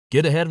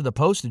Get ahead of the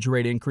postage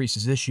rate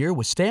increases this year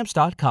with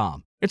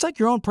Stamps.com. It's like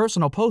your own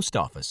personal post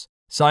office.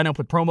 Sign up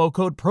with promo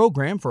code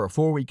PROGRAM for a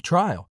 4-week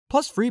trial,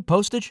 plus free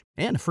postage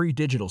and a free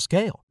digital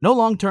scale. No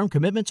long-term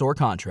commitments or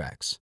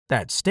contracts.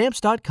 That's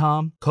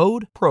Stamps.com,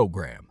 code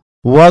PROGRAM.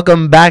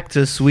 Welcome back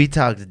to Sweet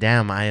Talks.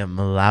 Damn, I am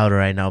loud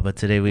right now, but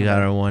today we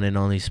got our one and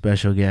only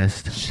special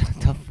guest.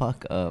 Shut the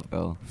fuck up,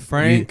 bro.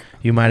 Frank.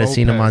 You might have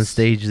seen him on Lopez.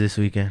 stage this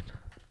weekend,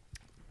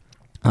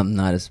 I'm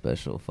not a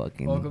special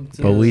fucking... Welcome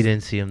to but we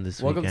didn't see him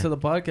this Welcome weekend. to the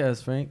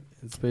podcast, Frank.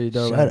 It's pretty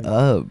dope. Shut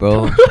up,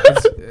 bro.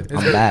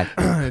 I'm back.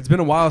 It's been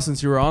a while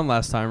since you were on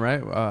last time, right?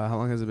 How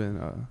long has it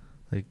been?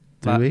 Like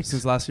 3 weeks?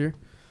 Since last year?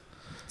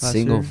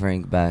 Single year?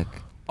 Frank back.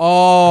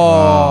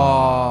 Oh.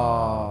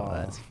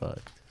 That's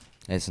fucked.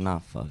 It's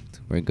not fucked.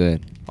 We're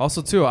good.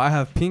 Also, too, I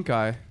have pink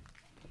eye.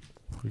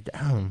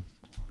 Damn.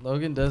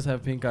 Logan does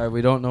have pink eye.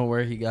 We don't know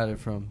where he got it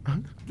from.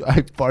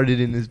 I farted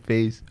in his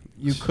face.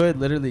 You could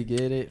literally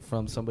get it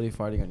from somebody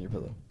farting on your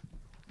pillow.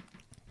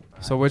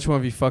 So which one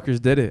of you fuckers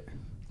did it?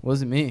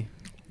 Wasn't me.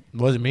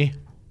 Wasn't me.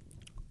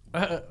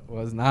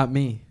 Was not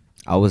me.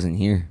 I wasn't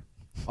here.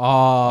 Oh.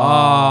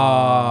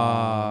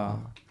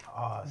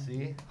 Oh,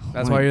 see?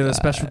 That's my why you're the God.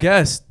 special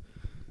guest.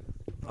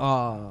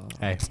 Oh.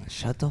 Hey.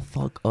 Shut the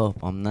fuck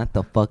up. I'm not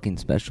the fucking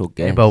special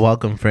guest. Hey, but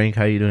welcome, Frank.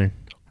 How you doing?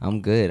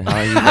 I'm good. How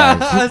are you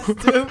guys?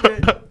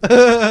 Stupid.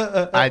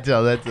 I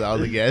tell that to all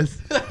the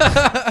guests.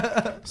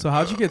 So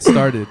how'd you get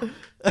started?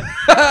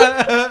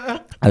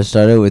 I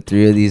started with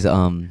 3 of these, You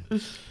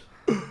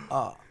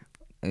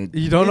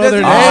don't it- know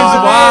their names?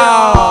 Oh,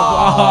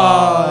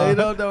 Wow. You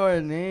don't know her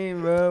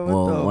name, bro. What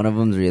well, the one of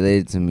them's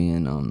related to me,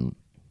 and I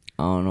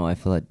don't know. I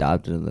feel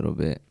adopted a little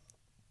bit.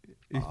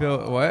 You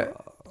feel what?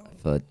 I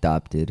feel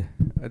adopted.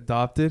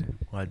 Adopted?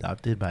 Well,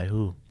 adopted by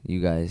who? You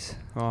guys.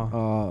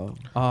 Oh.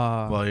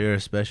 Well, you're a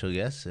special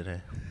guest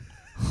today.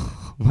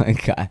 Oh my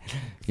God.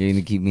 You're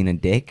gonna keep being a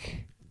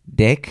dick?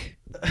 Dick?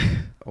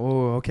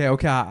 Oh, okay.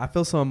 I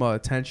feel some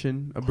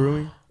tension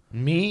brewing.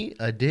 Me?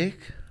 A dick?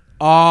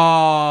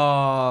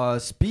 Oh,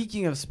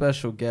 speaking of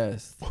special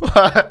guests,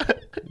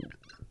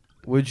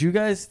 would you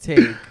guys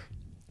take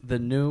the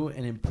new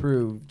and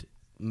improved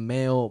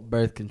male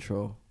birth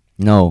control?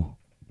 No.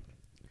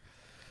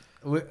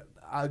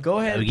 Go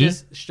ahead and Yogi?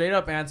 just straight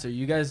up answer.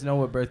 You guys know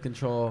what birth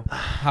control,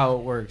 how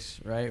it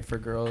works, right? For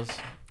girls,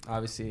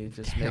 obviously, it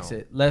just makes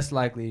it less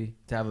likely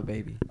to have a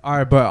baby. All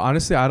right, but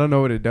honestly, I don't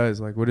know what it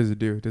does. Like, what does it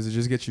do? Does it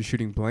just get you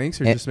shooting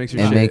blanks, or It just makes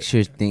your it shit? makes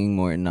your thing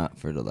more not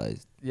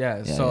fertilized. Yeah.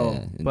 Yeah, So, yeah,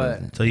 it but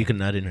does that. So you can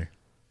nut in her.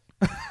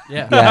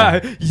 yeah.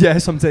 Yeah.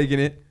 Yes, I'm taking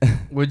it.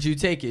 Would you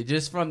take it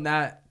just from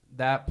that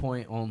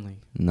point only?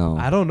 No.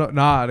 I don't know.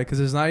 Nah, because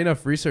there's not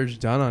enough research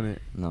done on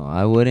it. No,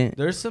 I wouldn't.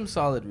 There's some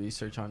solid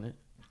research on it.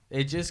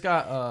 It just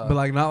got but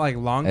like not like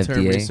long term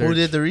FDA? research. Who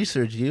did the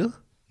research? You?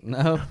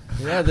 No.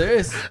 Yeah, there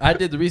is. I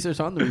did the research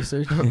on the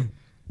research.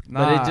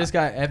 But it just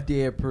got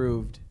FDA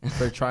approved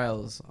for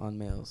trials on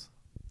males.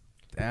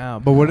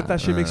 Damn. But what if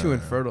that shit makes you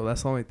infertile?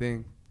 That's the only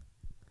thing.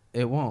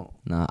 It won't.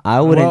 No, I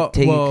wouldn't Well-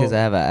 take it well- because I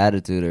have an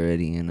attitude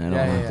already, and I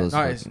don't want those.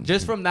 All right, fucking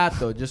just shit. from that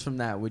though, just from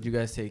that, would you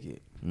guys take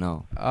it?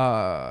 No.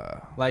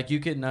 Like you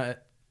could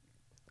nut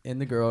in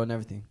the girl and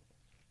everything.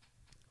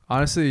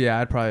 Honestly, yeah,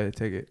 I'd probably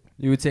take it.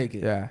 You would take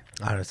it? Yeah.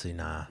 Honestly,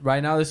 nah.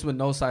 Right now, this is with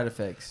no side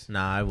effects.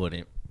 Nah, I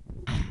wouldn't.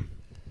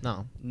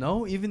 No.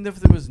 No, even if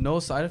there was no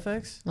side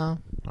effects? No,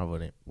 I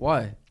wouldn't.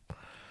 Why?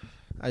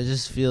 I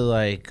just feel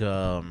like,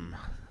 at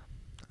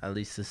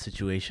least the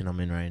situation I'm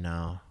in right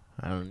now,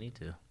 I don't need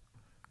to.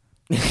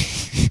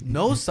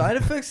 No side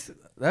effects?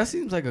 That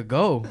seems like a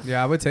go.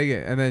 Yeah, I would take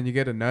it. And then you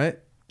get a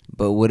nut?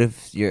 But what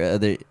if your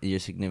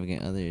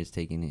significant other is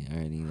taking it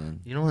already? Then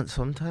You know what?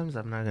 Sometimes,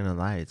 I'm not going to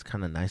lie, it's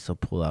kind of nice to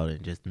pull out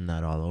and just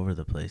nut all over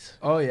the place.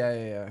 Oh,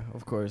 yeah.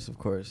 Of course.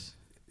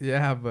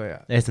 Yeah,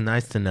 but... It's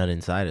nice to nut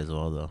inside as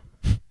well, though.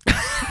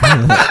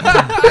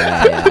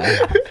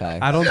 facts.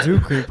 I don't do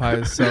cream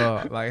pies,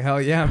 so, like,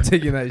 hell yeah, I'm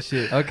taking that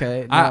shit.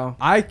 Okay, no.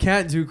 I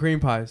can't do cream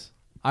pies.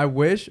 I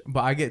wish,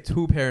 but I get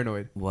too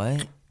paranoid.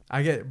 What?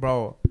 I get,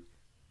 bro...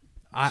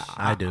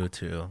 I do,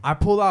 too. I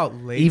pull out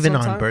late Even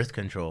sometimes. on birth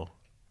control,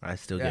 I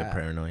still Yeah. get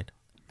paranoid.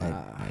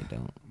 I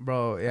don't.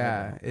 Bro,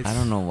 yeah. It's, I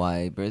don't know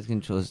why. Birth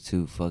control is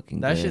too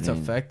fucking That good, shit's man.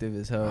 effective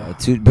as hell.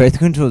 Birth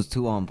control is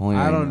too on point.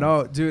 I right don't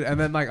now. know, dude. And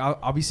then, like,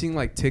 I'll be seeing,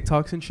 like,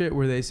 TikToks and shit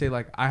where they say,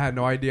 like, I had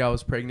no idea I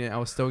was pregnant. I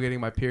was still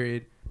getting my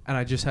period, and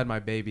I just had my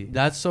baby.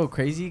 That's so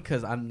crazy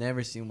because I've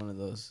never seen one of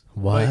those.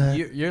 What? But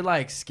you're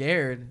like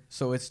scared,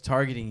 so it's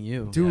targeting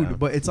you. Dude, Yeah.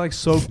 but it's, like,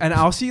 so... And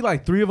I'll see,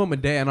 like, 3 of them a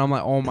day, and I'm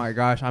like, oh, my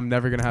gosh, I'm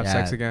never going to have Yeah,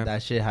 sex again.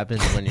 That shit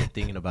happens when you're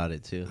thinking about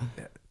it, too.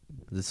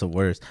 It's the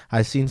worst.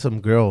 I seen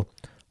some girl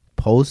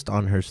post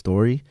on her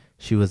story.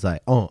 She was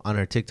like, on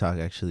her TikTok,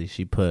 actually.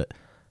 She put,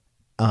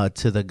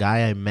 to the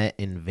guy I met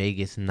in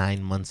Vegas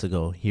 9 months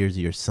ago, here's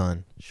your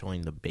son,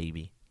 showing the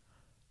baby.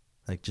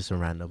 Like, just a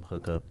random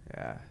hookup.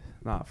 Yeah.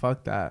 Nah,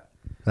 fuck that.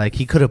 Like,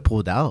 he could have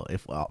pulled out,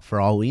 if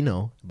for all we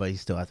know, but he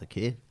still has a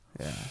kid.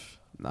 Yeah.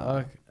 Nah.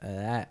 Fuck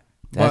that.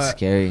 That's But-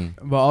 scary.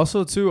 But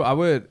also, too, I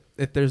would...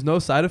 if there's no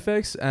side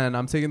effects and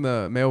I'm taking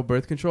the male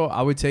birth control,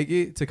 I would take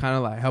it to kind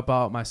of like help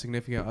out my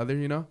significant other,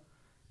 you know,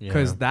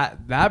 because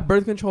that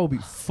birth control will be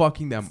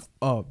fucking them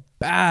up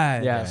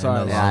bad. Yeah,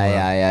 sorry.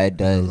 Yeah, it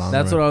does.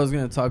 That's what I was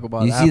gonna talk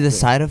about. You see the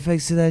side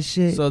effects to that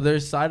shit? So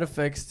there's side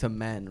effects to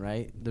men,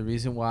 right? The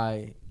reason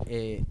why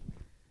it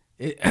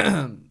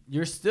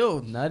you're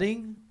still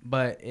nutting,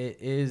 but it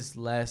is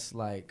less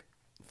like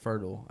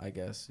fertile, I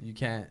guess.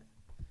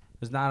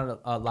 There's not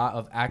a lot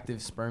of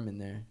active sperm in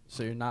there,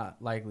 so you're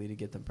not likely to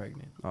get them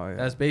pregnant. Oh yeah.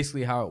 That's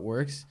basically how it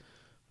works.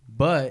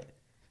 But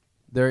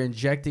they're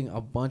injecting a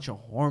bunch of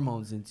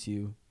hormones into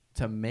you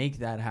to make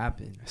that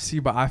happen. See,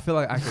 but I feel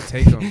like I could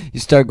take them. You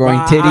start growing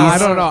titties. I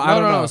don't know. I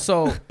don't know.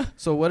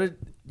 So what did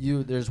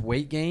you? There's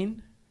weight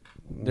gain.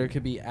 There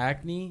could be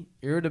acne,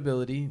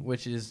 irritability,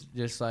 which is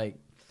just like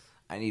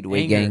I need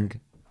weight anger.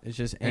 gain. It's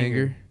just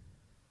anger.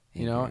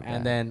 You know, Anger, and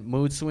God. then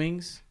mood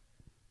swings,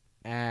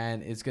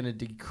 and it's gonna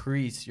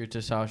decrease your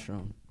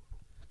testosterone.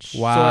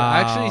 Wow. So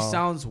it actually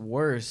sounds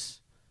worse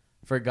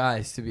for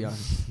guys, to be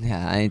honest.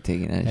 Yeah, I ain't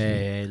taking that shit.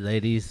 Hey,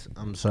 ladies,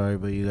 I'm sorry,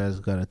 but you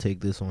guys gotta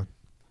take this one.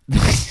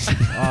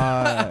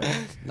 Nah,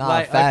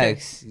 like,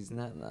 facts. He's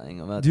not lying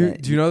about Do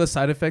that. you know the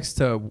side effects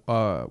to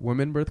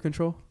women birth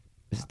control?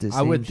 It's the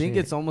I would same think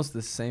shit. it's almost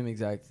the same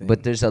exact thing.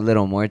 But there's a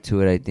little more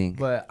to it, I think.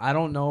 But I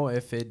don't know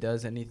if it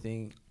does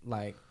anything.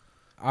 Like,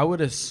 I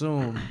would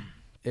assume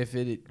if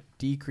it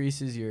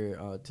decreases your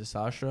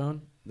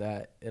testosterone,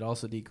 that it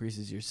also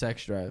decreases your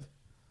sex drive.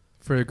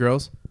 For the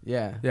girls?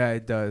 Yeah. Yeah,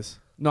 it does.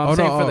 No, I'm Oh,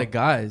 saying no, for oh. the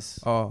guys.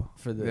 Oh,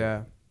 For the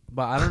yeah.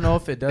 But I don't know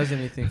if it does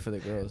anything for the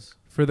girls.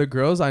 For the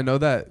girls, I know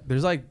that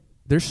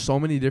there's so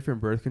many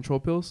different birth control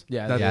pills.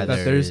 Yeah, that, yeah, that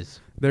there there's is.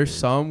 there's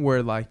some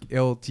where like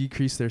it'll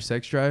decrease their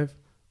sex drive,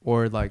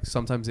 or like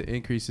sometimes it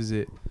increases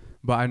it.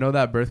 But I know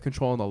that birth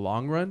control in the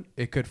long run,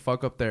 it could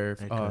fuck up their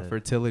It could.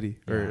 fertility.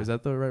 Or Yeah. is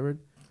that the right word?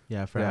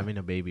 Yeah, for Yeah. having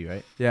a baby,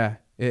 right? Yeah,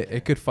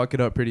 it could fuck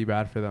it up pretty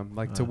bad for them.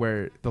 Like to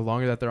where the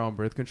longer that they're on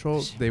birth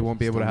control, they won't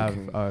be able to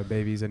have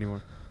babies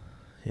anymore.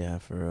 Yeah,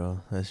 for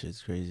real. That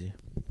shit's crazy.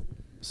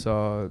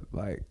 So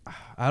like,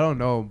 I don't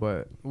know,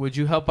 but Would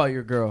you help out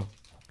your girl?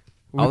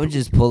 I would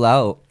just pull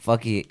out.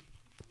 Fuck it.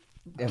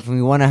 If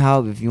you want to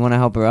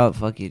help her out,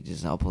 fuck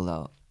it. I'll pull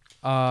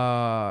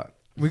out.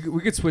 we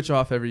could switch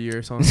off every year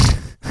or something.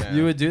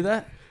 You would do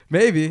that?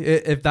 Maybe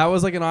if that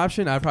was like an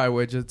option, I probably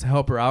would just to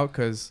help her out.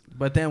 Cause,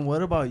 But then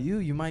what about you?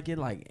 You might get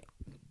like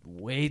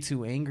way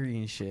too angry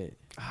and shit.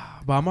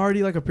 but I'm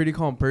already like a pretty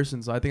calm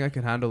person, so I think I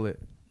can handle it.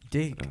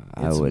 Dick,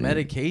 I it's wouldn't.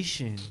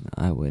 medication.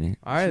 I wouldn't.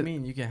 All What you right,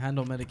 mean you can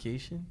handle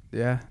medication?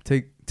 yeah.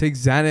 Take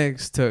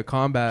Xanax to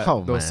combat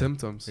Oh, those man.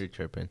 symptoms. You're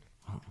tripping.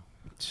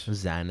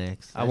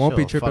 Xanax. I won't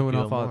be That shit'll tripping fuck when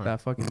you I up follow more.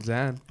 that fucking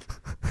Xan.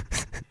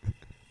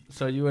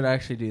 So you would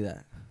actually do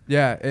that?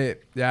 Yeah,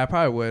 I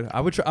probably would.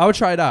 I would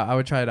try it out.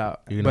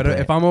 You're gonna But try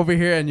if it. I'm over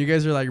here and you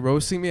guys are like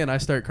roasting me and I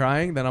start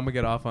crying, then I'm gonna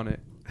get off on it.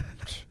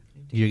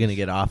 You're gonna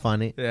get off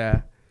on it?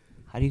 Yeah.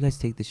 How do you guys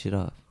take this shit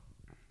off?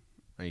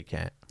 No, you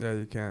can't. Yeah,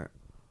 you can't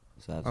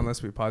So that's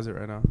unless we pause it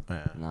right now.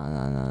 Yeah.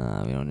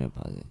 Nah. We don't need to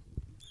pause it.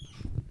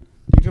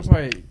 You can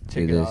probably Do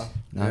take it this. off.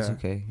 No, it's Yeah.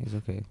 okay. It's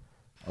okay.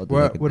 I'll do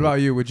like a What bit.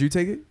 about you? Would you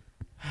take it?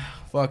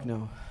 Fuck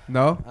no.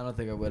 No, I don't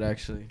think I would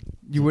actually.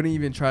 you wouldn't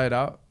even try it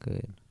out.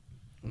 Good.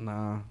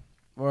 Nah.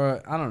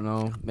 Or I don't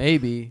know.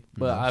 Maybe.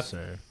 But No, I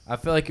sir.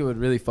 feel like it would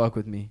really fuck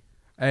with me.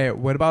 Hey,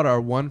 what about our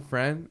one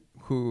friend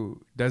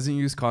who doesn't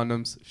use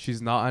condoms?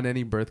 She's not on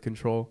any birth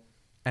control,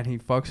 and he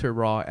fucks her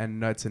raw and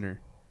nuts in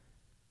her,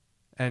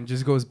 and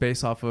just goes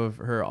based off of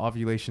her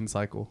ovulation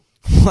cycle.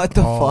 What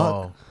the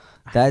Oh,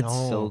 fuck? That's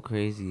know. so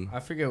crazy.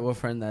 I forget what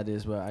friend that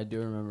is, but I do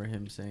remember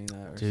him saying that.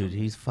 Or Dude, something.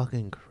 he's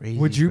fucking crazy.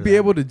 Would you for be that.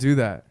 able to do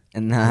that?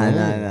 Nah.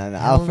 hell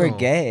I'll no.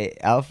 forget.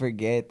 I'll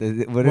forget.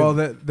 Well,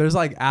 there's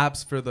like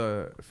apps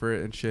for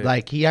it and shit.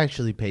 Like, he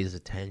actually pays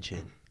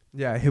attention.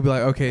 Yeah, he'll be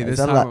like, okay, That's this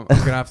a time lot. I'm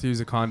gonna have to use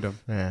a condom.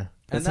 Yeah.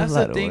 And That's a that's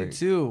lot the of thing work.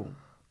 too.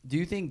 Do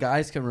you think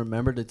guys can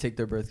remember to take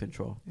their birth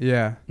control?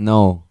 Yeah,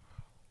 No.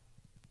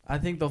 I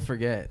think they'll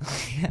forget.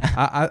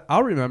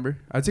 I'll remember.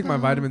 I take my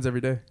vitamins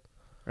every day,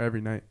 or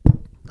every night.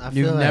 I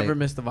You've feel never like,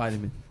 missed a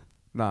vitamin.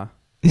 Nah.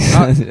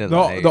 Like-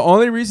 The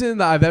only reason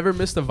that I've ever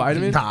missed a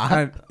vitamin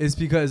Nah. is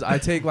because I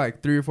take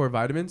like 3 or 4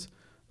 vitamins.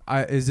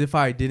 Is if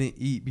I didn't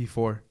eat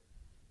before,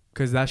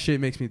 because that shit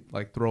makes me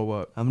like throw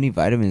up. How many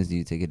vitamins do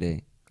you take a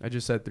day? I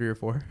just said 3 or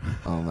 4.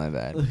 Oh, my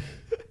bad.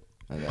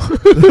 My bad.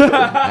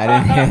 I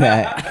didn't hear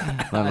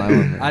that. My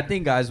mind went I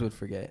think guys would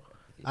forget.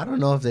 I don't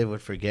know if they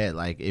would forget.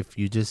 Like, if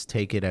you just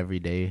take it every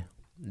day,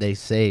 they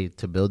say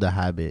to build a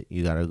habit,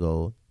 you gotta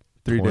go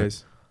 3 Twen-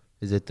 days.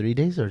 Is it 3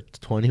 days or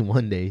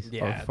 21 days?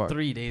 Yeah, fuck.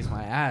 3 days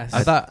my ass.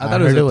 I thought I it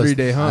was heard a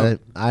 3-day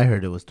hump. I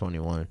heard it was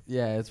 21.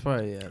 yeah, it's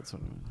probably it's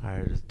I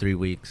heard it's 3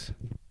 weeks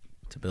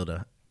to build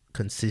a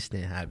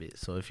consistent habit.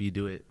 So if you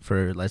do it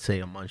for, let's say,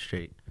 a month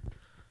straight,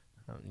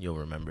 you'll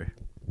remember.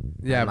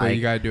 Yeah, And but you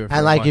like- gotta do it. For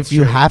And a like, month if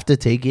you straight. have to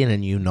take it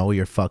and you know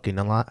you're fucking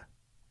a lot,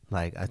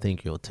 like, I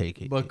think you'll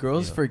take it. But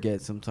girls you know.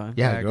 forget sometimes.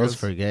 Yeah, Yeah, girls girls-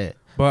 forget.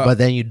 but But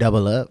then you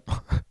double up.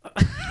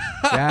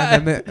 yeah,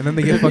 and then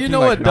they get If fucking you know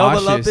like what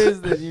double nauseous. up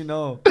is, then you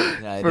know.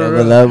 Yeah, For double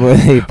real. up where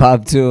they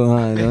pop too,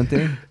 don't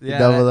they? Yeah,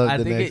 Double up I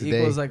the think next it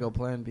equals day. like a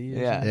plan B. or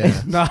Yeah.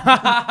 something. Yeah. Nah.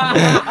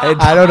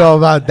 I don't know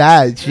about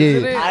that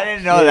shit. it? I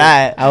didn't know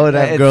that. I would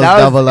have It girls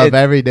sounds- double up it-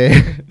 every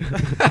day.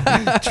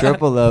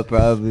 Triple up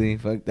probably.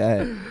 Fuck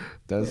that.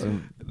 That's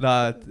some.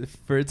 Nah,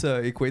 for it to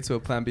equate to a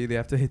plan B, they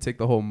have to take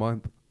the whole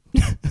month.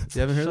 You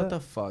haven't heard Shut that? the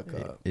fuck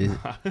up. Is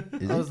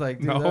I was like,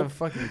 dude, No. that would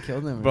fucking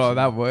kill them. or Bro, something.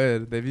 that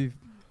would.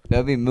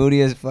 That'd be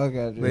moody as fuck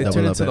after They Double that.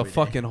 turn up into the every day.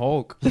 fucking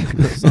Hulk.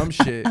 Some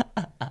shit.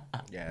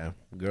 Yeah,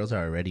 girls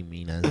are already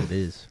mean as it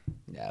is.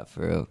 Yeah,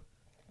 for real.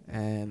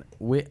 And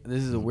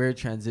this is a weird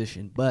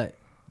transition, but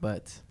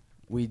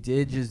we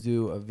did just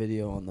do a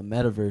video on the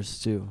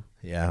metaverse too.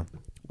 Yeah.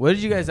 What did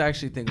you guys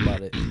actually think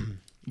about it?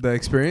 The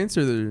experience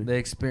or the... The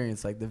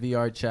experience, like the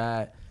VR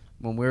chat,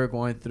 when we were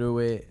going through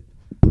it,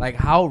 like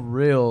how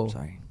real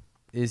Sorry.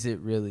 is it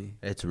really?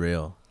 It's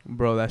real.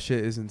 Bro, that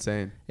shit is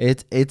insane.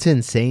 It's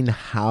insane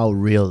how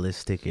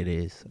realistic it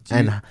is, Do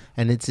you-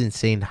 and it's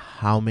insane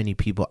how many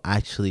people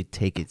actually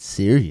take it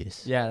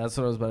serious. Yeah, that's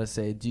what I was about to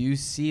say. Do you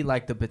see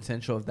like the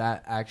potential of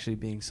that actually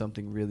being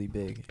something really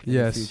big in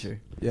Yes. the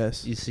future?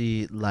 Yes. You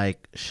see,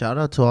 like, shout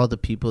out to all the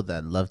people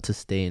that love to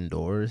stay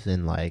indoors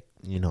and, like,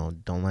 you know,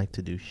 don't like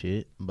to do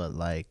shit. But,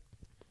 like,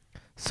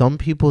 some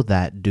people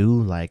that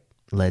do, like,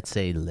 let's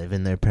say, live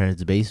in their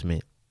parents'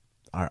 basement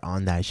are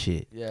on that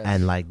shit. Yes.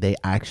 And, like, they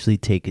actually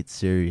take it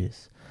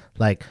serious.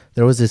 Like,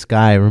 there was this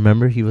guy,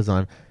 remember, he was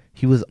on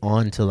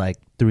till, like,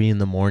 3 in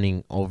the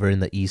morning over in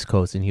the East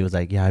Coast. And he was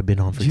like, yeah, I've been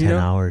on for 10 Gino?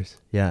 hours.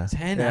 Yeah.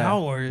 10 Yeah.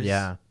 hours.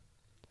 Yeah.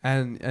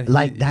 And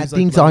Like, he- that he's,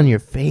 thing's like, on your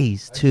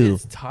face, too.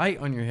 It's tight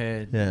on your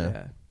head.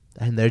 Yeah.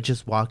 And they're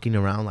just walking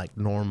around like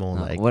normal,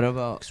 like what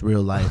about it's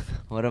real life.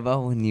 what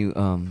about when you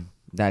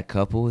that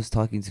couple was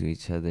talking to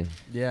each other?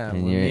 Yeah,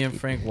 And when you're- me and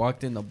Frank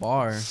walked in the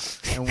bar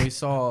and we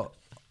saw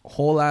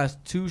whole ass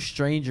 2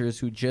 strangers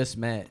who just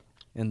met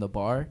in the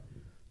bar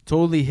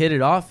totally hit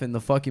it off in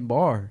the fucking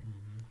bar.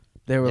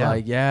 They were Yeah.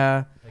 like,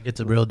 yeah, Like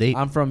it's a real date.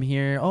 I'm from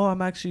here. Oh,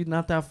 I'm actually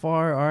not that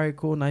far. All right,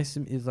 cool. Nice.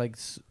 It's like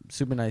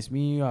super nice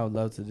meeting you. I would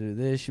love to do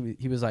this.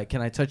 He was like,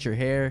 can I touch your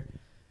hair?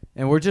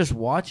 And we're just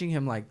watching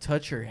him like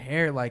touch her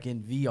hair like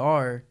in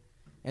VR.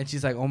 And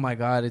she's like, oh my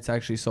God, it's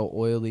actually so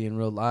oily in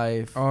real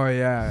life. Oh,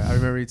 yeah. I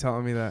remember you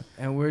telling me that.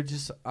 And we're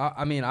just,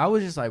 I mean, I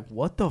was just like,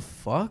 what the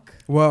fuck?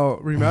 Well,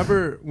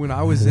 remember when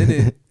I was in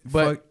it,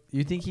 But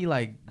you think he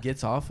like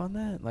gets off on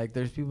that? Like,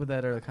 there's people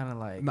that are kind of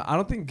like, No, I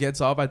don't think gets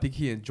off. I think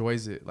he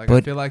enjoys it. Like, I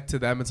But- feel like to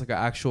them, it's like an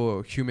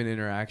actual human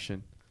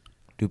interaction.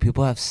 Do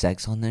people have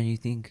sex on there, you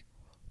think?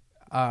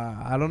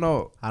 I don't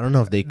know. I don't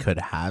know if they could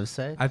have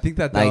sex. I think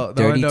that Like they'll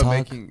dirty end up talk?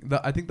 making.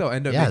 I think they'll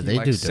end up Yeah, making they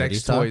like do sex dirty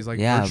talk. toys, like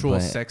Yeah, virtual but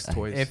sex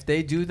toys. if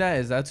they do that,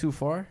 is that too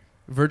far?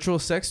 Virtual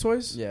sex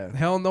toys? Yeah.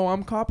 Hell no,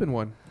 I'm copping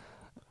one.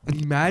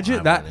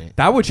 Imagine I that. wouldn't.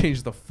 That would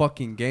change the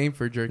fucking game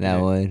for jerking. That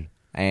it. would.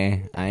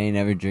 I ain't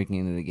never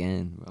drinking it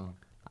again, bro.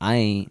 I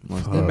ain't. Most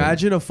definitely.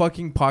 Imagine a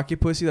fucking pocket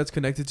pussy that's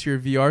connected to your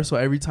VR. So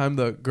every time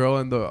the girl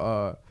in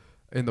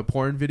the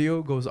porn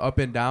video goes up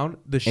and down,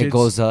 the shit It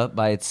goes up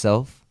by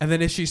itself. and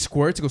then if she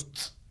squirts, it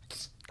goes.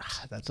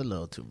 That's a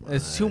little too much.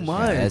 It's too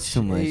much. that's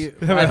too much.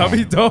 That'd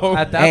be dope.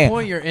 At that Hey.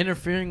 point, you're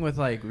interfering with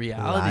like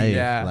reality. Life.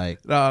 Yeah,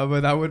 like- no,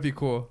 but that would be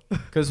cool.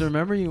 Because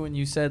remember you when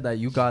you said that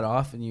you got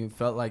off and you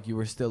felt like you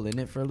were still in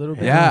it for a little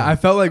bit? Yeah, I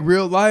felt like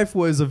real life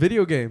was a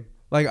video game.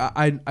 Like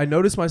I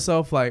noticed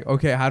myself like,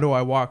 okay, how do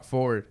I walk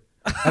forward?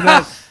 And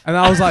then and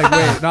I was like,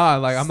 wait, nah,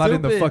 like I'm not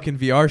in the Stupid. fucking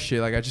VR shit.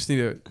 Like I just need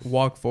to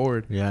walk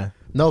forward. Yeah.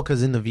 No,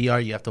 because in the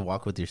VR you have to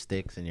walk with your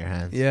sticks in your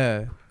hands.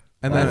 Yeah,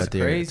 and Wow. then That's with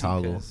your crazy.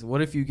 toggle. 'Cause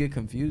what if you get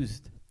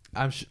confused?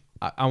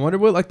 I wonder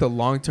what like the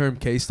long-term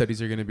case studies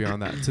are going to be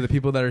on that to the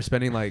people that are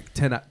spending like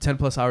 10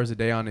 plus hours a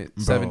day on it,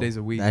 Bro, 7 days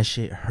a week. That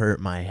shit hurt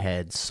my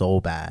head so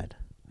bad.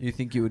 You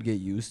think you would get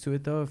used to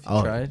it though if you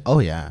Oh, tried? oh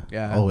yeah.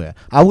 Yeah. Oh yeah.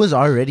 I was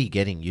already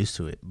getting used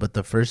to it, but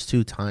the first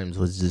 2 times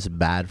was just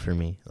bad for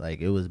me.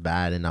 Like it was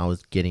bad and I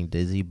was getting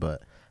dizzy,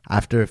 but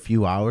after a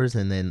few hours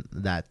and then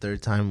that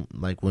third time,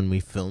 like when we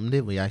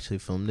actually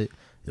filmed it,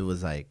 it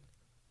was like,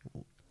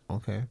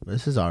 okay,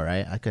 this is all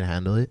right. I could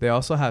handle it. They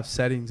also have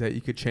settings that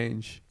you could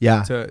change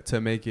Yeah.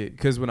 to make it.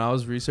 Because when I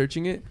was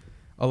researching it,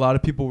 a lot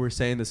of people were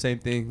saying the same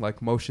thing,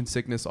 like motion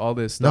sickness, all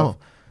this stuff.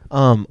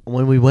 No.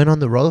 When we went on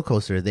the roller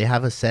coaster, they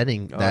have a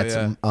setting Oh, that's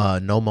yeah.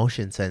 no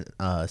motion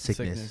sickness.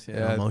 Sickness,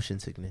 yeah. No motion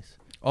sickness.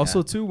 Also,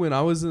 Yeah. too, when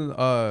I was in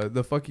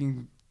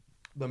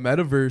the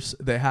metaverse,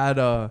 they had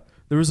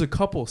there was a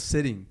couple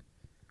sitting,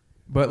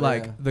 but Oh,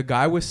 like yeah. the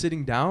guy was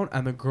sitting down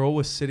and the girl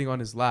was sitting on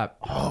his lap.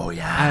 Oh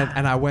yeah.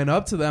 And I went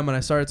up to them and I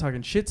started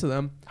talking shit to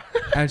them,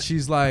 and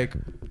she's like,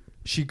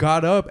 she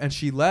got up and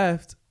she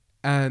left,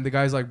 and the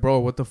guy's like, bro,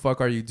 what the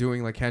fuck are you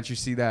doing? Like, can't you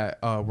see that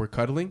we're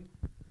cuddling?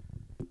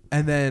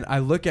 And then I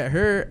look at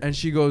her and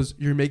she goes,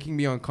 you're making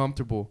me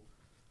uncomfortable.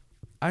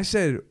 I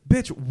said,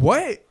 bitch,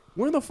 what?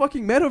 We're in the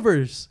fucking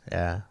metaverse.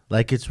 Yeah,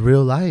 like it's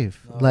real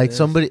life. Oh, like it is.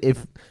 somebody,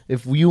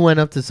 if you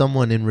went up to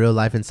someone in real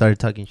life and started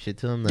talking shit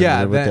to them, Yeah,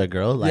 they're with that- their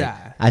girl, like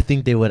yeah. I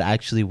think they would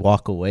actually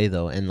walk away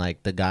though, and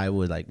like the guy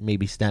would like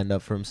maybe stand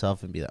up for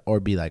himself and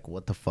be like,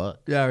 what the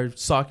fuck? Yeah, or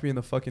sock me in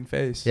the fucking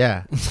face.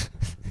 Yeah,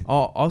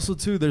 Also,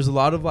 too, there's a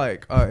lot of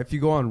like, if you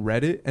go on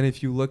Reddit and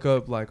if you look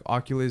up like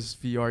Oculus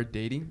VR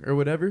dating or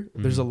whatever,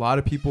 there's a lot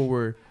of people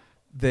where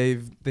they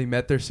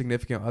met their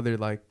significant other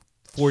like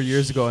 4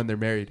 years ago and they're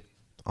married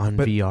on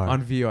but VR.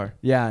 On VR.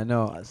 Yeah, I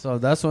know. So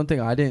that's one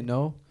thing I didn't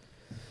know.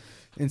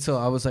 And so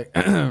I was like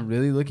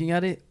really looking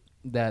at it,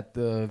 that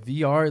the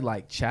VR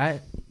like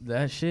chat,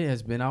 that shit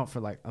has been out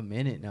for like a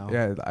minute now.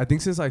 Yeah, I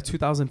think since like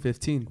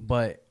 2015.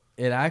 But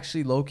it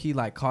actually low key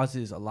like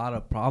causes a lot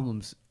of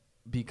problems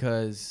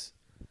because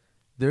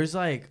there's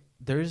like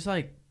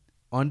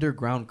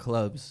underground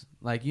clubs.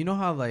 Like, you know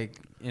how like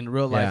in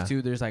real life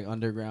too, there's like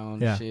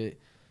underground shit.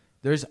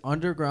 There's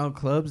underground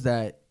clubs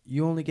that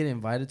you only get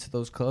invited to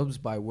those clubs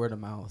by word of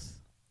mouth.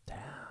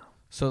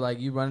 So, like,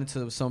 you run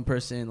into some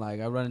person,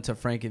 like, I run into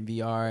Frank in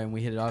VR, and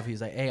we hit it off.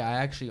 He's like, hey,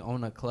 I actually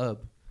own a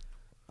club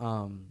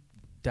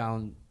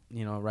down,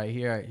 right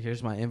here.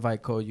 Here's my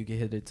invite code. You can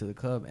hit it to the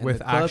club. And with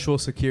the club, actual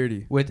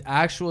security. With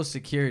actual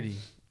security.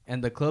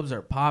 And the clubs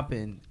are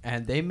popping,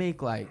 and they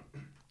make, like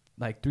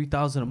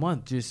 $3,000 a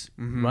month just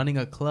running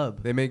a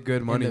club. They make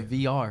good money. In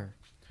the VR.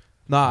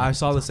 Nah, I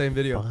saw the same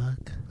video.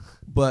 Fuck?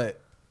 But...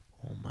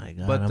 Oh my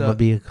god! But I'm gonna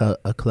be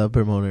a club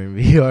promoter in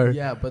VR.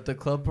 Yeah, but the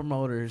club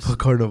promoters, for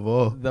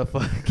Carnival. the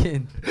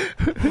fucking.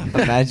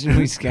 Imagine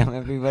we scam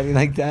everybody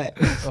like that.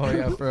 Oh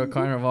yeah, for a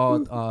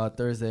Carnival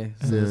Thursday.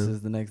 So this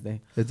is the next day.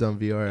 It's on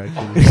VR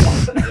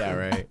actually. Yeah,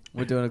 right.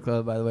 We're doing a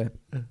club, by the way.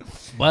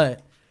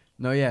 But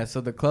no, yeah.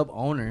 So the club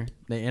owner,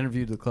 they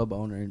interviewed the club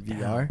owner in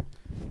VR,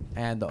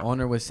 and the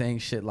owner was saying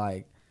shit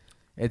like,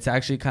 it's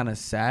actually kind of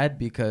sad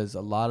because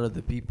a lot of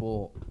the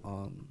people,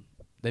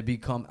 they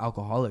become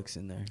alcoholics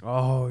in there.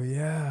 Oh,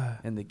 yeah.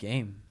 In the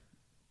game.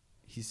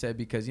 He said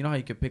because you know how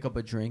you could pick up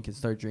a drink and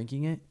start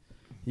drinking it?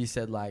 He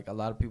said, like, a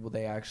lot of people,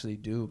 they actually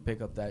do pick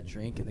up that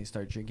drink and they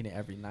start drinking it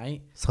every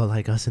night. So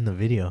like us in the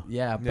video.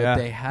 Yeah, but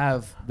they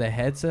have the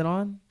headset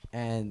on.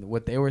 And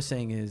what they were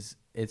saying is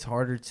it's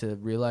harder to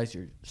realize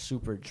you're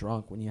super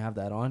drunk when you have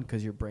that on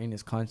because your brain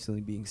is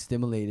constantly being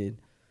stimulated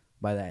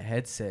by that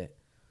headset.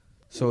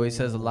 So he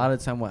says a lot of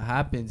the time what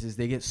happens is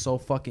they get so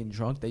fucking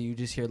drunk that you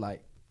just hear,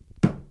 like,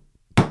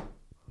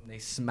 they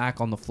smack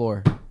on the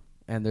floor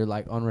and they're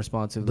like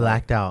unresponsive,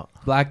 blacked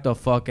the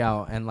fuck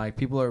out, and like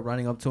people are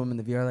running up to them in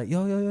the VR like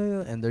yo,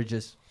 and they're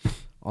just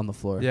on the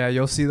floor. Yeah,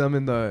 you'll see them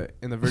in the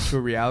virtual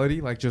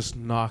reality like just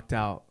knocked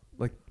out,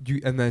 like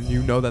and then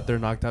that they're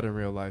knocked out in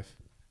real life.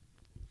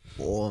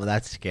 Oh,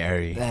 that's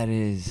scary.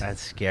 That's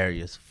scary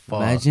as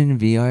fuck. Imagine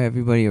VR,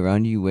 everybody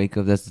around you wake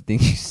up, that's the thing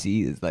you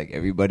see is like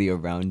everybody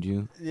around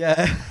you.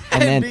 Yeah.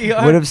 And then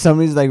VR. What if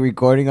somebody's like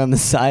recording on the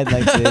side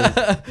like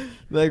this?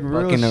 Like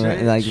real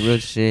shit. Like real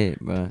shit,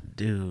 bro.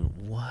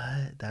 Dude,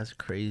 what? That's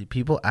crazy.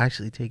 People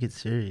actually take it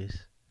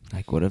serious.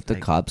 Like, what if the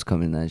cops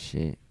come in that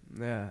shit?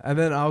 Yeah, and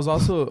then I was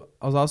also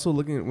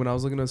looking when I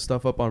was looking at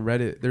stuff up on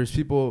Reddit. There's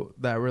people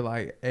that were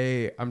like,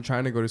 "Hey, I'm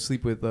trying to go to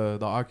sleep with the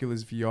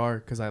Oculus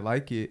VR because I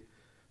like it,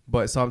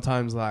 but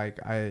sometimes like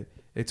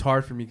it's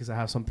hard for me because I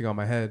have something on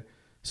my head."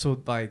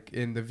 So like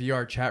in the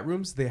VR chat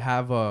rooms, they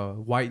have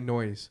white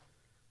noise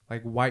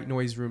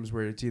rooms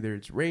where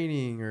it's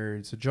raining or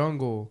it's a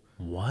jungle.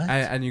 What?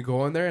 And you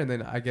go in there, and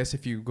then I guess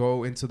if you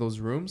go into those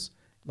rooms,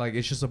 like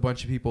it's just a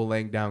bunch of people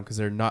laying down because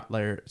they're not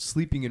like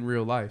sleeping in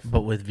real life,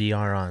 but with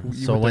VR on.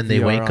 So when they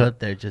wake up,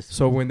 they're just.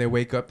 So when they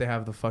wake up, they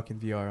have the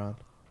fucking VR on.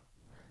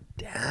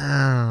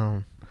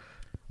 Damn.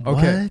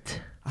 Okay.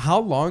 What? How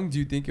long do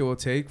you think it will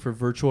take for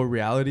virtual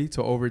reality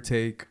to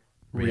overtake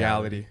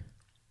reality?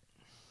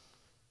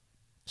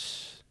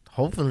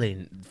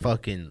 Hopefully,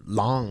 fucking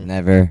long.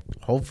 Never.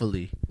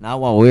 Hopefully. Not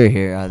while we're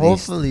here.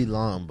 Hopefully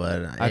long,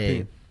 but I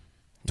think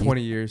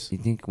 20 years. You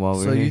think while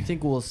we're here? So you here?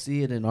 think we'll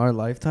see it in our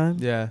lifetime?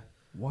 Yeah.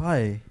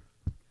 Why?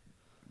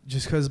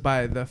 Just because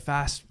by the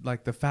fast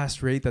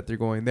rate that they're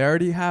going,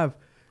 they have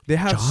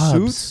jobs.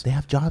 suits. They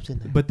have jobs in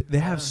there, but they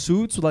have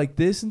suits like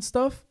this and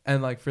stuff,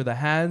 and like for the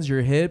hands,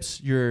 your hips,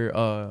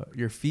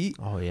 your feet.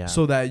 Oh yeah.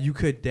 So that you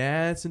could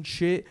dance and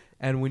shit,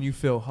 and when you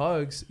feel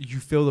hugs, you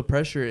feel the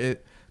pressure.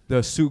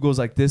 The suit goes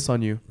like this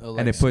on you,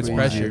 and it puts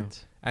pressure,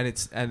 and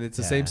it's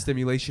the same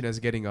stimulation as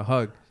getting a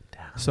hug.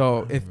 Damn,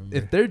 so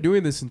if they're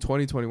doing this in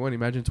 2021,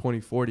 imagine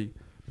 2040.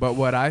 But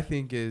what I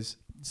think is,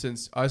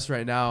 since us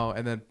right now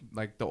and then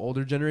like the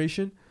older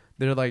generation,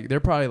 they're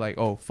probably like,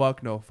 oh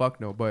fuck no.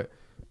 But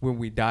when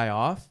we die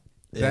off,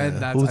 then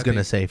that's who's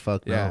gonna say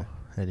fuck no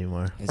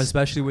anymore?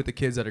 Especially with the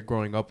kids that are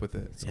growing up with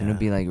it. It's gonna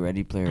be like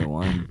Ready Player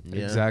One.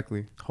 Yeah.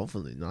 Exactly.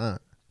 Hopefully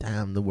not.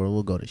 Damn, the world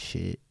will go to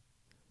shit.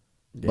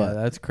 Yeah, but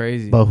that's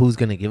crazy. But who's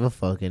gonna give a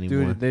fuck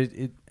anymore?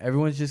 Dude,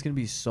 everyone's just gonna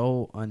be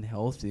so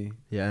unhealthy.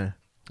 Yeah.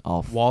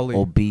 Wally.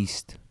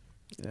 Obese.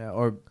 Yeah,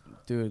 or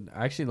dude,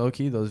 actually, low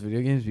key, those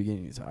video games be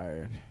getting you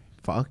tired.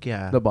 Fuck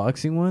yeah. The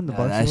boxing one,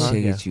 that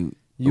shit gets you.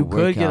 You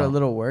could get a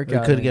little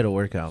workout. You could get a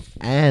workout.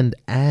 And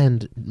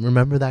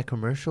remember that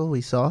commercial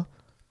we saw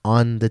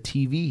on the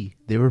TV?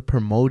 They were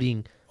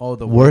promoting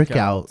the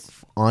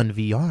workouts on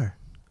VR.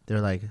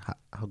 They're like,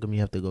 how come you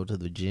have to go to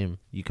the gym?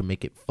 You can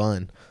make it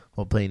fun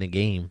while playing a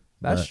game.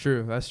 That's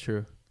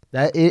true.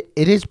 That it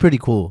is pretty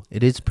cool.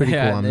 It is pretty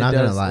cool. I'm not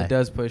gonna lie. It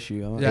does push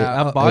you.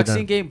 Yeah, a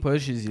boxing game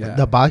pushes you. Yeah.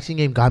 The boxing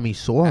game got me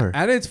sore.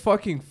 And it's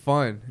fucking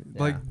fun.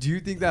 Yeah. Like, do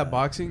you think that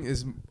boxing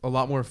is a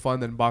lot more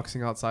fun than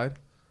boxing outside?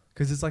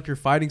 Because it's like you're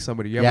fighting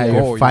somebody. You have a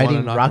goal. You're fighting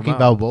you knock Rocky them out.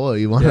 Balboa.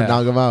 You want to Yeah.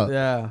 knock him out.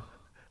 Yeah.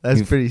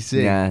 That's pretty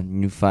sick. Yeah,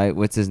 new fight.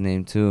 What's his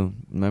name too?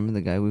 Remember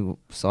the guy we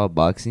saw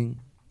boxing?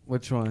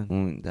 Which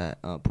one?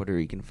 That Puerto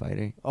Rican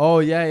fighter. Oh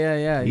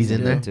yeah. He's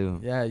in there too.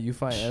 Yeah, you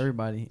fight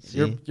everybody.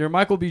 See? You're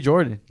Michael B.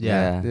 Jordan.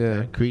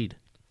 Yeah. Creed.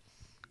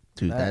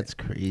 Dude, That- that's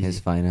crazy. His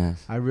fine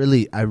ass. I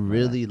really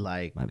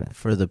like My bad.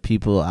 for the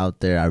people out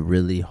there. I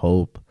really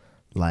hope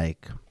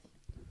like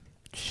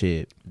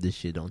this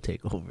shit don't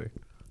take over.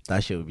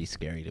 That shit would be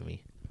scary to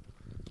me.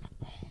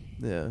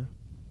 Yeah.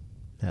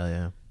 Hell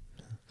yeah.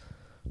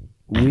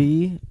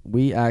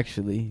 We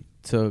actually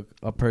took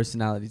a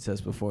personality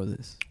test before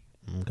this.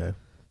 Okay.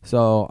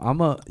 So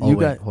Hold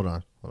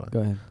on. Go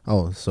ahead.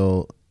 Oh,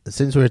 so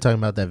since we were talking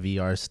about that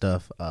VR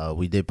stuff,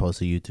 we did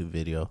post a YouTube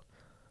video.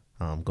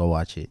 Go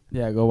watch it.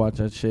 Yeah, go watch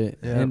that shit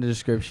Yeah. in the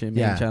description. Main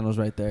Yeah. channel's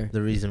right there.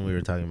 The reason we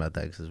were talking about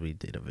that is because we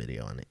did a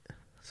video on it.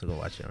 So go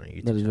watch it on our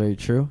YouTube. That is very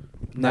true.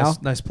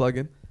 Nice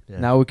plug-in. Yeah.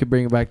 Now we could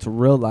bring it back to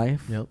real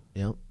life. Yep.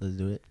 Let's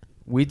do it.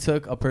 We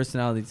took a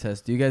personality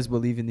test. Do you guys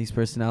believe in these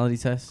personality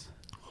tests?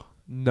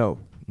 No.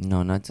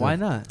 No, not to. Why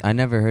not? I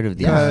never heard of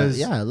these.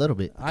 Yeah, a little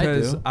bit. I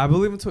do. I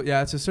believe to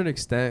a certain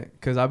extent.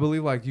 Because I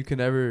believe like you can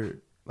never,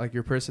 like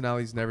your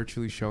personality is never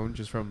truly shown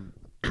just from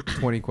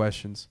 20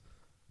 questions.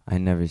 I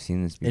never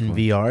seen this before. In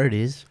VR, it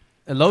is.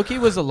 And low-key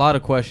was a lot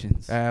of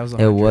questions. It was. It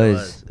 100.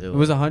 was. It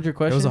was 100 It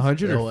questions? was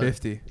 100 It or was.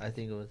 50. I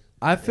think it was.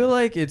 I feel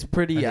like it's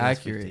pretty I think it's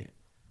accurate. 50.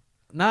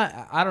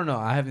 I don't know.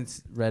 I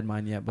haven't read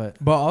mine yet, but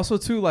But also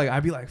too, like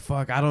I'd be like,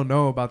 fuck, I don't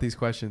know about these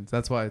questions.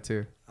 That's why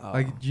too.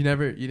 Like you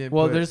didn't.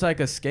 Well, put, there's like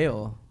a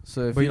scale.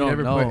 So if but you you don't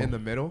never know, put in the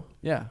middle.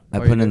 yeah, I Oh,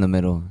 put you in did? the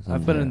middle. I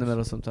put it in the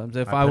middle sometimes.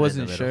 If I I put it in the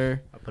wasn't middle.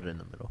 sure, I put it in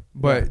the middle.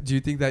 But Yeah. do you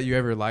think that you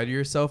ever lie to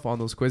yourself on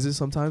those quizzes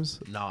sometimes?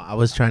 No, I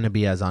was trying to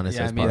be as honest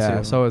Yeah, as me possible.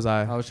 too. So was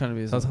I. I was trying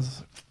to be.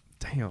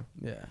 Damn.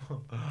 Yeah.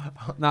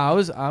 No, I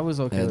was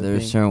okay. Yeah, with there were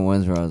being- certain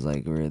ones where I was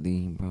like,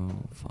 really, bro?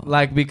 Fuck.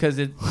 like because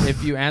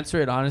if you answer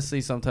it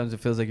honestly, sometimes it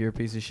feels like you're a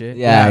piece of shit.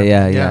 Yeah.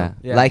 Yeah.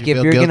 Like You if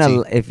feel you're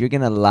guilty. if you're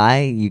gonna lie,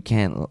 you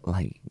can't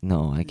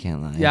no, I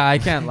can't lie. Yeah, I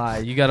can't lie.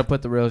 You got to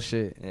put the real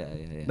shit. Yeah.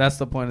 That's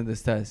the point of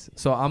this test.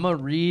 So I'm gonna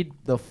read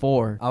the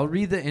 4. I'll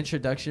read the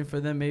introduction for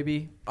them,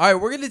 maybe. All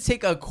right, we're going to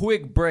take a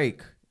quick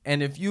break.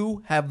 And if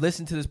you have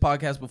listened to this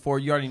podcast before,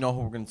 you already know who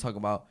we're going to talk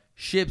about.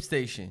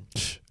 ShipStation.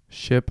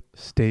 Ship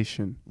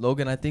station.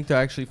 Logan, I think they're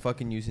actually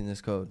fucking using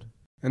this code.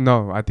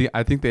 No, I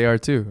think they are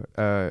too.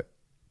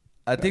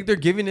 I think they're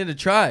giving it a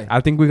try.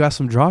 I think we got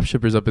some drop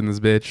shippers up in this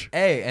bitch.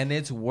 Hey, and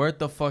it's worth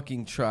the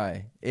fucking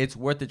try. It's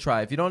worth the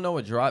try. If you don't know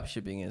what drop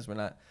shipping is, we're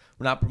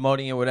not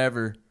promoting it,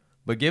 whatever.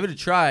 But give it a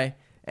try.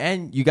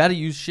 And you got to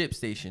use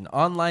ShipStation.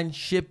 Online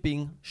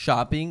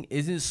shopping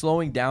isn't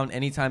slowing down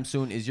anytime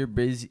soon. Is your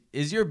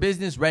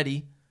business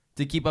ready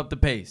to keep up the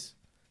pace?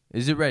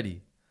 Is it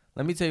ready?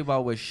 Let me tell you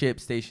about what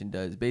ShipStation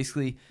does.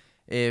 Basically,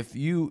 if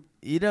you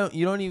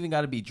don't even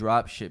got to be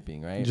drop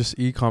shipping, right? Just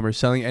e-commerce,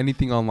 selling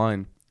anything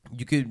online.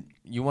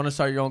 You want to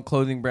start your own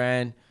clothing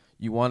brand,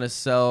 you want to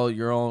sell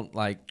your own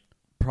like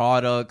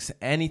products,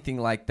 anything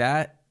like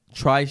that,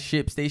 try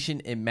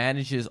ShipStation. It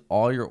manages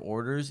all your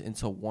orders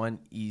into one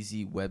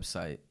easy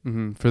website.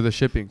 For the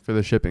shipping.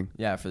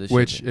 Yeah, for the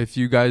Which, shipping. if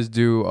you guys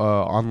do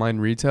online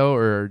retail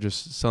or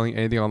just selling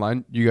anything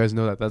online, you guys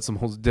know that that's the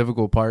most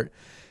difficult part.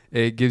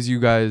 It gives you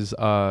guys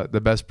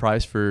the best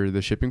price for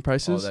the shipping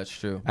prices. Oh, that's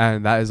true.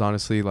 And that is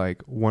honestly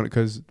like one,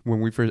 because when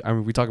we first, I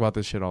mean, we talk about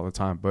this shit all the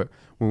time, but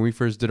when we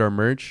first did our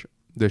merch,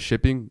 the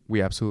shipping,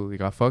 we absolutely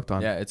got fucked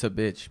on. Yeah, it's a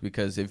bitch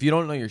because if you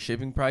don't know your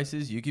shipping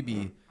prices, you could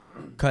be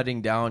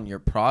cutting down your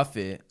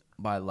profit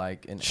by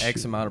like an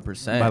X amount of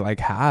percent. By like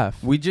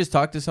half. We just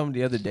talked to somebody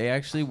the other day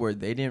actually where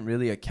they didn't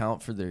really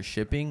account for their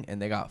shipping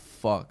and they got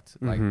fucked.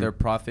 Like their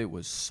profit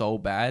was so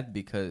bad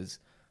because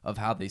of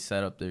how they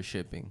set up their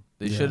shipping.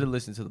 They should have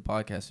listened to the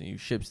podcast and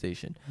used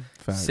ShipStation.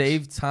 Facts.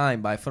 Save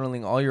time by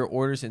funneling all your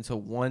orders into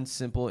one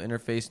simple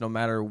interface no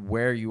matter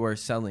where you are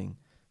selling.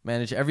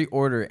 Manage every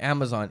order,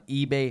 Amazon,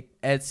 eBay,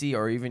 Etsy,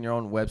 or even your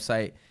own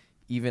website,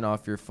 even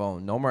off your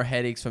phone. No more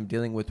headaches from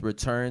dealing with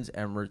returns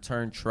and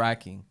return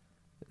tracking.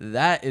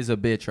 That is a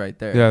bitch right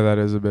there. Yeah, that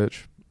is a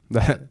bitch.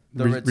 That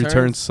The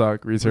returns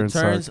suck. Returns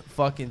suck.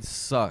 fucking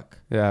suck.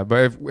 Yeah,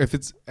 but if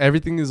it's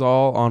everything is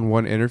all on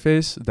one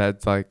interface,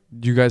 that's like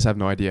you guys have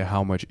no idea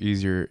how much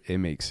easier it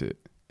makes it.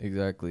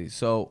 Exactly.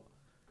 So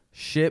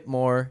ship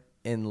more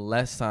in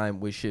less time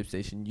with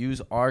ShipStation.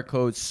 Use our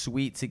code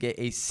SWEET to get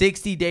a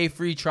 60-day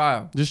free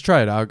trial. Just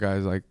try it out,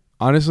 guys. Like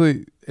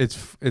honestly, it's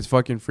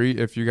fucking free.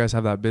 If you guys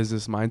have that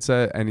business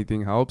mindset,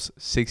 anything helps.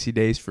 60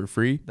 days for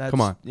free. Come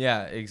on.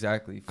 Yeah,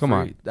 exactly. Come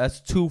on. That's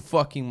 2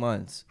 fucking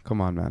months.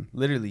 Come on, man.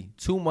 Literally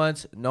 2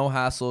 months, no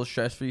hassle,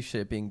 stress-free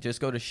shipping.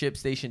 Just go to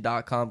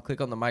ShipStation.com, click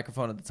on the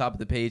microphone at the top of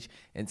the page,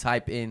 and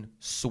type in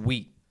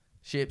SWEET.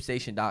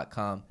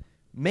 ShipStation.com.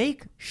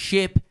 Make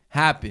ship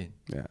happen.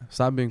 Yeah.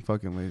 Stop being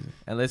fucking lazy.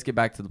 And let's get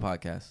back to the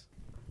podcast.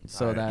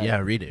 so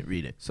that read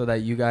it. so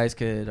that you guys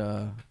could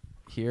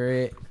hear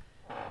it,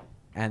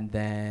 and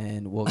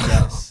then we'll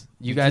guess.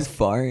 You guys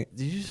fart?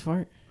 Did you just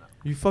fart?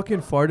 You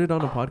fucking farted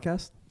on a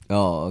podcast?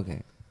 Oh,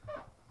 okay.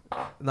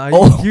 Nah,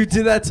 Oh. you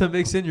did that to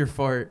mix in your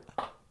fart.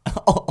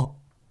 Oh.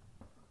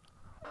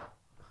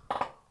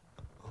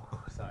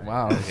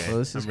 Wow. Okay, So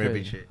this is I'm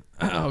ripping crazy. shit.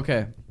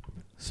 Okay.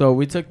 So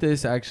we took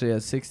this actually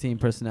as 16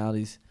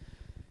 personalities.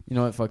 You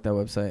know what? Fuck that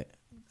website.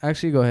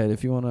 Actually, go ahead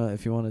if you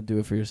wanna do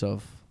it for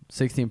yourself.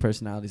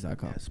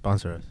 16personalities.com. Yeah,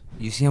 sponsor us.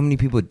 You see how many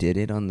people did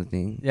it on the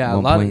thing? Yeah, a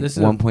lot of- this is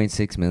a-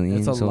 1.6 million.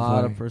 It's a so lot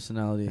far. of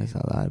personality. That's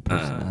a lot of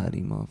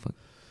personality, motherfucker.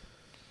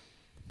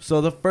 So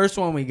the first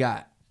one we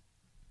got,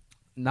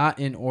 not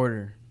in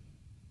order.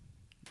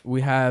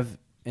 We have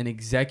an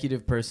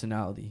executive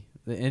personality.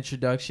 The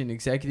introduction: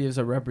 executives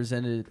are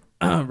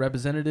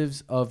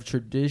representatives of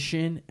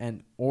tradition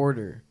and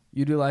order,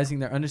 utilizing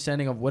their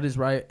understanding of what is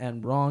right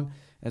and wrong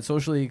and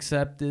socially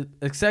acceptable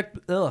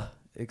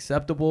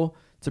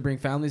to bring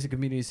families and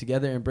communities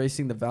together,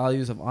 embracing the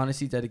values of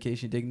honesty,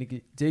 dedication,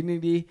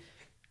 dignity.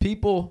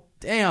 People,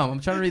 damn, I'm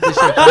trying to read this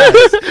shit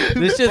fast.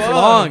 This shit's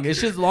long. It's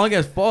just long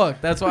as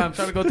fuck. That's why I'm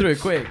trying to go through it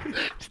quick.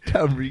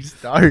 Damn,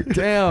 restart.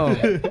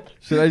 Damn.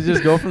 Should I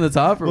just go from the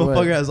top or what?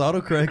 Motherfucker has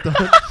autocorrect on.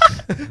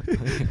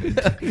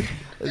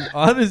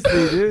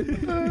 Honestly,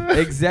 dude.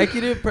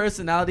 Executive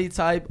personality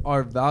type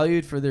are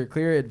valued for their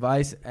clear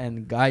advice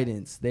and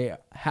guidance. They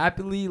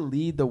happily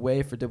lead the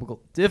way for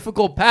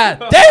difficult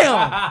path.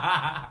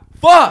 Damn!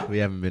 Fuck! We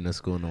haven't been to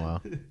school in a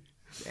while.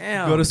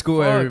 Damn. Go to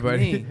school, fuck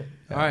everybody. me.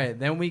 All right,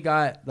 then we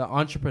got the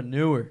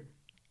entrepreneur.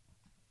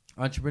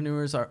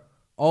 Entrepreneurs are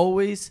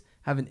always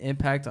have an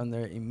impact on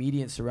their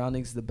immediate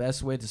surroundings. The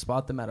best way to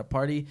spot them at a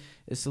party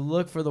is to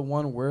look for the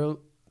one what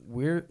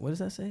does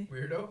that say?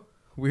 Weirdo?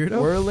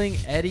 Whirling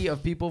eddy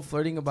of people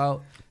flirting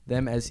about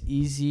them as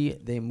easy.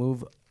 They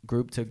move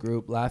group to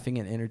group, laughing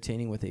and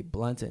entertaining with a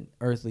blunt and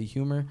earthly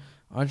humor.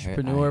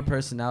 Entrepreneur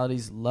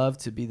personalities love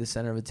to be the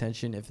center of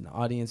attention. If an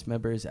audience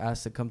member is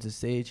asked to come to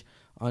stage,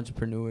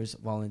 entrepreneurs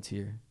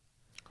volunteer.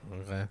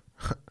 Okay.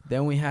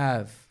 Then we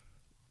have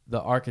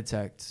the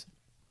architect.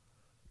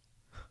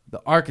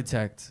 The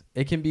architect.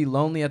 It can be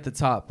lonely at the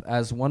top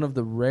as one of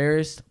the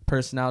rarest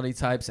personality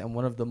types and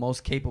one of the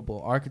most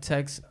capable.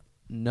 Architects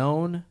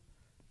know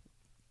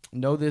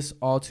this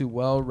all too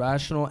well,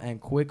 rational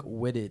and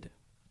quick-witted.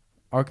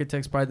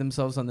 Architects pride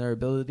themselves on their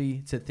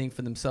ability to think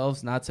for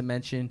themselves, not to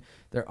mention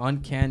their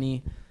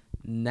uncanny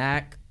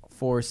knack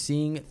for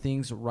seeing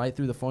things right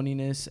through the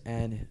phoniness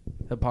and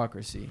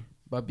hypocrisy.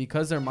 But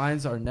because their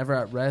minds are never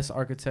at rest,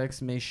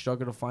 architects may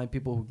struggle to find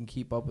people who can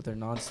keep up with their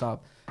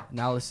nonstop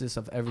analysis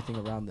of everything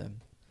around them.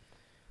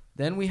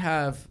 Then we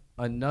have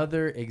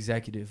another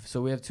executive.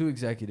 So we have two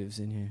executives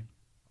in here.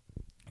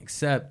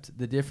 Except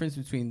the difference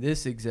between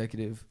this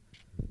executive,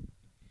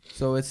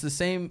 so it's the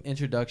same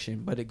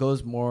introduction, but it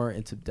goes more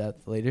into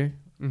depth later.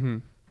 Mm-hmm.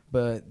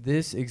 But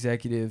this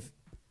executive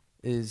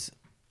is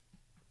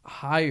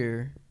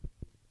higher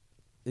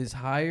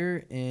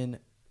in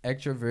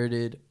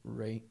extroverted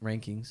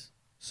rankings.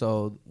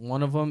 So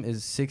one of them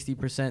is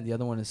 60%, the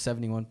other one is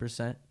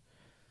 71%.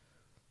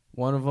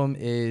 One of them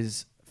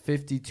is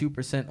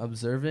 52%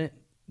 observant,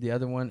 the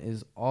other one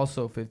is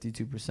also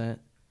 52%.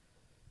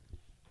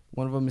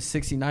 One of them is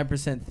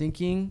 69%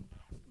 thinking,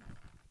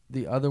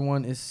 the other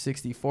one is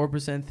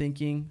 64%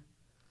 thinking.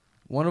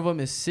 One of them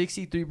is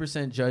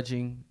 63%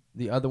 judging,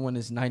 the other one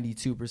is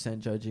 92%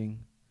 judging.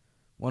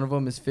 One of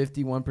them is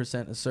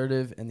 51%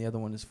 assertive, and the other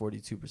one is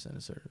 42%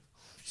 assertive.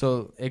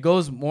 So it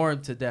goes more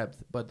into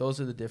depth, but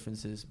those are the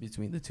differences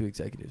between the two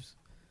executives.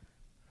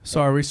 So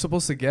are we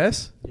supposed to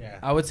guess? Yeah.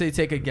 I would say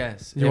take a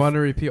guess. You want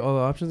to repeat all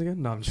the options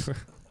again? No, I'm just.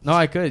 No,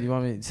 I could. You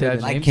want me to say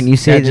the Like, names? can you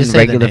say it in just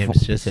say the regular names.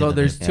 form? Just say So the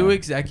there's names. two Yeah.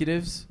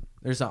 executives.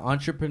 There's an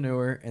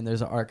entrepreneur, and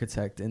there's an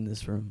architect in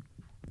this room.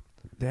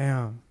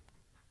 Damn.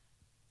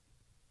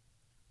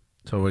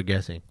 So we're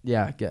guessing.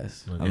 Yeah, I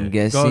guess. Okay. I'm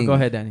guessing. Go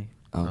ahead, Danny.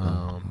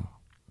 Oh,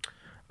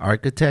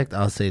 Architect,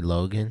 I'll say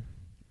Logan.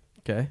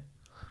 Okay.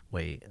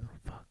 Wait,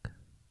 fuck.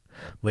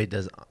 Wait,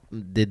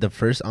 did the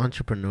first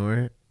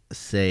entrepreneur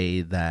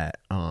say that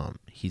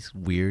he's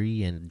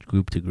weary and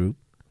group to group?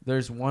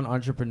 There's one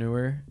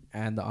entrepreneur,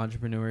 and the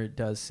entrepreneur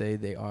does say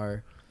they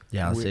are.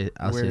 Yeah, I'll say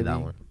that worthy,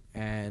 one.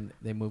 And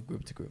they move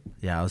group to group.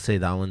 Yeah, I'll say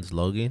that one's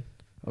Logan.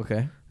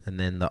 Okay. And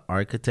then the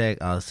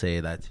architect, I'll say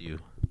that's you.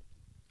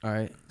 All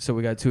right. So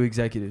we got two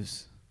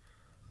executives.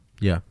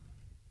 Yeah.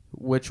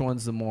 Which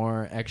one's the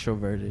more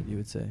extroverted, you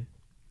would say?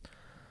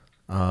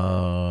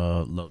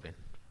 Logan.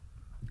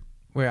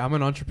 Wait, I'm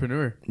an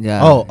entrepreneur.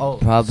 yeah. Oh,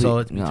 probably. so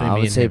it's no, between I me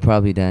would and say him.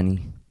 probably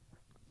Danny.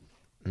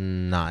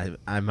 Nah,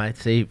 I might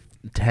say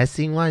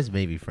testing wise,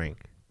 maybe Frank.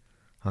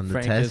 On the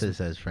Frank test, is- it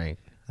says Frank.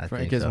 I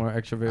Frank think is so. more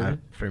extroverted.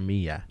 For me,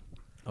 yeah.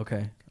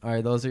 Okay. All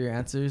right. Those are your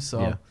answers.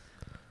 So Yeah.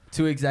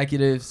 two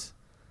executives,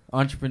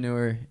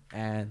 entrepreneur,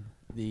 and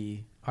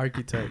the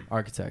Architect.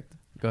 architect.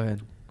 Go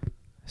ahead.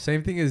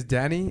 Same thing as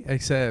Danny,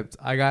 except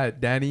I got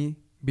Danny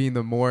being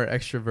the more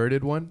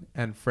extroverted one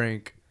and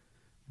Frank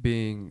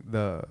being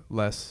the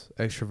less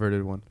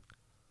extroverted one.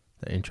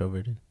 The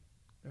introverted.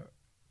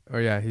 Or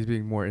yeah, he's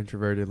being more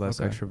introverted, less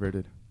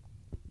extroverted.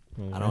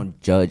 I don't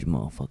judge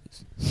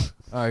motherfuckers.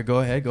 All right, go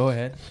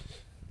ahead.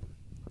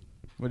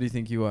 What do you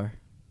think you are?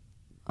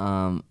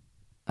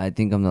 I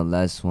think I'm the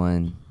less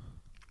one.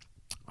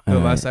 The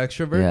less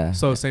extrovert? Yeah.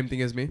 So same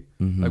thing as me?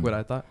 Mm-hmm. Like what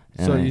I thought?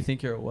 And So you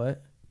think you're a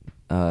what?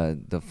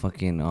 the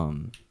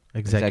fucking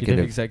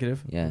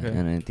Executive? Yeah, Okay.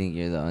 and I think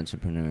you're the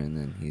entrepreneur, and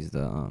then he's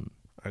the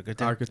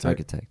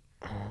architect.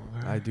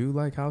 I do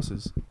like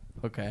houses.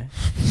 Okay.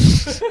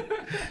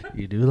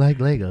 You do like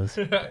Legos.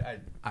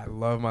 I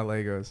love my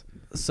Legos.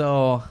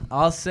 So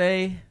I'll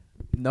say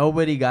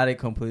nobody got it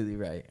completely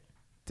right.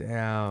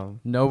 Damn.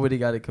 Nobody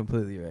got it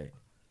completely right.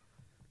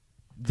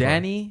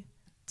 Danny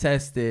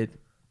tested,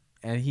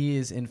 and he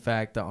is in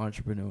fact the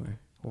entrepreneur.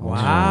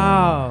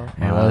 Wow.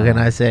 Hey, what can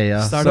I say,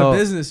 yo? Start So a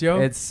business, yo.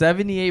 It's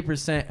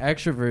 78%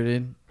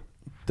 extroverted,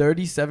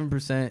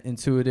 37%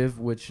 intuitive,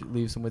 which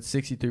leaves him with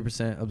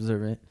 63%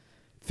 observant,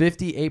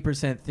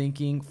 58%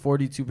 thinking,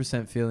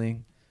 42%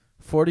 feeling,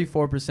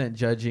 44%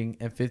 judging,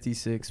 and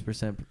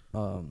 56%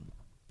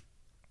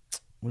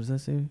 what does that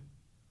say?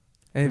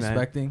 Hey, man.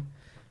 Respecting.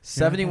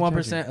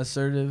 71%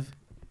 assertive,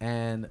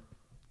 and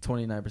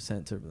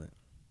 29% turbulent.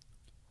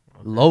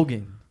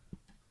 Logan,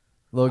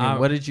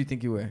 what did you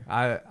think you were?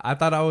 I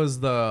thought I was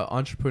the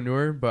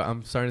entrepreneur, but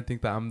I'm starting to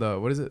think that I'm the,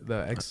 what is it?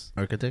 The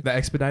architect? The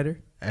expediter?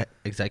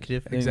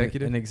 Executive?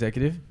 Executive? An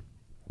executive.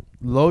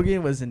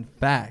 Logan was in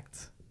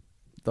fact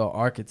the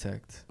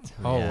architect.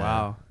 Oh, Yeah.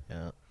 wow.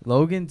 Yeah.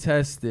 Logan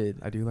tested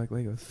I do like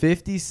Legos.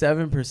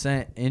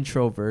 57%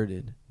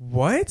 introverted.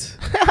 What?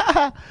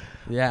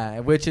 Yeah,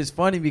 which is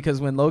funny because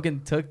when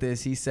Logan took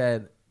this, he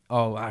said,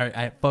 "Oh,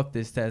 I fuck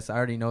this test. I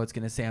already know it's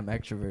gonna say I'm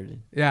extroverted."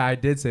 Yeah, I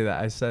did say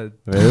that. I said,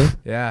 Really?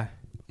 yeah.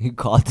 You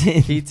called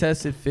it? He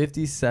tested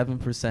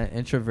 57%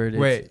 introverted.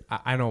 Wait,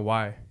 I know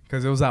why.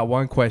 Because it was that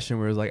one question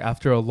where it was like,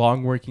 after a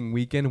long working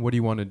weekend, what do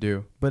you want to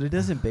do? But it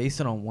doesn't base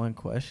it on one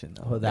question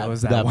though. Oh, That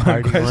was that one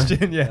party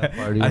question. Yeah. That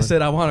party I one.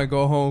 said I want to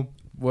go home.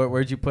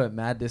 Where'd you put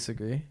mad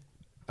disagree?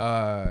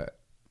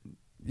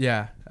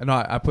 Yeah. No,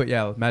 I put,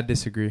 mad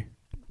disagree.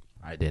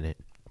 I didn't.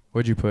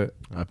 What'd you put?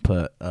 I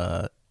put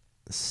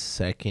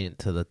second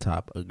to the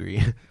top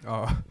agree.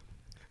 Oh.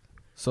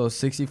 So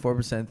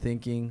 64%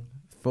 thinking,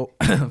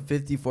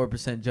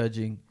 54%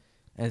 judging,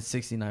 and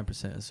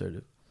 69%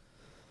 assertive.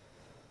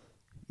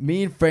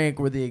 Me and Frank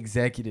were the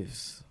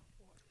executives.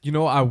 You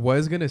know, I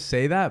was going to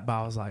say that, but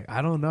I was like,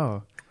 I don't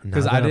know.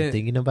 Because I I'm didn't-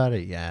 thinking about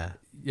it, yeah.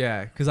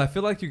 Yeah, because I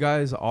feel like you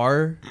guys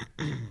are,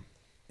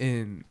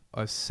 in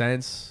a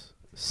sense,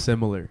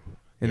 similar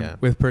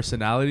with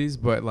personalities,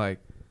 but like,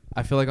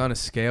 I feel like on a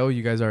scale,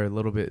 you guys are a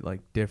little bit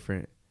like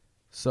different.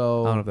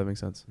 So I don't know if that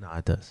makes sense. No,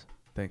 it does.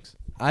 Thanks.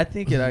 I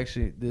think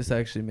this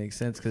actually makes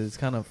sense because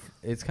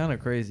it's kind of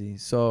crazy.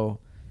 So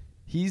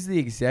he's the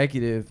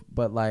executive,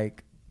 but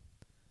like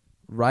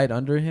right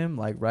under him,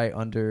 like right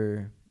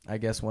under, I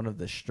guess one of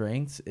the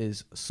strengths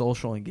is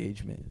social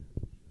engagement.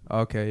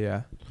 Okay,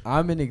 yeah.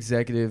 I'm an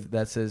executive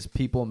that says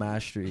people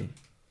mastery.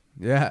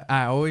 Yeah,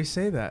 I always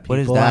say that. What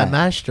is People that? at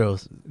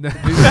Mastros.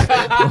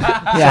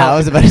 Yeah, I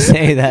was about to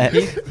say that.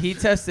 He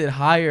tested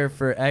higher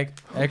for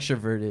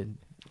extroverted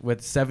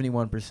with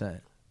 71%.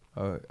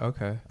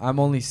 Okay. I'm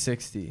only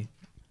 60.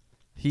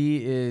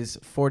 He is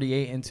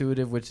 48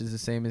 intuitive, which is the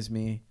same as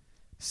me.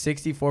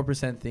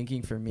 64%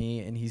 thinking for me,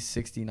 and he's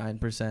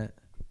 69%.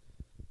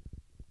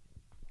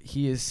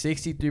 He is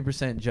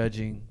 63%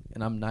 judging,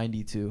 and I'm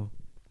 92.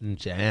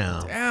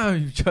 Damn. Damn,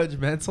 you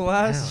judgmental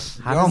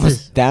ass. You're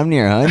almost damn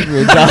near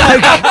 100,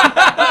 dog.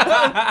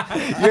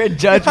 You're a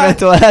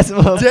judgmental ass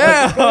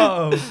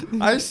motherfucker.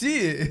 Damn. I see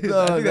it.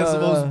 No, I think that's the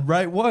no. most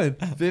right one.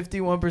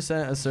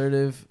 51%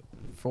 assertive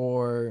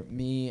for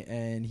me,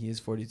 and he is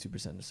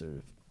 42%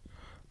 assertive.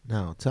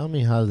 Now, tell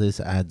me how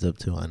this adds up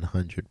to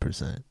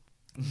 100%.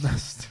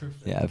 That's stupid.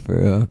 Yeah, for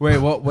real. Wait,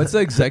 what's the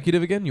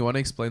executive again? You want to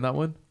explain that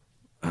one?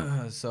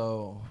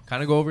 So,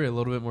 Kind of go over it a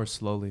little bit more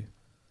slowly.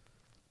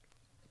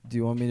 do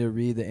you want me to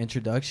read the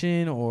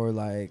introduction or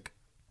like,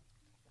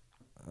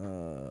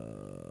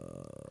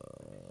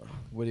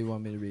 what do you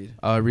want me to read?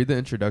 Read the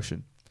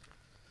introduction.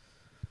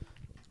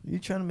 You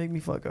trying to make me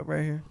fuck up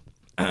right here?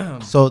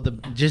 So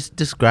just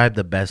describe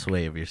the best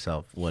way of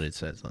yourself, what it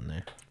says on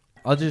there.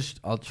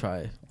 I'll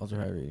try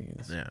reading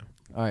this. Yeah.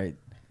 All right.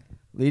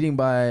 This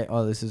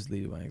is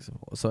leading by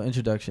example. So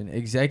introduction.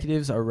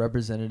 Executives are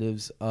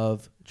representatives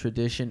of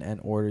tradition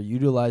and order,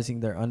 utilizing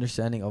their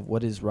understanding of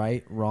what is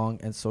right, wrong,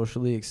 and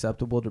socially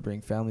acceptable to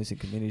bring families and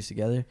communities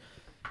together.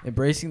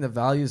 Embracing the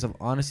values of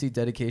honesty,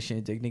 dedication,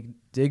 and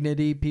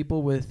dignity,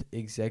 people with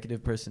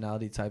executive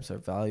personality types are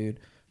valued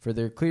for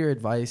their clear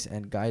advice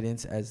and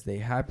guidance as they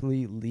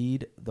happily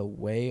lead the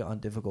way on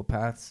difficult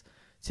paths.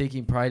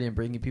 Taking pride in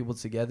bringing people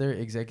together,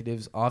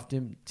 executives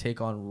often take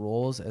on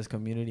roles as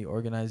community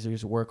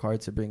organizers, work hard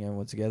to bring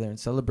everyone together in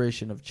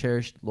celebration of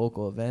cherished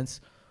local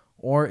events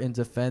or in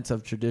defense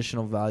of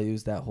traditional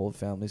values that hold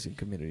families and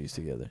communities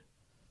together.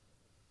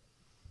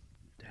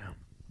 Damn.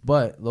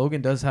 But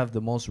Logan does have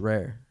the most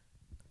rare.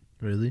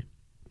 Really?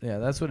 Yeah,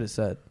 that's what it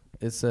said.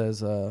 It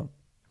says,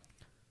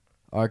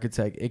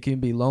 Architect. It can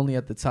be lonely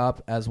at the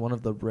top as one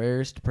of the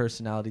rarest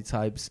personality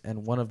types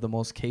and one of the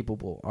most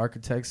capable.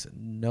 Architects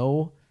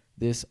know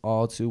this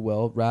all too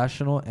well.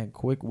 Rational and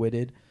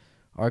quick-witted.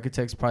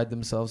 Architects pride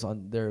themselves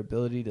on their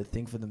ability to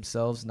think for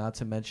themselves, not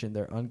to mention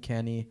their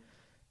uncanny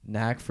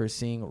knack for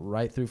seeing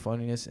right through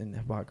phoniness and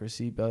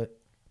hypocrisy, but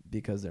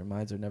because their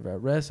minds are never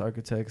at rest,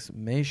 architects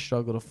may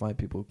struggle to find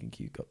people who can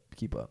keep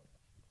up.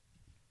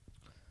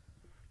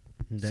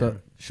 Damn. So,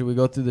 should we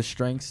go through the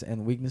strengths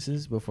and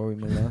weaknesses before we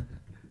move on?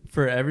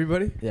 For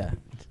everybody? Yeah.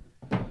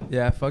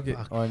 Yeah, fuck it.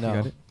 Or You no?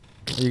 got it?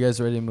 Are you guys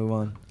ready to move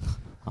on?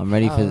 I'm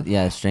ready for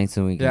strengths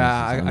and weaknesses.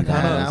 Yeah, I I'm kind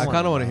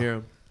down. of want to hear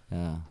him.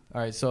 Yeah.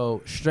 All right,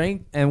 so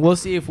strength, and we'll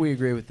see if we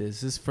agree with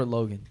this. This is for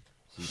Logan.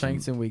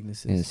 Strengths and I'm gonna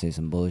weaknesses. say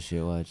some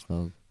bullshit. Watch,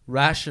 Logan.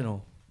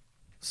 Rational.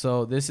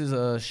 So this is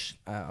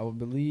I would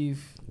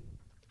believe.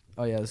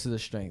 Oh yeah, this is a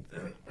strength.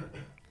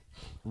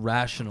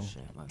 Rational.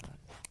 Shit, my bad.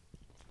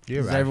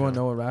 You're Does everyone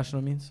know what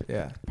rational means?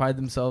 Yeah. Pride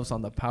themselves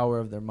on the power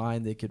of their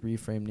mind. They could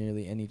reframe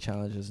nearly any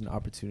challenge as an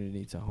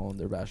opportunity to hone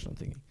their rational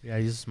thinking. Yeah,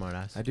 he's a smart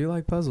ass. I do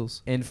like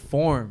puzzles.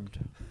 Informed.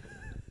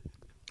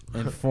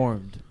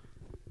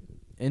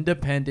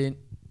 Independent.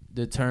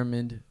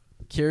 Determined.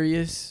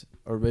 Curious.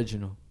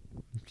 Original.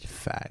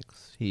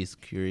 Facts. He's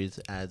curious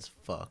as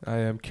fuck. I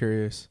am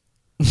curious.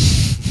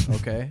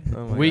 Okay.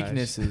 Oh my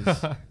Weaknesses.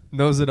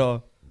 Knows it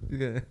all.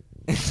 Yeah.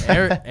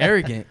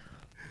 Arrogant.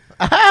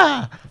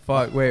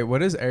 Fuck. Wait, what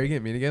does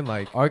arrogant mean again?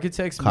 Like,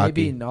 Architects may Cocky.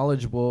 be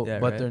knowledgeable, Yeah,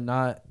 but right. they're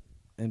not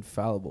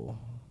infallible.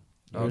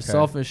 Their Okay.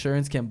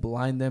 self-assurance can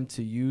blind them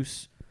to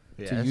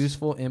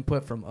useful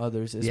input from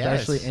others,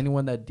 especially Yes.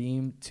 anyone that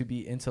deemed to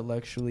be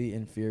intellectually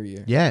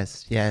inferior.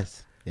 Yes.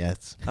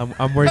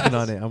 I'm working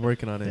on it. I'm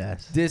working on it.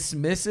 Yes.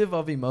 Dismissive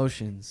of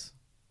emotions.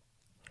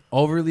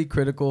 Overly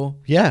critical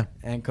Yeah.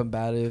 and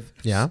combative.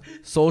 Yeah.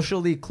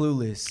 Socially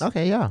clueless.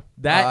 Okay. Yeah.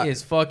 That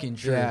is fucking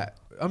true. Yeah.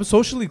 I'm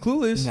socially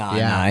clueless. Nah,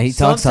 Yeah. nah. He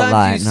talks a Sometimes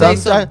lot. you No. say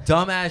some Sometimes-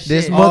 dumbass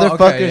This shit.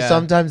 motherfucker yeah.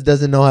 sometimes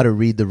doesn't know how to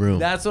read the room.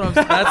 That's what I'm.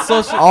 That's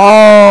social.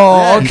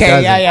 Oh, He okay.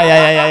 doesn't. Yeah. He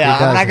I'm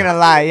not doesn't. gonna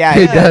lie. Yeah.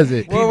 He yeah. does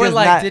it. Where we're does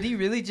like, not- did he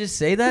really just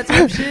say that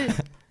type shit?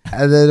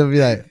 And then it'll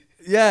be like,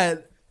 Yeah.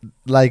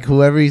 like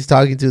whoever he's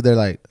talking to, they're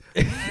like,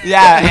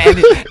 Yeah,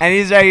 and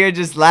he's right here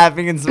just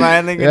laughing and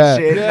smiling Yeah.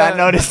 and shit, Yeah. not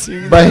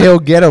noticing. but he'll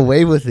get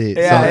away with it.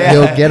 Yeah, So yeah.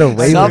 he'll get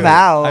away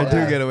Somehow. I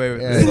do get away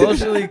with Yeah. it.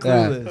 Socially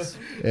clueless. with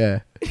it. Yeah.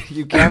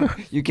 You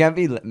can't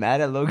be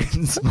mad at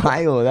Logan's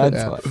smile. That's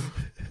Yeah. why.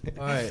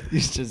 All right.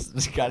 He's just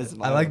got his I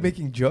smile. like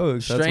making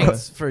jokes. That's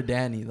Strengths for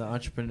Danny, the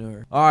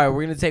entrepreneur. All right,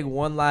 we're going to take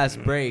one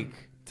last break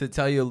to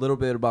tell you a little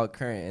bit about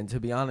Current. And to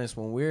be honest,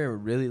 when we're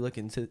really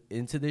looking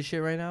into this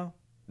shit right now,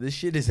 this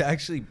shit is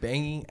actually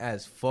banging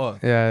as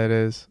fuck. Yeah, it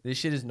is. This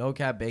shit is no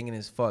cap banging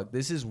as fuck.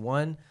 This is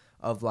one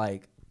of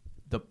like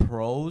the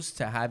pros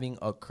to having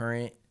a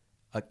Current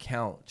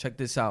account. Check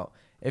this out.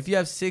 If you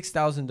have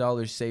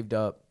 $6,000 saved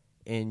up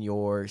in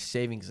your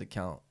savings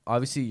account,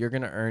 obviously you're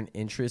going to earn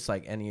interest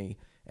like any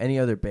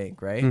other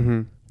bank, right?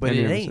 Mm-hmm. But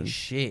it ain't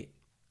shit.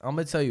 I'm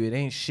going to tell you, it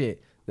ain't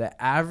shit. The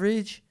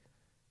average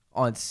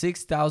on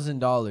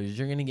 $6,000,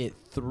 you're going to get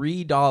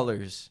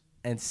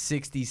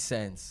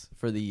 $3.60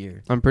 for the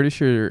year. I'm pretty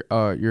sure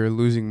you're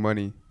losing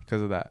money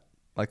because of that,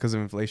 like because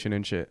of inflation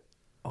and shit.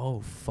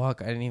 Oh,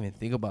 fuck. I didn't even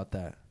think about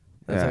that.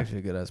 That's Yeah. actually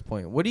a good ass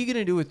point. What are you going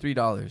to do with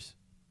 $3?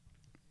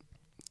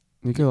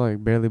 You can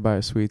like barely buy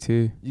a sweet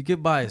tea. You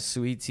could buy a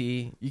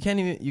Sweetea.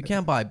 You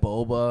can't buy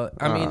boba.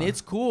 I mean,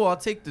 it's cool. I'll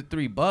take the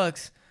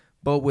 $3,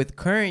 but with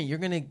Current, you're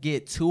going to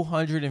get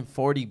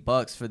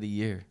 $240 for the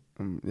year.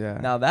 Yeah.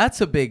 Now that's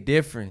a big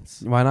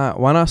difference. Why not?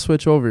 Why not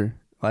switch over?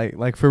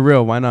 Like for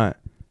real? Why not?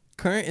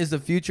 Current is the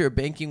future of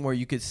banking where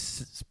you could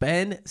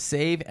spend,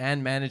 save,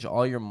 and manage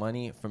all your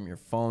money from your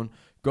phone.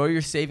 Grow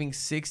your savings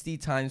 60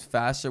 times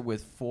faster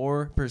with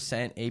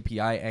 4%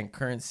 API and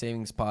Current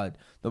Savings Pod.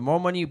 The more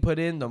money you put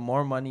in, the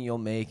more money you'll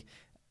make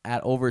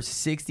at over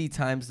 60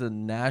 times the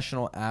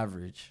national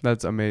average.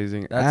 That's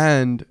amazing.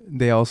 And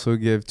they also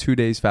give 2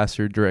 days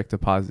faster direct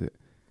deposit.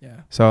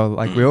 Yeah. So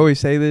like we always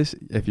say this,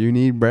 if you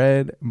need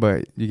bread,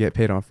 but you get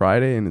paid on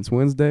Friday and it's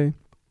Wednesday,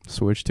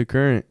 switch to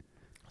Current.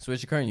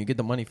 Switch to Current, you get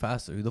the money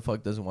faster. Who the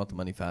fuck doesn't want the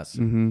money faster?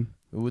 Mm-hmm.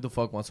 Who the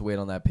fuck wants to wait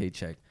on that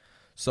paycheck?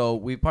 So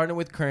we partnered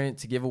with Current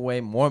to give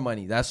away more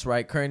money. That's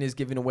right. Current is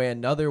giving away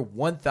another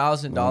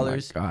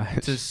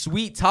 $1,000 to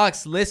Sweet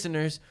Talks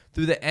listeners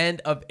through the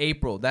end of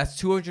April. That's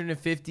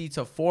 $250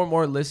 to 4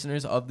 more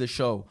listeners of the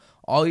show.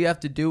 All you have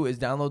to do is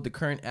download the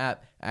Current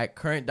app at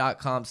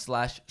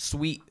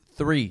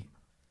current.com/sweet3.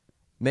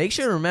 Make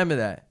sure to remember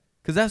that,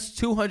 because that's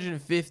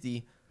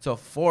 $250 to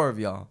 4 of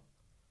y'all.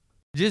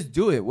 Just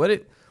do it. What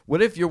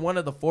if you're one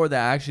of the 4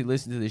 that actually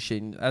listen to this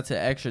shit? And that's an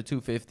extra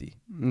 $250.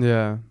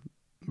 Yeah,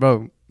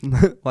 bro.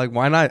 Like,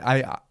 why not?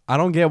 I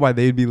don't get why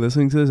they'd be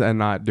listening to this and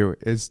not do it.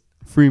 It's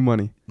free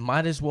money.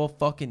 Might as well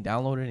fucking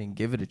download it and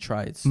give it a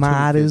try. It's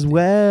Might as $250.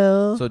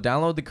 well. So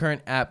download the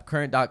Current app,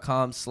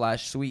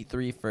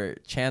 current.com/sweet3 for a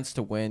chance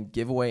to win.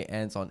 Giveaway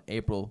ends on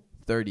April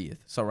 30th.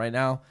 So right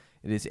now,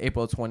 it is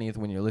April 20th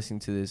when you're listening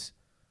to this.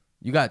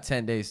 You got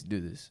 10 days to do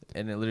this,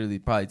 and it literally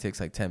probably takes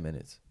like 10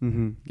 minutes.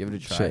 Mm-hmm. Give it a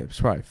try. Shit, it's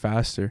probably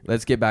faster.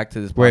 Let's get back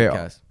to this Wait,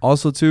 podcast.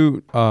 also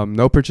too,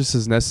 no purchase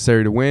is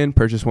necessary to win.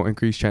 Purchase won't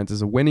increase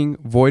chances of winning.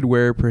 Void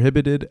where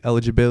prohibited.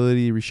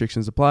 Eligibility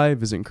restrictions apply.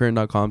 Visit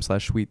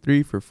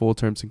current.com/sweet3 for full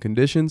terms and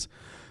conditions.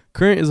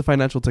 Current is a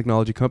financial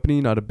technology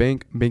company, not a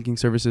bank. Banking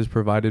services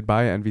provided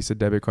by and Visa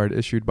debit card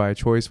issued by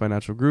Choice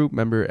Financial Group,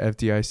 member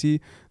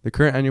FDIC. The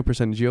current annual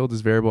percentage yield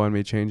is variable and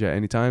may change at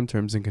any time.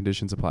 Terms and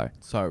conditions apply.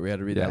 Sorry, we had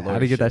to read Yeah, that. I had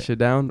to get that shit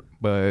down,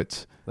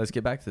 but Let's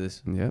get back to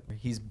this. yep.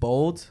 He's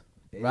bold,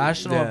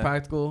 rational, Yeah. and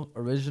practical,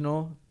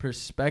 original,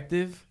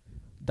 perspective,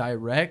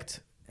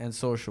 direct, and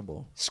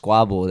sociable.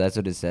 Squabble. That's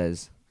what it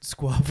says.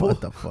 Squabble. What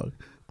the fuck?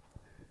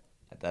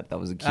 I thought that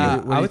was a cute.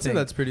 What do I you would say think?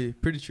 that's pretty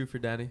true for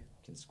Danny.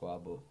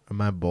 Squabble. Am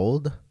I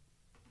bold?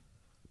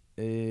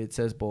 It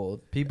says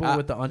bold. People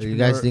with the Do entrepreneur.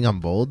 you guys think I'm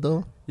bold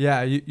though?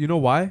 Yeah, you know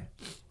why?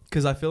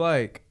 Because I feel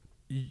like,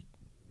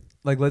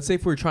 let's say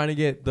if we're trying to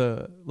get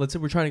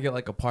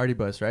like a party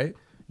bus, right?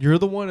 You're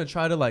the one to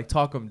try to like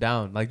talk them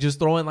down, like just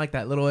throw in like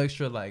that little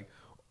extra, like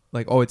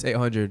oh, it's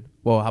 800.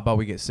 Well, how about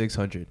we get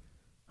 600?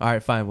 All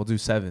right, fine, we'll do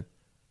 7.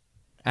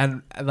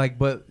 And like,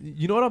 but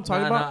you know what I'm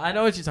talking about? I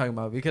know what you're talking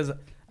about because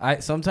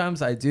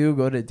sometimes I do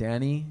go to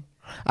Danny.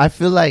 I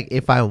feel like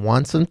if I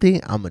want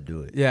something, I'm gonna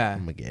do it. Yeah.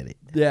 I'm gonna get it.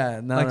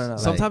 Yeah, no.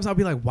 Sometimes I'll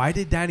be like, why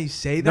did Danny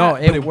say that? No,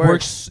 But it it works.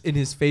 works in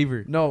his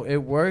favor. No, it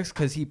works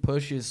because he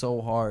pushes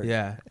so hard.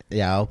 Yeah.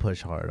 Yeah, I'll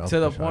push hard. To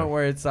the point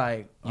where it's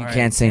like You all right,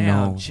 can't say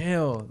damn, no.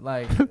 Chill,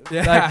 like,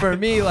 Yeah. like for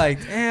me, like,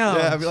 damn.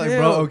 Yeah, I'd be like, chill.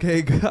 bro,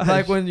 okay, gosh.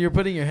 Like when you're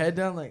putting your head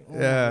down, like, oh,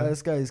 Yeah.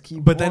 this guy's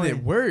keep. But then going.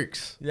 it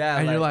works. Yeah,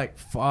 And you're like,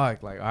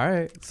 fuck, like, all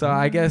right. So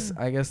I guess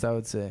I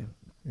would say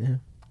yeah.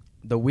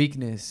 the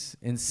weakness: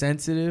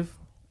 insensitive,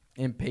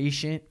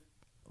 impatient,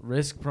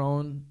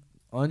 risk-prone,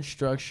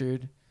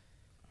 unstructured,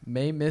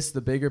 may miss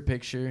the bigger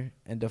picture,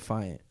 and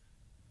defiant.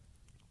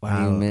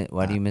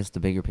 Why do you miss the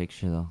bigger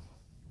picture though?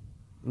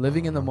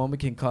 Living in the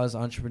moment can cause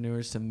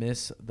entrepreneurs to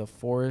miss the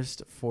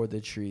forest for the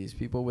trees.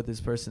 People with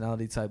this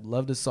personality type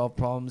love to solve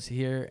problems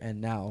here and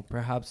now,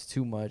 perhaps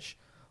too much.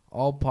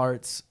 All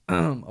parts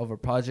of a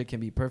project can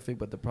be perfect,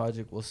 but the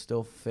project will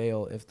still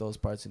fail if those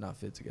parts do not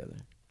fit together.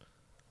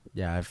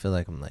 Yeah, I feel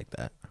like I'm like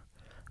that.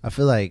 I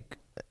feel like,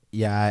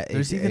 yeah.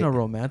 There's even a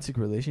romantic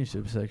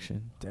relationship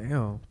section.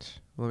 Damn.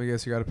 Let me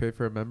guess, you got to pay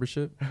for a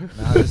membership? Nah,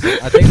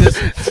 I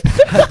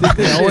think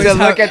they always To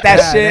look at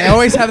that shit. They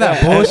always have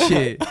that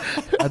bullshit.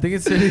 I think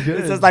it's pretty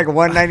good. It's just like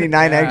 $1.99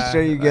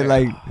 extra. You get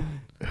like,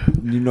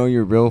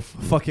 you're real.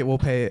 Fuck it, we'll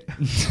pay it.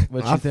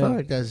 What I you feel think?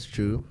 like that's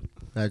true.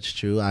 That's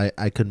true.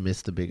 I could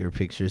miss the bigger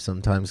picture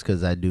sometimes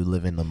because I do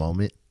live in the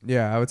moment.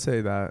 Yeah, I would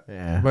say that.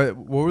 Yeah. But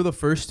what were the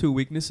first 2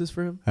 weaknesses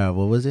for him? What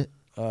was it?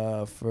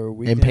 For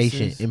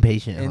weaknesses,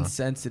 Impatient. Huh?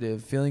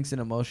 insensitive. Feelings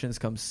and emotions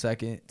come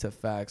second to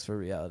facts for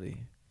reality.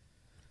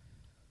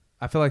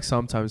 I feel like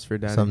sometimes for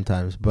Danny.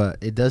 Sometimes, but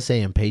it does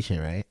say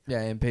impatient, right?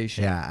 Yeah,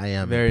 impatient. Yeah, I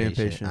am Very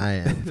impatient. impatient. I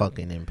am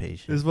fucking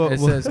impatient. Is what- It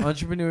says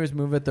entrepreneurs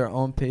move at their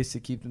own pace to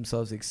keep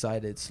themselves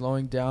excited.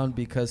 Slowing down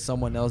because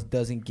someone else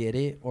doesn't get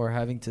it or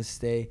having to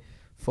stay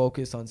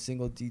focused on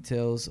single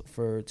details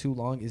for too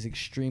long is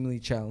extremely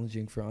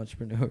challenging for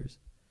entrepreneurs.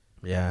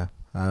 Yeah,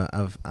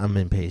 I'm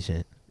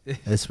impatient,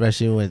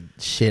 especially with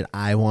shit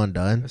I want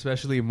done.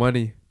 Especially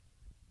money.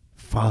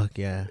 Fuck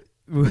yeah.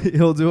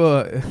 He'll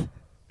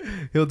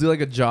do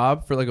like a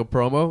job for like a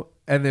promo,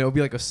 and then it'll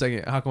be like a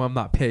second. How come I'm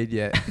not paid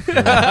yet? It's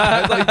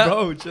like,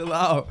 bro, chill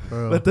out.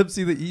 Bro. Let them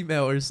see the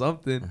email or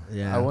something.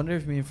 Yeah. I wonder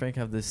if me and Frank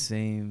have the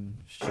same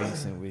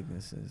strengths and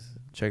weaknesses.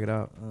 Check it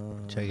out.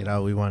 Check it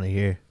out. We want to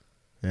hear.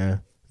 Yeah,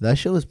 that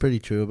shit was pretty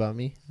true about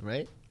me,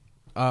 right?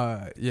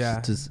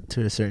 Yeah.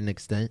 To a certain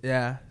extent.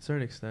 Yeah,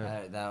 certain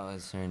extent. That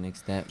was a certain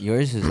extent.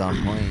 Yours is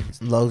on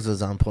point. Logs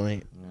was on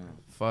point.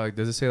 Fuck.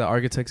 Does it say that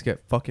architects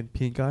get fucking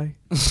pink eye?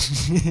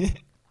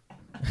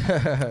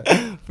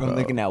 From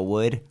looking at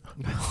wood.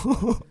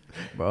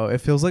 Bro, it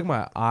feels like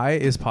my eye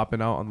is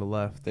popping out on the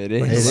left. It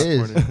Like is. the It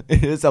left is. corner.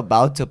 It is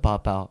about to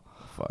pop out.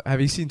 Fuck. Have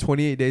you seen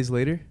 28 Days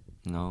Later?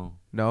 No.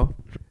 No.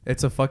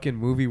 It's a fucking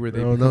movie where they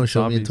Oh become no,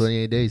 show me in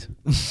zombies. 28 days.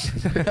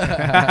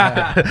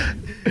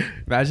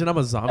 Imagine I'm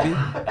a zombie.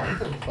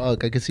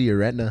 Fuck, I can see your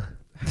retina.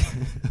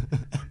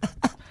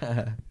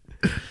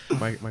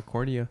 my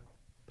cornea.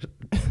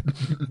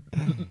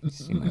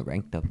 See my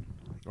ranked up.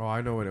 Oh,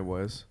 I know what it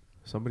was.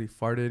 Somebody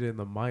farted in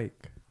the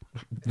mic.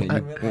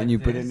 When you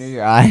put it near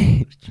your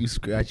eye. You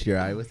scratch your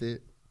eye with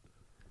it.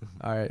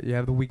 All right, you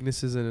have the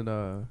weaknesses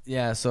in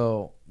Yeah,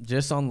 so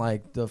just on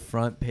like the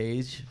front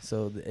page,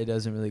 so it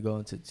doesn't really go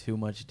into too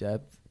much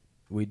depth.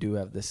 We do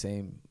have the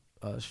same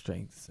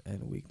strengths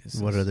and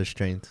weaknesses. What are the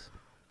strengths?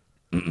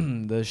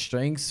 The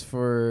strengths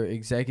for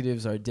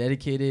executives are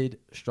dedicated,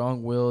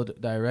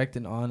 strong-willed, direct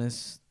and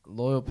honest,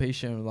 loyal,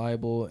 patient, and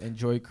reliable,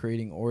 enjoy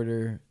creating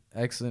order,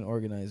 excellent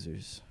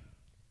organizers.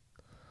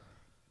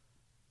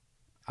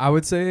 I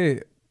would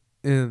say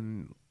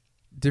in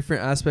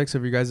different aspects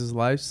of your guys'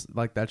 lives,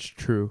 like that's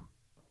true.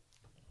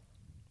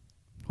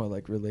 Or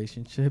like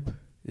relationship.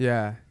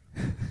 Yeah.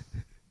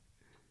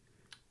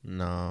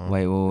 No.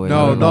 Wait.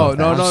 No.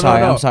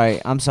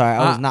 I'm sorry.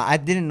 I was not. I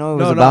didn't know it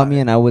was No, about me,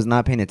 and I was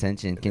not paying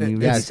attention. Can you?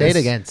 Yeah, repeat say it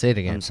this? again. Say it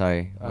again. I'm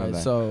sorry. All My right,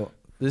 bad. so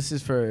this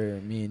is for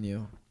me and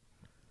you.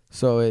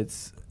 So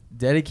it's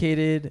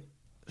dedicated,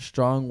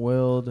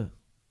 strong-willed,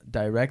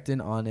 direct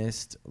and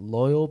honest,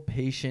 loyal,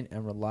 patient,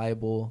 and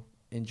reliable.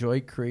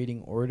 Enjoy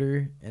creating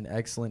order and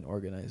excellent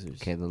organizers.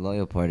 Okay, the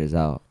loyal part is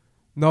out.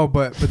 No,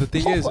 but the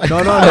thing is, no. Look.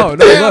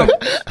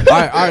 All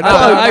right.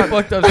 I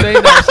fucked up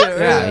saying that shit.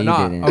 Yeah, you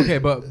nah, didn't. Okay,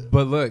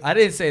 but look. I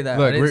didn't say that.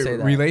 Look, I didn't say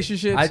that.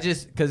 relationships. I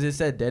just because it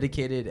said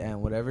dedicated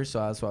and whatever, so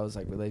that's why I was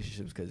like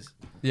relationships. Because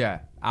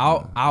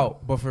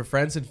out. But for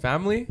friends and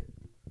family,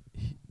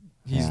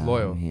 he's Yeah,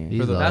 loyal. I'm here. He's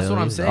the- that's loyal,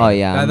 what I'm he's saying. Oh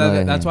yeah, I'm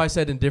loyal That's here. why I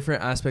said in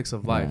different aspects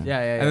of life. Yeah.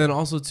 yeah. And then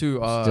also too,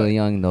 Still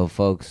young though,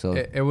 folks. So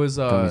it was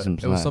Give me some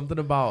it was slack. something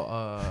about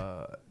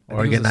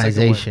I think it was the second one.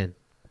 Organization.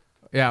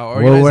 Yeah, We're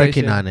organization.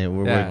 working on it.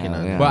 We're Yeah. working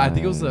on Yeah. it. But I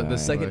think it was the Alright,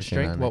 second working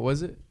strength. on What it.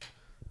 was it?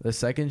 the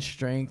second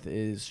strength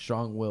is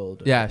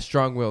strong-willed. Yeah,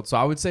 strong-willed. So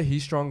I would say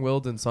he's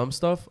strong-willed in some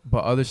stuff,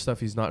 but other stuff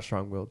he's not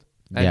strong-willed.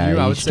 And Yeah, you,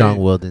 I would he's say-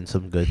 strong-willed in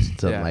some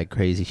Yeah. like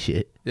crazy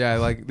shit. Yeah,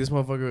 like this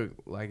motherfucker.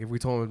 Like if we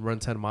told him to run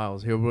 10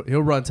 miles, he'll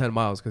run 10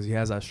 miles because he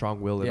has that strong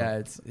will in Yeah,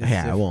 him. it's Yeah, I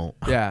different. won't.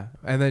 Yeah,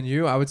 and then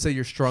you, I would say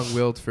you're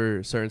strong-willed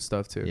for certain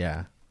stuff too.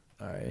 Yeah.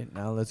 All right,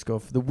 now let's go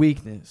for the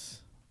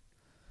weakness.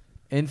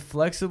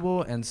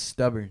 Inflexible and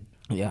stubborn.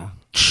 yeah.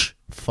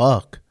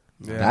 Fuck.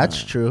 Yeah.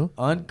 That's true.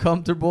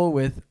 Uncomfortable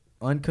with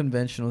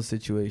unconventional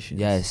situations.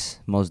 Yes,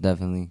 most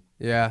definitely.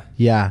 Yeah,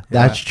 Yeah,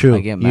 that's true.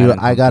 I get mad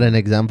I got an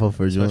example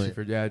for especially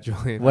Julian. for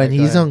Julian. When Go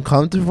he's ahead.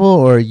 uncomfortable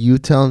or you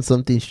tell him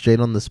something straight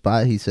on the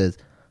spot, he says,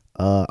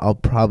 I'll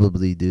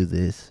probably do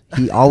this.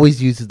 He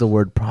always uses the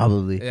word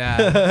probably.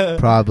 yeah,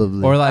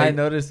 Probably. or I like,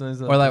 noticed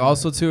myself. or like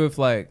also too, if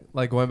like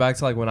going back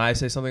to like when I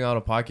say something out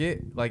of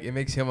pocket, like it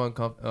makes him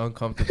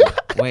uncomfortable.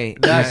 Wait.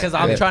 yeah, because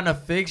I'm Yeah. trying to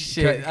fix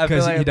shit. I feel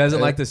Because he like doesn't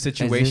like the this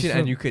situation, for-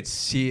 and you could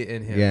see it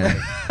in him. yeah.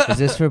 Is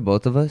this for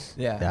both of us?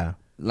 Yeah. Yeah.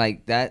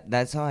 Like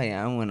that's how I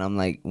am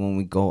when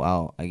we go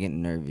out. I get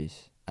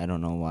nervous. I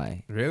don't know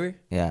why. Really?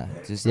 Yeah.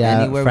 Just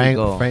Yeah. anywhere we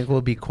go. Frank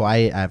will be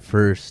quiet at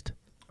first.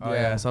 Oh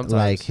Yeah. yeah.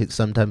 Sometimes.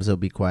 Sometimes he'll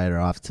be quiet or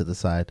off to the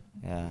side.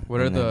 Yeah. what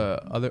are and then-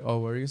 the other? Oh,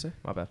 what were you gonna say?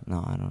 My bad. No,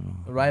 I don't know.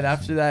 Right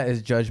after that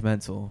is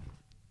judgmental.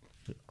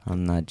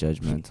 I'm not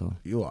judgmental.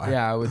 You are.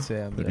 Yeah, I would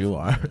say I'm. You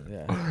are.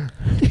 Yeah.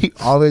 He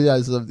always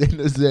has something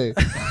to say.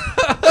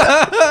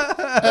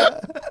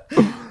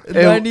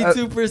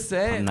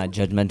 92%. I'm not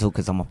judgmental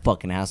because I'm a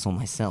fucking asshole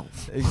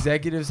myself.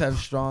 Executives have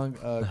strong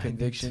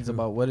convictions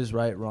about what is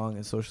right, wrong,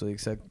 and socially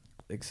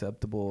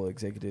acceptable.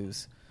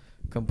 Executives'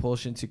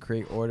 compulsion to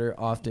create order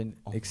often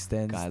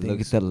extends God, things.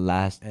 look at the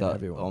last. and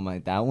everyone. Oh my,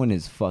 that one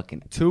is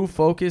fucking. Too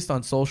focused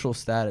on social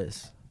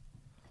status.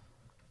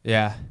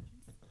 Yeah.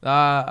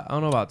 I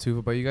don't know about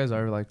two, but you guys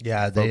are like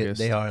Yeah, focused.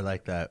 they are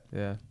like that.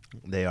 Yeah.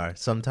 They are.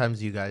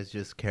 Sometimes you guys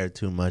just care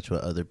too much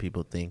what other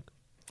people think.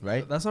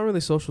 Right? That's not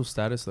really social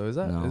status though, is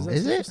that? No. Is that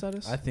Is social it?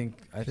 status? I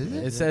think Is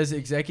it it? says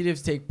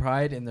executives take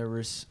pride in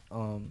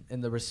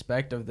in the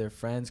respect of their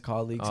friends,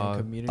 colleagues, and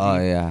community. Oh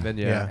yeah. Then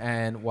Yeah.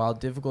 And while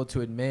difficult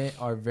to admit,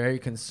 are very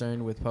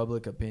concerned with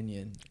public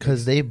opinion.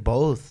 Because they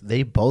both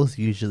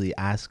usually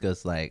ask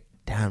us like,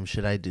 damn,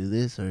 should I do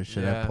this or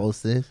should I Yeah.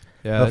 post this?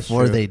 Yeah, that's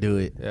Before true. they do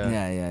it. Yeah.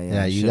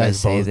 Yeah. You Should I guys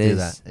say both do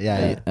this? that.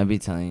 Yeah. I'd be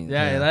telling you.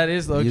 Yeah, Yeah. that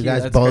is low You key.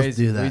 guys That's both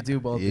crazy. do that. We do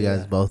both. You do guys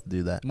that. both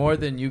do that. More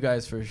than you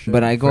guys for sure.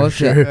 But I go For up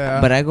sure. to,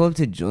 Yeah. but I go up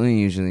to Julian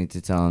usually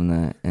to tell him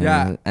that, and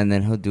Yeah. and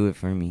then he'll do it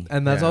for me.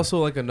 And that's Yeah. also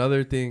like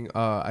another thing.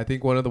 I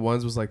think one of the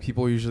ones was like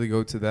people usually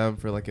go to them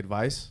for like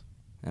advice.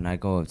 And I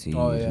go up to you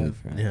Oh, usually yeah.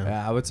 for. Yeah.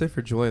 Yeah, I would say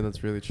for Julian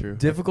that's really true.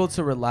 difficult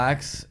to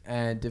relax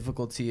and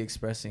difficulty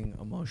expressing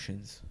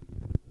emotions.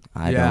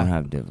 I Yeah. don't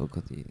have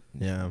difficulty.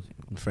 Yeah.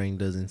 Frank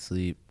doesn't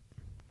sleep.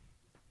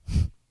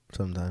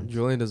 Sometimes.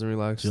 Julian doesn't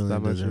relax that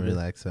Julian much. doesn't either.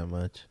 relax that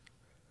much.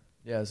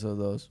 Yeah, so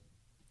those.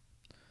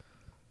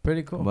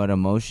 Pretty cool. But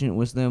emotion,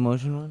 what's the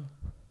emotion one?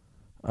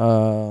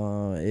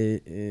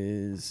 It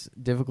is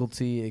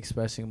difficulty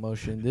expressing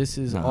emotion. This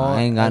is No, all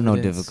I ain't got no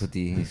evidence.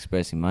 difficulty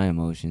expressing my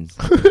emotions.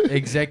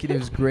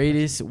 Executive's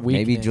greatest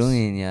weakness. Maybe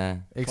Julian, yeah.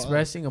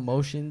 Expressing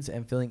emotions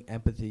and feeling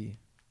empathy.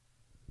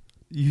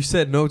 You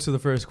said no to the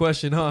first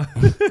question, huh?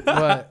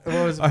 What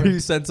was the Are first- you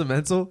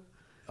sentimental?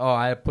 Oh,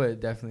 I put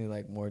definitely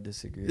like more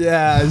disagree.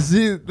 Yeah.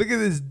 See, look at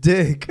this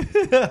dick.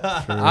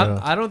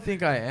 I don't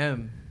think I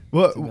am.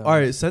 What? To be All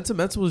right. honest.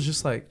 Sentimental is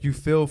just like you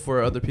feel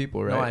for other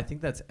people, right? No, I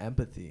think that's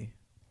empathy.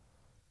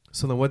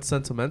 So then, what's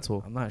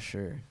sentimental? I'm not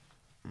sure.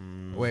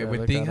 Wait, Should I when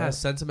look thing that has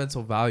up?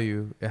 sentimental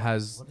value, it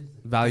has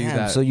value Damn,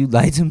 that. so you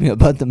lied to me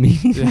about the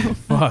meaning? Yeah,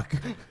 fuck.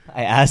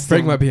 I asked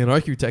Frank him. might be in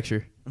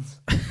architecture.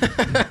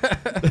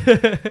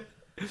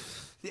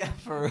 Yeah,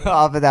 for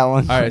off of that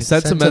one. All right,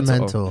 sentimental.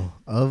 Sentimental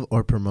of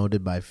or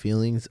promoted by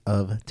feelings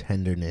of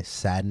tenderness,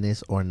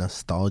 sadness, or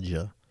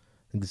nostalgia.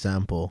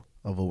 Example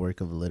of a work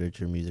of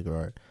literature, music, or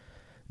art.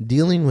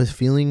 Dealing with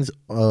feelings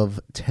of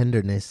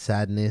tenderness,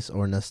 sadness,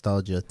 or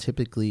nostalgia,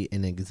 typically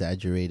in an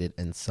exaggerated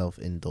and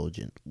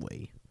self-indulgent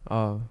way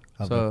Oh,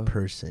 of so a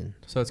person.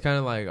 so it's kind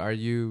of like, are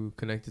you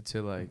connected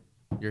to like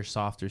your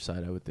softer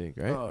side, I would think,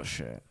 right? Oh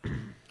shit.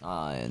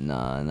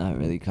 Nah, not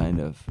really. Kind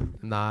of.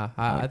 Nah,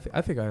 I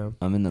think I am.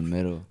 I'm in the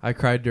middle. I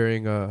cried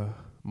during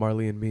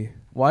Marley and Me.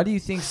 Why do you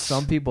think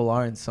some people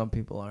are and some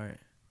people aren't?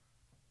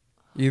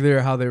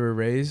 Either how they were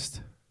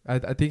raised. I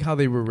think how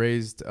they were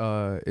raised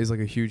is like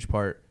a huge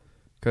part.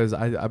 Because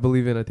I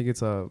believe in, I think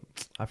it's I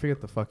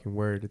forget the fucking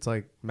word. It's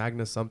like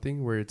Magna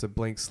something, where it's a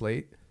blank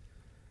slate.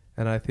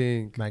 And I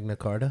think Magna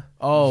Carta.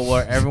 Oh,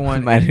 where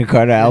everyone Magna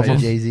Carta album.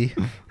 Jay-Z.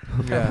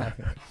 yeah,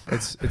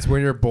 it's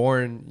when you're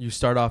born, you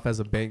start off as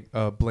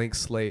a blank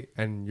slate,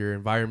 and your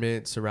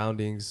environment,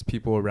 surroundings,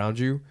 people around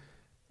you,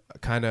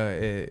 kind of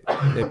it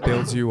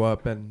builds you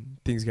up, and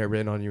things get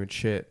written on you and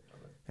shit,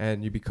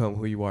 and you become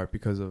who you are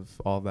because of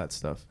all that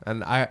stuff.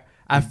 And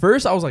at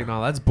first I was like,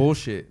 no, that's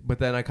bullshit. But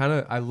then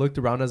I looked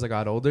around as I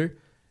got older,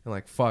 and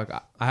like, fuck,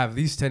 I have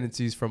these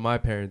tendencies from my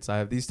parents. I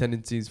have these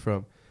tendencies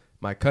from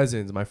my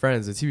cousins, my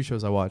friends, the TV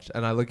shows I watched,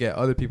 and I look at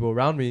other people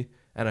around me,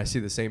 and I see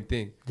the same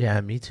thing. Yeah,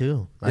 me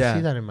too. I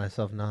see that in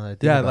myself now. That I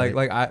think Yeah,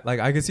 about it.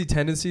 I can see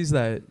tendencies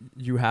that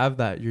you have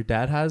that your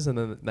dad has, and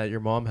then that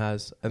your mom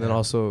has, and then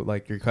also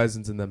like your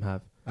cousins and them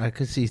have. I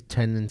could see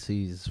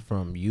tendencies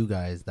from you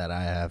guys that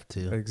I have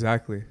too.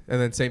 Exactly. And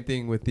then same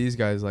thing with these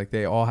guys. Like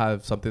they all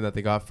have something that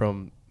they got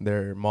from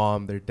their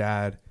mom, their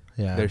dad,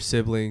 their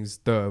siblings,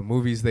 the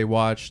movies they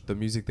watch, the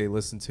music they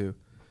listen to.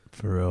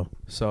 For real.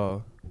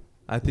 So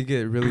I think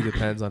it really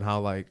depends on how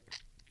like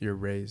you're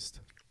raised.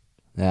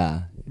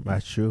 Yeah.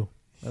 That's true.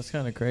 That's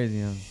kind of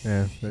crazy, huh?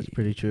 Yeah, that's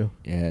pretty true.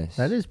 Yes.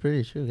 That is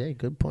pretty true. Hey,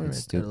 good point. It's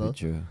Right there, stupid Lo.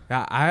 true.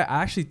 Yeah, I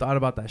actually thought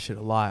about that shit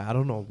a lot. I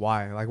don't know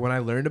why. Like when I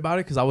learned about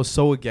it, because I was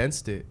so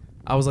against it,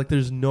 I was like,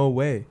 "There's no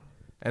way."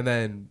 And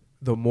then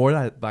the more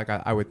that like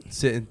I would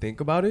sit and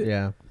think about it,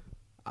 Yeah.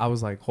 I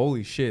was like,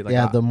 "Holy shit!" Like,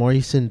 Yeah, the more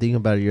you sit and think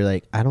about it, you're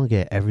like, I don't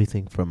get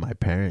everything from my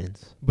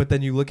parents. but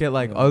then you look at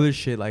like other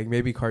shit, like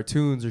maybe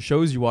cartoons or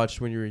shows you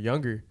watched when you were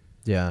younger,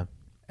 Yeah.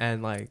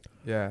 and like,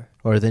 yeah,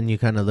 Or then you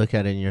kind of look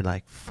at it and you're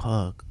like,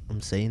 fuck, I'm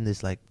saying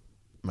this like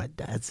my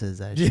dad says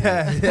that shit.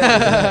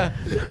 yeah.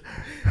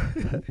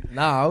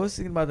 Nah, I was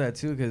thinking about that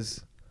too,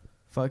 cause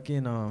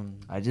fucking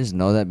I just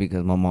know that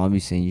because my mom be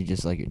saying you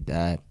just like your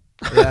dad.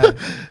 Yeah.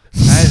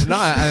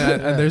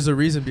 And there's a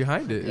reason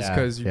behind it. It's Yeah,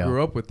 because you yeah.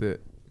 grew up with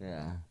it.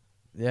 Yeah.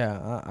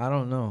 yeah, I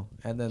don't know.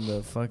 And then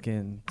the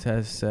fucking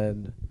test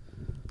said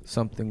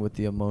something with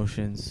the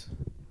emotions.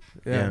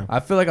 Yeah. I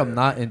feel like I'm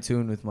not in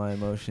tune with my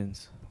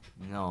emotions.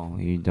 No,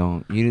 you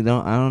don't. You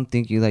don't. I don't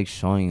think you like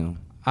showing them.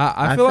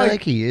 I feel feel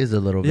like he is a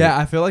little bit. yeah,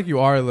 I feel like you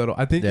are a little.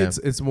 I think Yeah.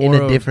 it's more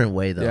in a of- different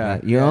way though. Yeah.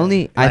 You're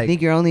only. I Like-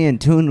 think you're only in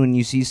tune when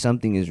you see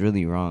something is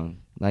really wrong.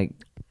 Like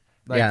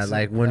Yeah,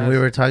 like when we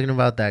were talking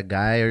about that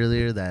guy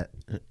earlier, that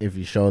if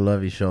you show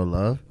love, you show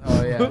love.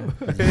 Oh yeah.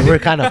 He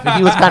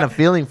was kind of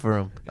feeling for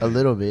him a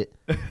little bit.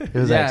 He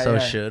was Yeah, like, so yeah.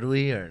 should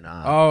we or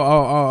not?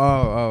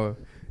 Oh.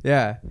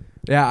 Yeah.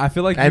 Yeah, I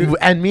feel like you,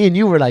 And me and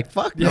you were like,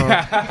 fuck no.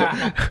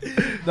 yeah.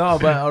 No,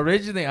 but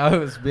originally I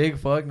was big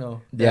fuck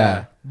no.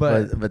 Yeah,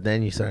 But but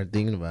then you started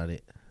thinking about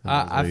it.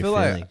 I feel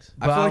like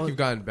you've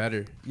gotten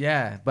better.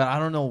 yeah, but I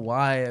don't know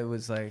why it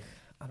was like,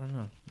 I don't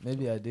know.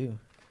 Maybe I do.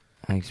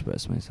 I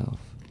express myself.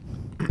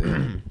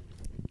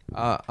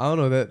 I don't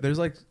know that there's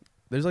like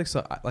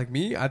so like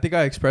me. I think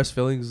I express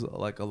feelings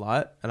like a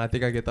lot, and I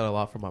think I get that a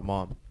lot from my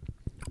mom.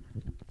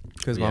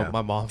 Because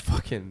my mom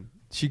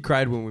she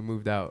cried when we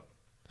moved out.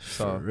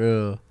 So for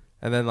real.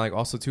 and then like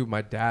also too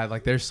my dad,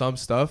 like there's some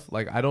stuff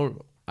like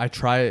I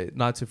try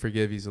not to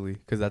forgive easily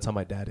because that's how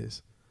my dad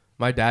is.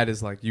 My dad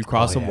is like, you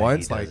cross him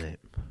once, he like does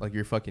it.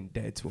 you're fucking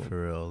dead to him.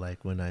 For real.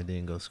 Like when I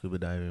didn't go scuba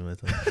diving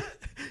with him.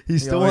 He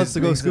still always wants to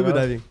go brings it scuba up.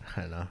 diving.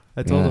 I know.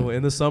 I told Yeah. him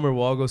in the summer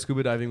we'll all go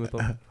scuba diving with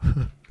him.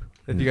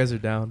 If you guys are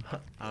down.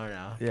 I don't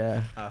know.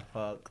 Yeah,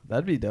 Fuck.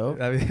 that'd be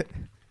dope. I mean,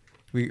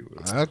 we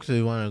I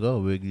actually want to go,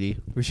 Big D.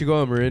 we should go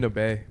to Marina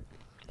Bay.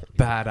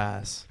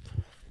 Badass.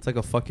 It's like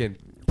a fucking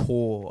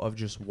pool of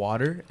just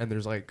water and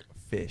there's like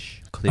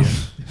fish. Clear.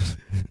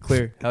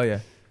 Clear. Hell yeah.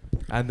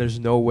 And there's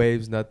no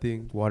waves,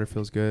 nothing. Water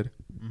feels good.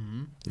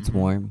 Mm-hmm. It's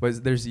warm.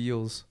 But there's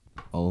eels.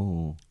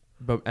 Oh.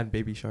 And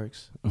baby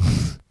sharks.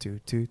 do.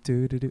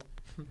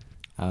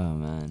 Oh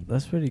man.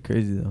 That's pretty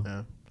crazy though.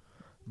 Yeah.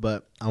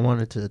 But I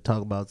wanted to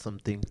talk about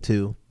something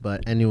too.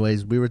 But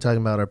anyways, we were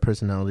talking about our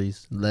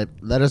personalities. Let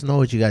us know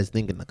what you guys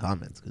think in the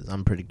comments because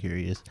I'm pretty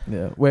curious.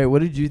 Yeah. Wait,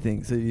 what did you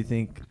think? So you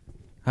think,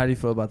 how do you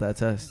feel about that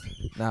test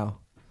now?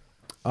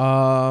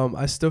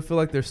 I still feel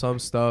like there's some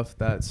stuff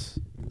that's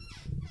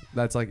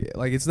like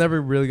it's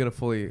never really gonna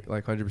fully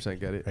like 100%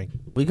 get it. Like,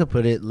 we could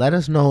put it. Let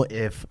us know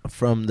if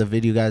from the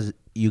video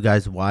you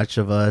guys watch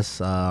of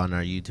us on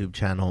our YouTube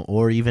channel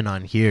or even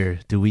on here,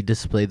 do we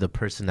display the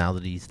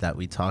personalities that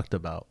we talked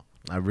about?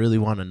 I really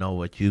want to know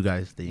what you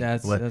guys think.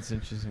 That's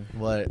interesting.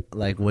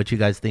 What you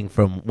guys think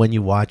from when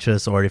you watch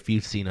us or if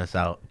you've seen us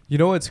out. You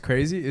know what's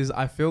crazy is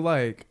I feel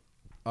like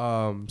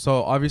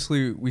so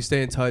obviously we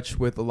stay in touch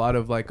with a lot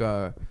of like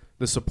the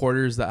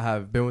supporters that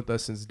have been with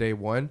us since day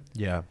one.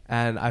 Yeah.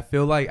 And I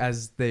feel like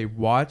as they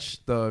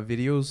watch the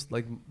videos,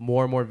 like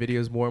more and more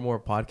videos, more and more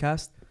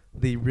podcasts,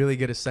 they really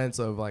get a sense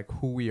of like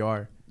who we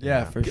are.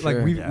 Yeah, for sure.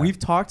 Like we've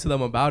talked to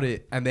them about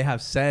it, and they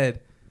have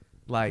said,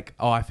 like,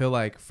 oh, I feel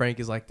like Frank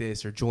is like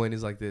this, or Julian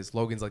is like this,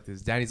 Logan's like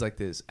this, Danny's like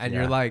this, and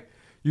you're like,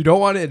 you don't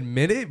want to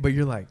admit it, but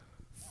you're like,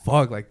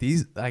 fuck, like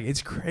these, like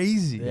it's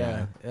crazy.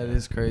 Yeah, it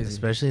is crazy.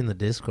 Especially in the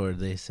Discord,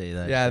 they say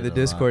that. Yeah, the shit a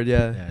Discord. lot.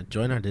 Yeah. Yeah,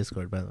 join our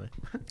Discord, by the way.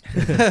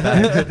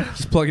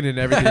 Just plugging in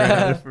everything right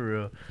now. For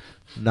real.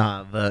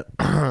 Nah, but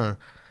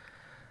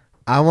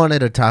I wanted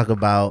to talk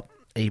about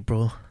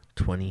April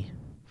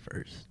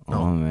 21st.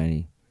 Oh, I'm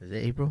ready. Is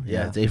it April?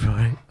 Yeah. It's April,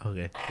 right?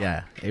 Okay.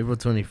 Yeah, April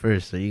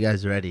 21st. Are you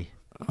guys ready?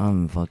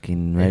 I'm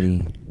fucking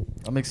ready.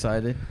 I'm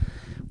excited.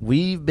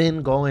 We've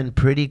been going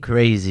pretty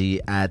crazy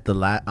at the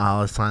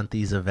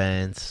Alasanti's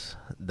events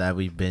that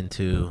we've been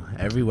to.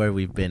 Everywhere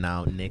we've been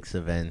out, Nick's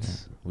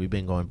events. We've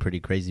been going pretty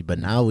crazy. But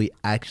now we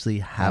actually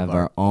have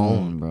our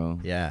own, bro.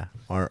 Yeah,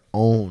 our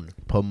own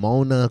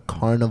Pomona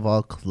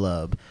Carnival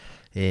Club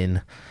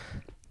in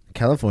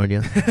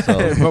California.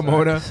 So,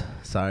 Pomona.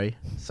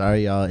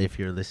 Sorry, y'all, if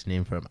you're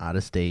listening from out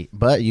of state,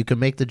 but you can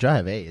make the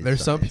drive. Hey,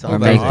 There's some people Or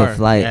that make are. the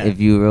flight Yeah. if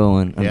you roll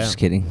one. I'm Yeah. just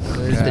kidding.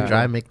 Make the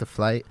drive, make the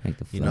flight. Make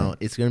the flight. You know,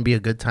 it's gonna be a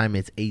good time.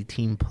 It's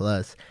 18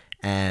 plus,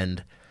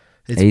 and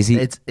Easy.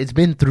 it's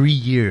been 3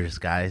 years,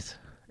 guys.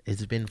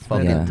 It's been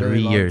fucking Yeah. 3 Very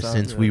long years time,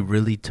 since yeah. we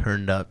really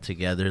turned up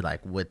together, like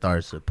with our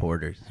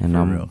supporters. And for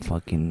I'm real.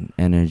 fucking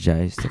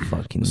energized to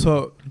fucking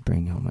So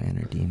bring out my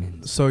inner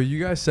demons. So you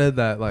guys said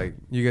that like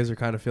you guys are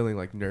kind of feeling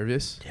like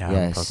nervous. Yeah,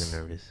 Yes. I'm fucking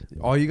nervous.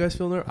 All you guys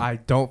feel nervous? I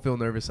don't feel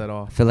nervous at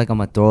all. I feel like I'm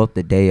gonna throw up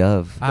the day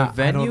of. The I don't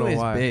venue know is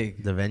why.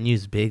 big. The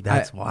venue's big.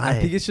 That's why. I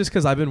think it's just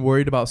because I've been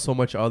worried about so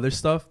much other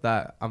stuff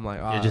that I'm like,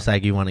 You're just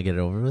like, you want to get it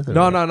over with? Or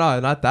no, what?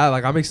 not that.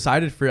 Like I'm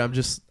excited for it. I'm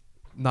just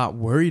not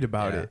worried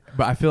about it.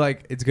 But I feel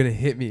like it's gonna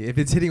hit me. If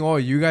it's hitting all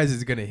you guys,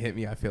 it's gonna hit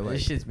me. I feel like.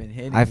 This shit's been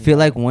hitting. I me. feel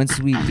like once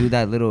we do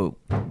that little,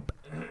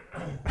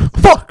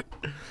 Fuck.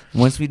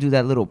 once we do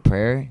that little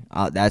prayer,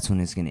 that's when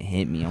it's gonna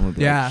hit me. I'm gonna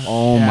be Yeah. like,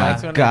 oh Yeah. my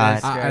That's when it god.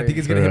 is. I think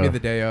it's gonna For hit me real. the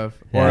day of,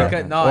 Yeah. or,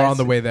 Because- no, or on it's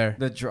the way there.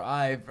 the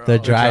drive, bro. The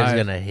drive's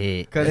drive. gonna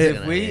hit. Because It's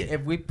if gonna hit.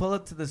 if we pull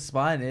up to the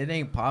spot and it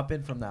ain't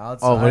popping from the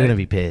outside, Oh, we're gonna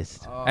be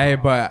pissed. Hey,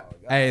 but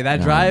hey, that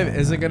No, drive no,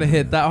 isn't no, gonna no.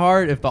 hit that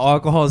hard if the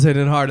alcohol's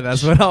hitting harder.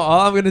 That's what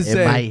all I'm gonna It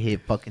say. might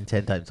hit fucking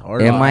 10 times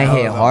harder. It might hell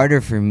hit no. harder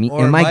for me.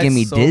 Or It might get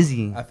me so-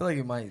 dizzy. I feel like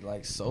it might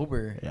like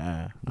sober.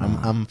 Yeah,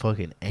 I'm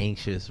fucking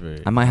anxious for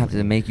it. I might have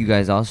to make you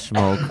guys all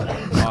smoke.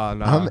 Oh,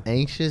 no. I'm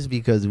anxious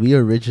because we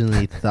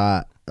originally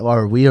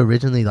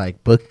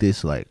like booked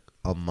this like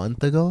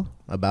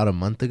about a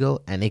month ago,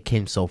 and it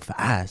came so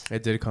fast.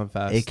 It did come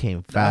fast. It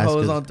came That fast.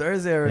 was 'cause- on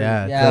Thursday already.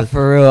 Yeah. Yeah, 'cause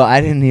for real. I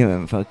didn't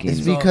even fucking. it's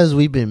because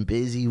we've been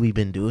busy. We've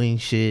been doing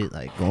shit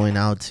like going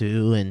out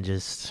too, and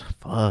just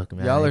fuck,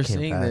 man. Y'all it are came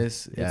seeing fast.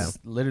 this. Yeah. It's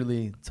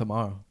literally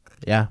tomorrow.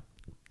 Yeah.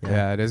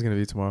 Yeah, it is gonna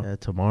be tomorrow. Yeah,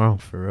 tomorrow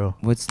for real.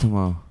 What's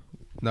tomorrow?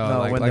 No, No,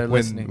 like when like they're when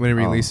listening. when it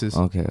Oh, releases.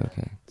 okay,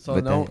 okay. So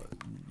But no,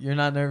 you're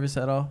not nervous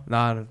at all.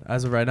 Nah,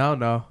 as of right now,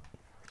 no.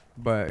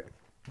 But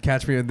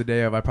catch me in the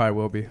day of, I probably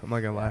will be. I'm not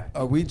gonna lie.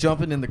 Are we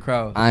jumping in the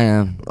crowd? I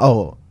am.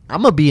 Oh,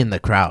 I'm gonna be in the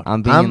crowd.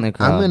 I'm being in the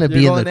crowd. I'm gonna You're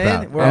be in the going in?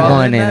 crowd. We're I'm all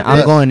going in in. that I'm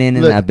bitch? going in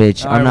Look, that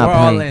bitch. All I'm right, not we're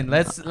all playing. in.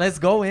 Let's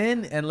go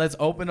in and let's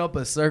open up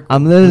a circle.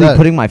 I'm literally Look.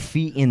 putting my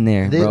feet in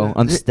there, Thi- bro.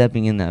 I'm thi-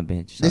 stepping in that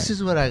bitch. This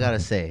is what I gotta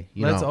say.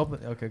 Let's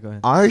open. Okay, go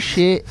ahead. Our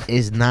shit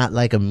is not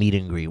like a meet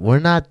and greet. We're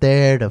not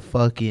there to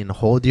fucking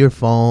hold your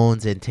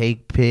phones and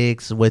take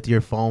pics with your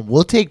phone.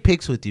 We'll take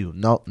pics with you.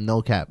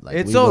 No cap. Like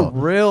It's we a will.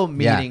 real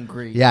meet Yeah. and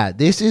greet. Yeah,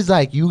 this is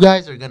like you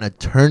guys are gonna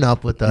turn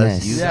up with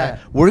us. Yes. You Yeah. guys-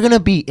 we're gonna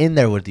be in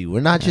there with you.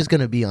 We're not just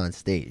gonna be on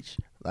stage.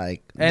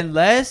 Like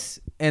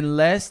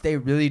Unless they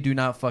really do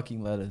not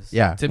fucking let us.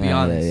 Yeah. To be Yeah,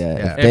 honest. yeah.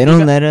 Yeah. If they you don't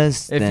gu- let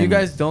us, If then, you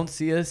guys don't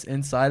see us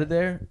inside of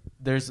there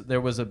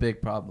was a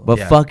big problem. but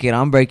Yeah. fuck it,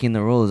 I'm breaking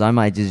the rules. I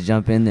might just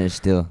jump in there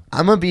still.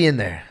 I'm gonna be in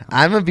there.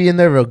 I'm gonna be in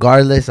there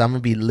regardless. I'm gonna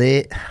be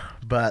lit.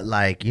 But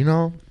like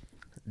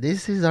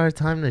this is our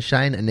time to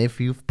shine. And if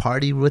you've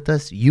partied with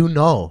us, you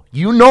know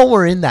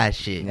we're in that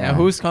shit. yeah,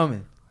 who's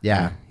coming?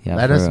 Yeah. Yeah,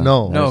 Let for us real.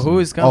 know. No, who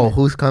is coming? Oh,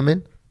 who's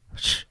coming?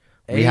 Shh.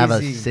 We have a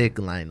AZ. sick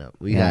lineup.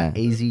 We Yeah. got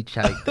AZ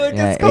Chike.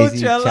 Yeah, it's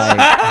AZ Coachella.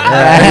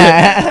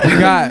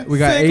 Chike. we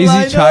got Sick AZ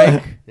lineup.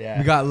 Chike. Yeah.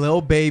 We got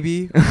Lil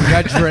Baby. We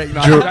got Drake.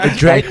 No,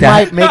 Drake Like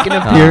that. might make an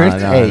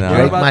appearance. No, Hey, no. What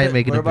Drake about might the-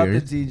 make an what about the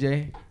appearance.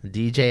 DJ?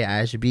 DJ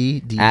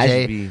Ashby, DJ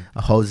Ashby.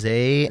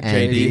 Jose, and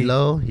JD.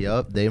 D-Lo.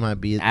 Yup, they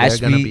might be. They're gonna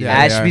Ashby, be.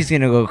 Yeah, they Ashby's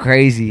gonna go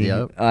crazy.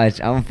 Yep.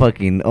 I'm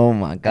fucking. Oh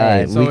my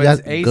god. Hey, So we got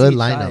it's AZ good Chike.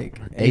 lineup.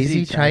 AZ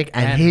AZ Chike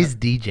and his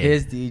DJ.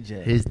 His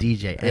DJ. His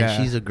DJ, and Yeah.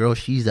 she's a girl.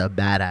 She's a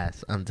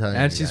badass. I'm telling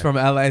you. And she's guys. from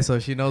LA, so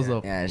she knows the.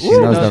 Yeah, she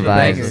Woo, knows those the are vibes.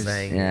 bangers.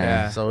 Bang. Yeah.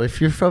 Yeah. So if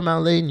you're from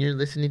LA and you're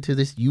listening to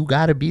this, you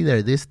gotta be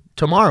there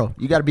tomorrow.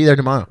 You gotta be there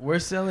tomorrow. We're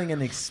selling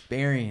an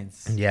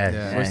experience. Yeah.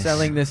 Yeah. We're Yes.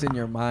 selling this in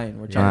your mind.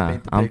 We're trying to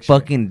paint the I'm picture.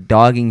 fucking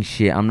dogging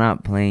shit. I'm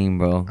not playing,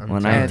 bro. I'm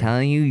When telling I'm you.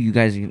 telling you, you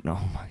guys, oh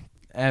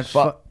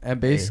my. And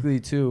basically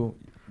too,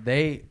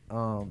 they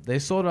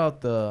sold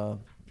out the.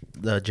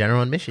 The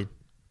general admission.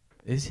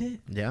 Is it?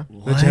 Yeah.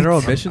 The general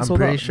admission I'm sold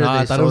pretty out? sure Nah, I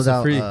they thought it was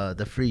sold the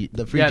out free.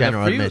 the free Yeah,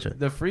 general the free, admission.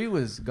 the free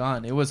was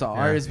gone. It was a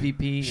Yeah.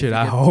 RSVP. Shit, If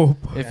I you get- hope.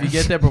 If you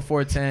get there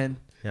before 10,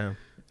 Yeah.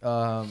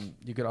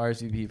 you could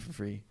RSVP for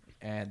free,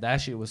 and that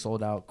shit was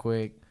sold out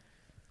quick.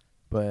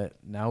 But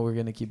now we're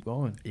gonna keep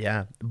going.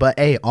 Yeah, but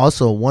hey,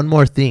 also one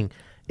more thing: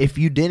 if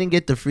you didn't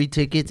get the free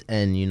tickets,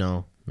 and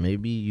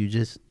maybe you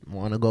just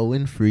want to go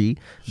in free,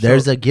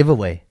 there's a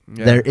giveaway.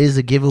 Yeah. There is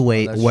a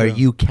giveaway where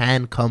you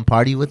can come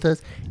party with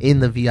us in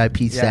the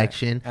VIP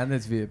section. And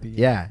it's VIP.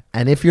 Yeah.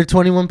 And if you're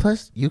 21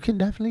 plus, you can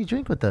definitely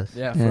drink with us.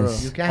 Yeah, for real.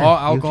 You can. All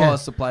alcohol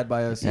is supplied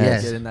by us.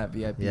 Yes. Get in that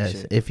VIP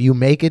shit. If you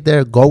make it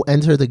there, go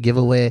enter the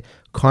giveaway.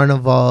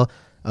 Carnival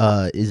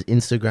is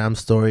Instagram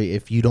story.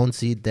 If you don't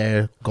see it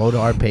there, go to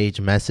our page,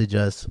 message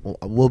us.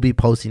 We'll be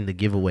posting the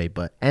giveaway,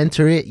 but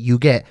enter it. You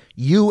get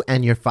you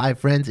and your 5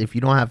 friends. If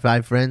you don't have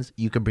 5 friends,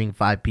 you could bring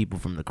 5 people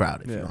from the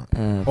crowd if you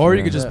want. Or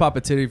you could just pop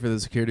a titty for the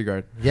security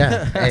guard.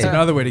 Yeah. That's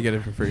another way to get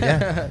it for free.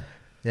 Yeah.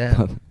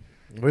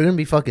 We're gonna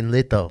be fucking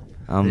lit though.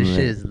 This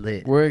shit is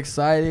lit. We're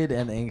excited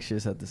and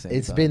anxious at the same time.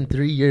 It's been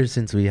 3 years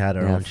since we had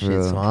our own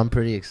shit, so I'm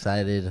pretty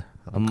excited.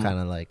 I'm kind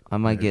of like I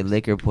might get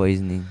liquor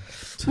poisoning.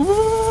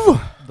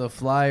 The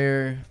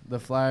flyer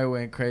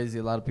went crazy.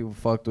 A lot of people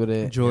fucked with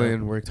it.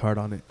 Julian worked hard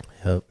on it.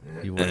 Yep.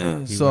 He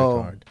worked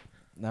hard.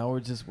 Now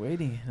we're just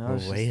waiting.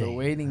 It's waiting. just a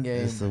waiting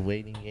game. It's a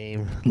waiting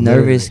game.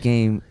 Nervous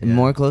game. Yeah.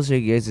 More closer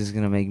it gets is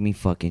gonna make me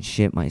fucking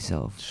shit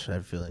myself. I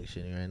feel like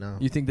shitting right now.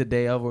 You think the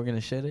day of we're gonna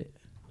shit it?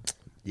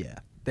 Yeah.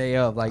 Day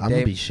of, like I'm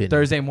gonna be shitting.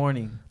 Thursday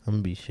morning. I'm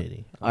gonna be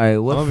shitty. All right,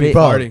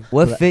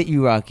 what fit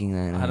you rocking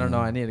then? I don't know.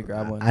 I need to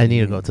grab one. I need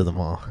to go to the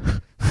mall.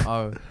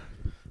 Oh,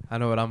 I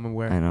know what I'm gonna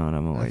wear. I know what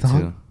I'm gonna wear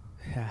too.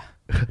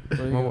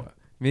 Yeah.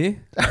 Me?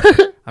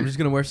 I'm just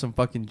gonna wear some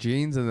fucking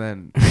jeans and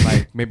then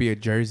like maybe a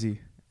jersey.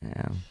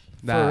 Yeah.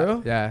 For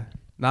real? Yeah.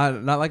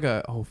 Not like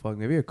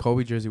maybe a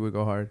Kobe jersey would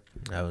go hard.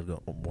 I would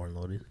go more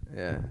loaded.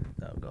 Yeah.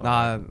 That would go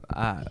hard.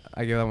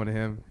 I give that one to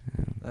him.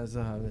 That's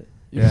a habit.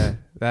 Yeah.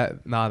 That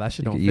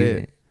shit don't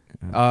fit.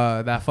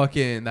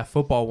 That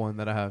football one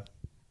that I have.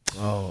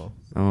 Oh,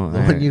 the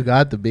one you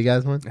got, the big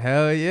ass one?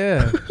 Hell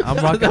yeah. I'm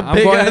rocking.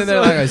 I'm going in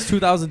there like it's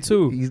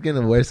 2002. He's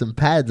gonna wear some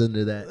pads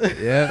under that.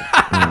 Yeah.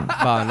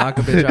 Knock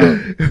a bitch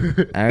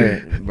out.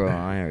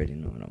 I already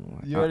know what I'm gonna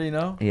wear. You already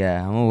know?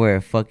 Yeah, I'm gonna wear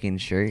a fucking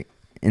shirt.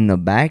 In the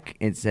back,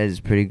 it says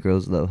 "Pretty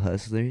girls love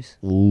hustlers."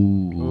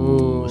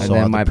 Ooh. And So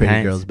then all my the pretty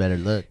pants, girls better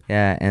look.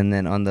 Yeah, and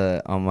then on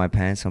my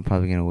pants, I'm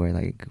probably gonna wear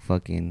like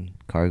fucking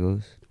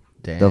cargos.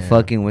 Damn. The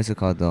fucking what's it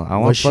called though? I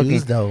want what fucking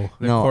shoes though?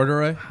 The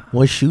corduroy?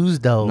 What shoes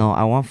though? No,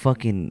 I want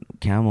fucking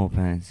camo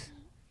pants.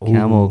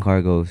 Camo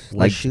cargos. What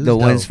like shoes, the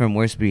ones though? from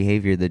Worst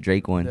Behavior, the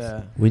Drake ones.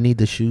 Yeah. We need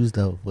the shoes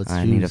though.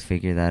 I need to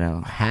figure that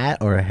out. A hat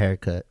or a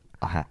haircut?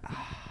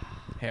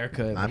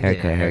 Haircut.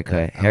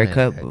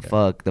 Haircut, but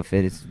fuck, the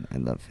fit is, I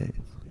love fit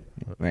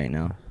right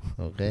now.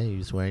 Okay, you're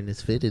just wearing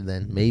this fitted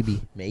then.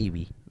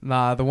 Maybe.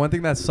 Nah, the one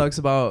thing that sucks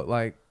about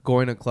like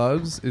going to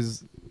clubs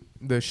is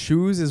the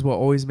shoes is what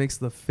always makes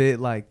the fit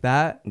like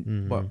that.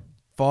 Mm-hmm. But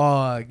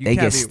fuck, they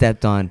get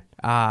stepped on.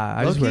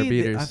 I just wear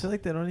beaters. I feel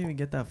like they don't even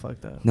get that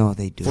fucked up. No,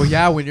 they do. Well,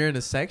 yeah, when you're in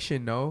a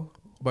section, no.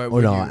 But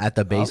at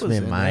the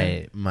basement,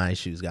 my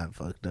shoes got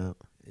fucked up.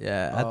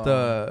 Yeah, at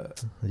the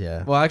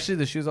yeah. Well, actually,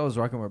 the shoes I was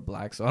rocking were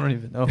black, so I don't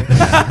even know.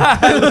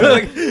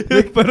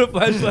 like, put a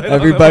flashlight.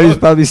 Everybody's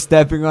probably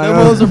stepping on them.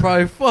 Those are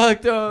probably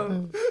fucked up.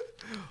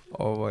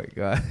 Oh my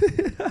god.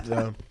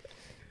 Yeah.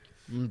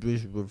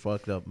 These were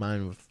fucked up.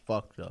 Mine was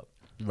fucked up.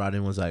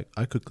 Rodden was like,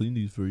 I could clean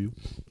these for you.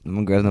 I'm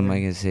gonna grab the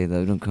mic and say,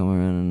 "Let them come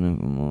around and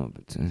never more."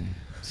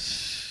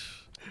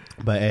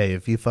 But hey,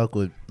 if you fuck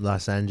with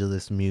Los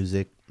Angeles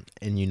music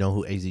and you know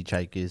who AZ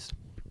Chike is,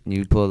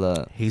 you pull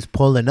up. He's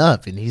pulling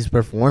up and he's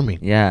performing.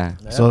 Yeah.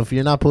 So if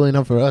you're not pulling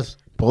up for us,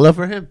 pull up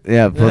for him.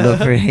 Yeah, pull up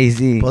for AZ.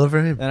 Pull up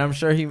for him. And I'm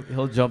sure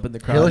he'll jump in the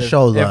crowd. He'll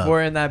show love. If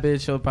we're in that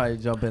bitch, he'll probably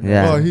jump in.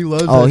 Yeah. There. Oh, he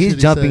loves. Oh, that he's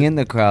shit jumping in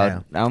the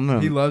crowd. Yeah.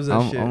 He loves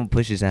that shit. I'm gonna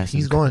push his ass.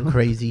 He's going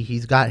crazy.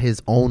 He's got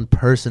his own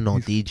personal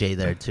DJ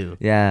there too.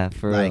 Yeah,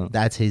 for real.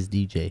 That's his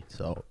DJ.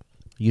 So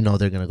you know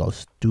they're gonna go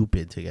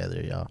stupid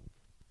together, y'all.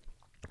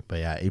 But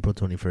yeah, April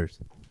 21st.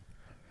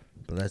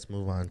 But let's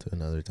move on to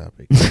another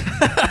topic.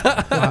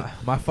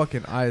 My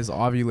fucking eye is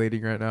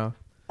ovulating right now.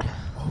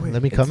 Oh,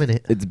 let me come in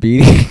it. It's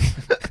beating.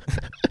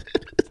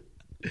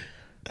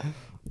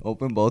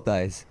 Open both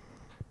eyes.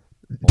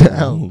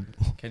 Damn.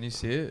 Can you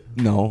see it?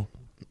 No.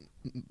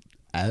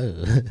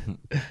 Oh.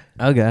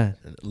 Oh god.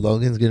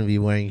 Logan's gonna be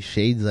wearing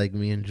shades like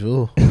me and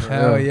Jewel.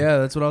 Hell yeah,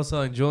 that's what I was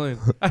telling Julian.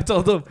 I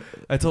told him,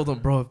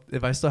 bro,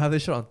 if I still have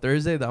this shit on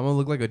Thursday, then I'm gonna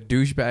look like a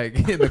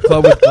douchebag in the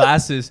club with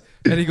glasses.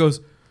 And he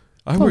goes,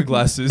 I wear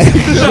glasses. And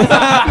then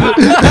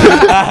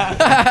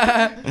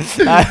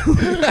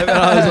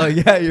I was like,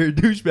 yeah, you're a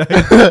douchebag.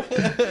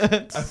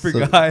 I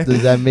forgot.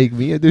 Does that make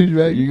me a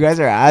douchebag? You guys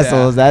are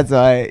assholes. Yeah. That's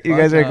why. You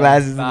guys wear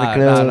glasses in the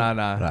club.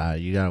 Nah.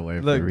 You gotta wear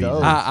it Look, for a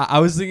reason. I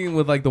was thinking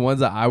with like the ones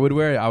that I would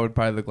wear, I would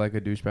probably look like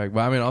a douchebag. But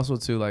I mean, also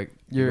too, like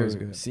You're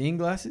seeing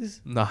glasses?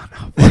 No.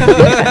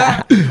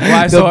 Why?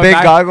 The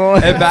big goggle.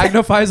 It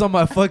magnifies on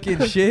my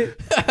fucking shit.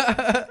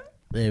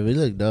 Hey, we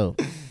look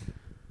dope.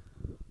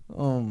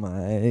 Oh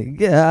my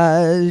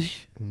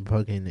gosh. I'm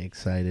fucking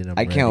excited.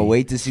 I can't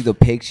wait to see the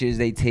pictures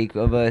they take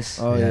of us.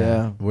 Oh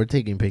yeah. We're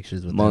taking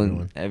pictures with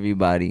everyone.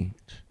 Everybody.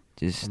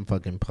 Just I'm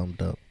fucking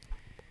pumped up.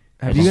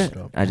 Have you guys?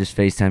 I just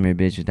FaceTime your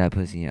bitch with that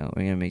pussy out.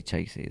 We're gonna make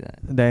Chike say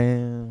that.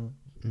 Damn.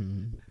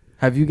 Mm.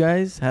 Have you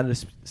guys had a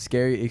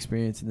scary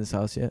experience in this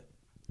house yet?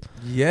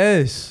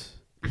 Yes.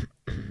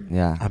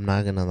 Yeah. I'm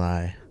not gonna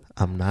lie.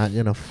 I'm not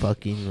gonna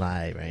fucking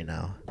lie right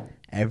now.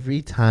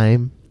 Every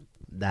time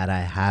that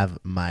I have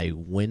my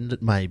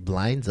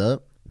blinds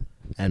up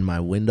and my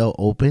window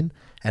open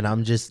and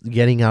I'm just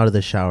getting out of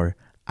the shower,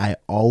 I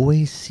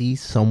always see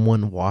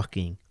someone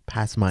walking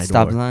past my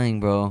Stop door. lying,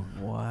 bro.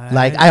 What?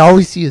 Like I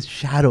always see a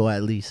shadow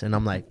at least, and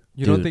I'm like,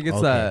 You don't dude, think it's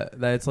okay.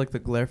 that it's like the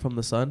glare from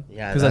the sun?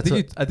 Yeah, Because I that's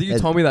think you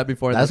what- told me that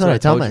before. That's what I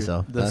tell told you.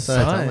 myself. The That's what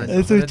I tell sun. myself.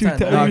 That's what you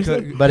tell No,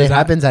 yourself. But it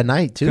happens at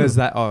night too. Because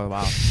that. Oh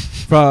wow.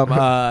 From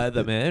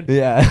the man.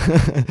 Yeah.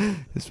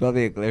 It's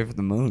probably a glare from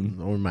the moon.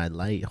 Or my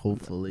light,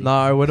 hopefully.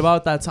 No, what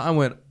about that time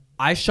when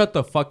I shut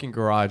the fucking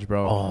garage,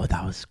 bro? Oh,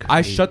 that was crazy.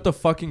 I shut the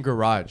fucking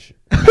garage.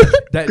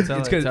 It's Tell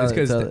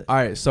because it. all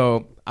right.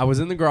 So I was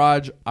in the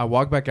garage. I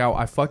walked back out.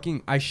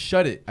 I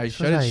shut it. I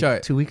shut it like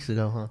shut. 2 weeks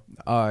ago,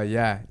 huh?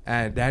 Yeah.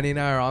 And Danny and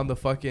I are on the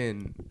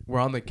we're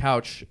on the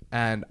couch,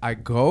 and I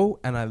go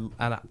and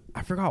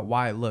I forgot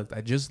why I looked.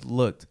 I just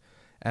looked,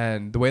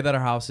 and the way that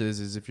our house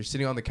is if you're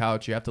sitting on the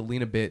couch, you have to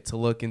lean a bit to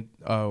look in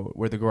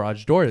where the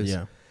garage door is.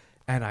 Yeah.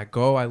 And I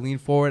lean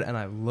forward and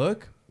I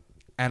look,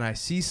 and I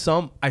see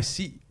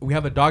we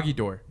have a doggy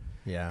door.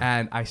 Yeah.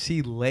 And I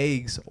see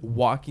legs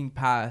walking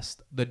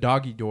past the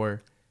doggy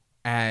door,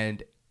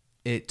 and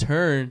it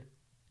turned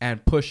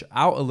and push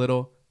out a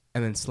little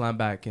and then slam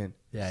back in.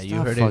 Yeah, Stop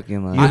you heard it.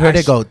 fucking lying. You heard I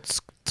it go.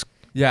 Tsk.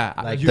 Yeah,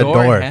 Like you the know-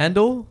 door.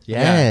 handle?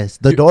 Yes,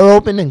 the door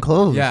opened and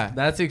closed. Yeah,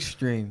 That's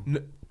extreme.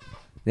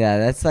 Yeah,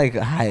 that's like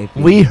hype.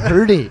 we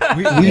heard it.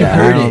 We Yeah, I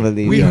heard don't it.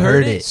 believe We you.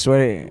 heard it.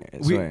 Swear.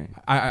 I swear.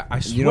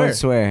 You don't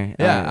swear.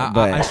 Yeah,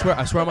 but I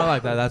swear on my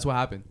life that's what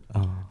happened.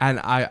 Oh. And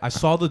I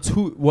saw the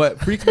two. What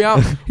freaked me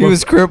out? He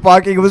was crip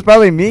walking. It was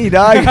probably me,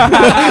 dog.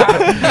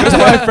 That's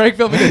why Frank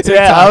filming a TikTok.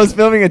 Yeah, I was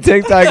filming a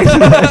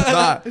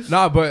TikTok.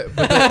 Nah, but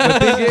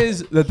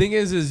the thing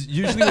is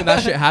usually when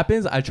that shit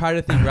happens, I try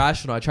to think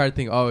rational. I try to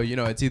think, oh,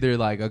 it's either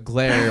like a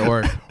glare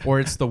or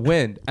it's the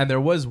wind. And there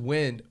was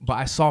wind, but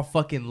I saw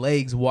fucking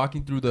legs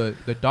walking through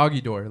the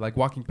doggy door, like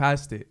walking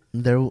past it.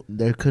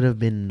 There could have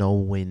been no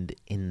wind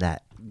in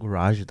that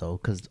garage though,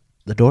 because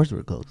the doors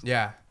were closed.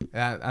 Yeah,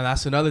 and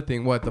that's another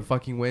thing. What, the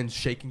fucking wind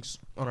shaking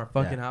on our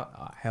fucking house?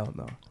 Oh, hell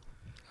no.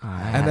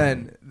 And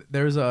then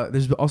there's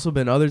also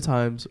been other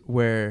times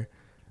where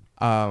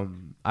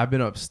I've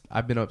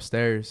been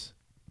upstairs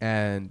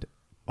and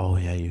Oh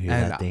yeah, you hear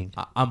that thing?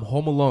 I'm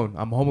home alone.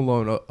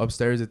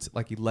 Upstairs. It's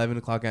like 11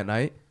 o'clock at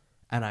night,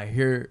 and I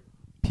hear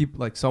people,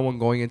 like someone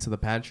going into the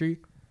pantry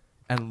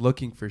and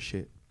looking for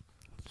shit.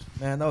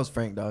 Man, that was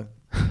Frank, dog.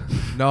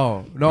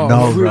 No,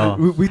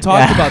 bro. we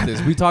talked about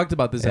this. We talked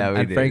about this, Yeah, and, we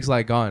and did. Frank's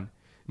like gone.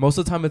 Most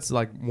of the time, it's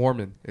like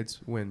Mormon. It's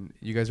when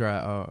you guys are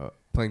at,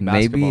 playing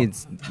basketball. Maybe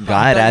it's I God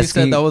thought you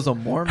asking. said that was a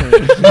Mormon.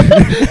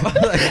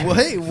 Like,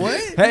 wait, what?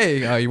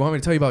 Hey, you want me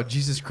to tell you about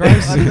Jesus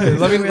Christ?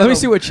 let me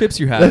see what chips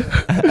you have.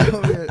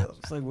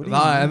 It's like, what do you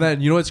mean? And then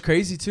you know what's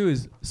crazy too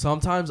is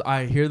sometimes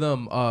I hear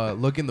them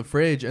look in the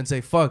fridge and say,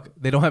 "Fuck,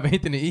 they don't have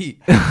anything to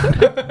eat."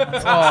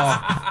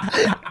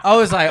 I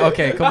was like,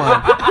 okay, come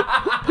on.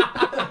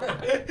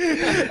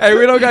 Hey,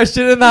 we don't got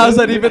shit in the house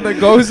that even the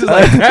ghost is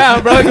like,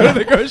 damn, bro, go to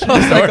the grocery I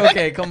was store. like,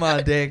 okay, come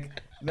on, Dick.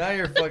 Now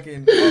you're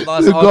fucking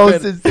lost The all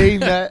ghost is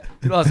saying that.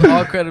 you lost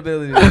all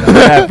credibility.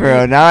 Yeah,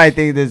 bro. Now I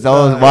think this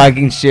whole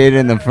walking shit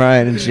in the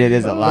front and shit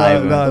is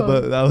alive. bro.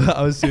 but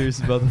I was serious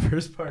about the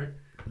first part.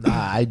 Nah,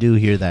 I do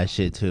hear that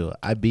shit too.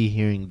 I be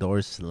hearing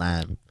doors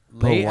slam.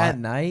 Late But at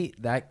night,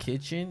 that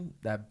kitchen,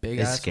 that big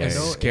It's ass scary.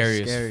 window, is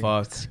Scary as scary.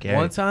 fuck. Scary.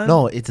 One time,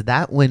 No, it's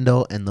that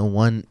window and the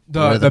one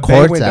where The bay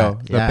court's window.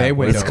 at. The bay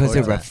where window. It's because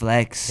it court's at.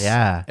 reflects.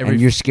 Yeah. Every-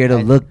 And you're scared to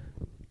and- look.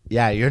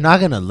 Yeah, you're not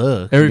gonna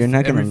look. You're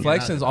not gonna-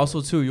 reflections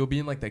also too. You'll be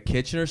in like the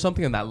kitchen or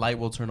something, and that light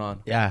will turn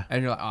on. Yeah.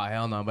 And you're like, oh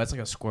hell no, but it's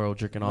like a squirrel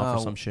jerking off or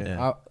No, some shit.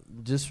 Yeah.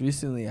 just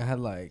recently I had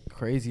like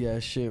crazy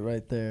ass shit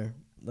right there,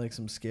 like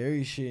some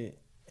scary shit,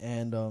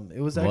 and it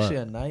was actually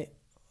What? a night.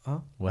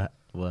 What?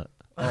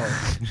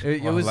 Oh,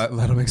 it Well, was.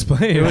 let him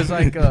explain. It was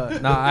like no,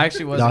 I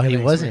actually wasn't. No, he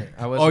gonna wasn't.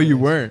 explain. I wasn't. Oh, you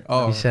gonna weren't. explain.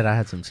 Oh, He said I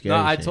had some scary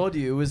No, I shit. told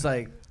you it was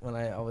like when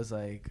I was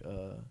like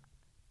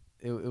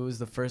it was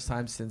the first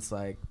time since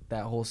like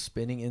that whole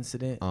spinning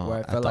incident Oh, where I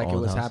at felt the like it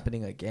old was house?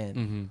 happening again,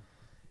 Mm-hmm.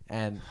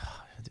 and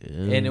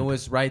Dude. and it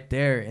was right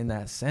there in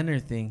that center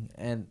thing,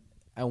 and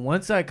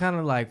once I kind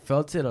of like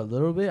felt it a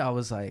little bit, I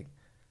was like,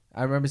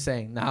 I remember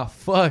saying, nah,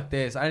 fuck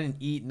this. I didn't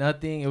eat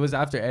nothing. It was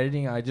after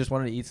editing. I just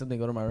wanted to eat something,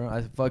 go to my room.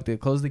 I fucked it,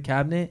 closed the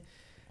cabinet,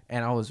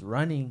 and I was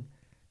running.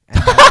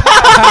 And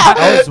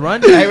I was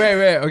running. Hey,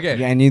 wait, okay.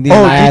 Yeah, I need these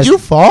Oh, my ass. did you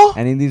fall?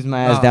 I need these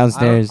my No, ass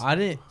downstairs. I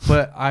didn't,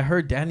 but I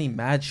heard Danny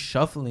mad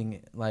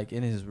shuffling like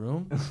in his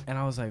room, and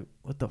I was like,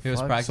 "What the He was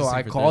fuck?" So practicing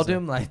I for called Thursday.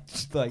 him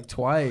like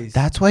twice.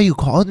 That's why you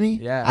called me?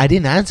 Yeah. I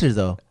didn't answer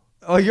though.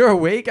 Oh, you're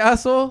awake,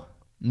 asshole?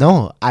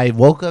 No, I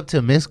woke up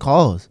to missed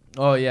calls.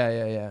 Oh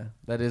yeah.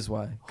 That is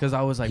why. Cause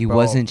I was like, He bro.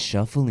 wasn't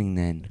shuffling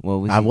then. What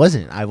was I he?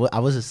 wasn't. I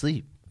was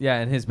asleep. Yeah,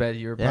 in his bed,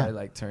 you were Yeah. probably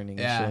like turning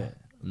Yeah. and shit.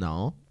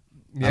 No.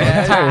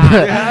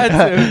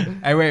 Yeah.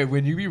 Hey, wait.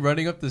 When you be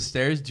running up the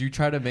stairs, do you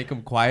try to make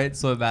them quiet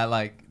so that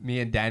like me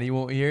and Danny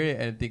won't hear it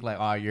and think like,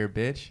 oh, you're a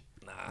bitch?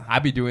 Nah. I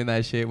be doing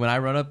that shit when I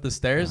run up the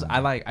stairs.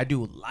 I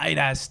do light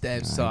ass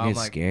steps. So I I'm get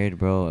like, scared,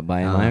 bro.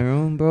 By my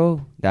room,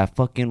 bro, that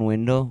fucking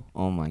window.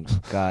 Oh my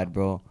god,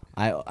 bro.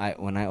 I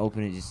when I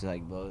open it, just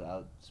like blow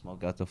out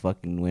smoke out the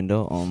fucking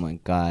window. Oh my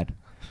god,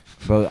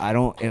 bro. I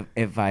don't.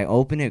 If I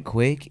open it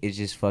quick, it's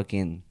just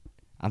fucking.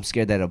 I'm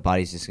scared that a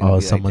body's just gonna. Oh,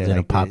 be someone's like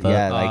gonna this. pop up.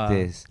 Yeah, like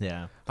this.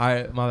 Yeah. all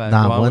right, my bad.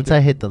 Nah, Go on once with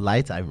I hit the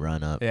lights, I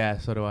run up. yeah,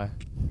 so do I.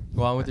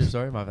 Go on with your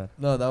story, my bad.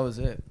 No, that was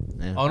it.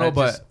 Yeah. Oh no,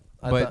 but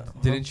I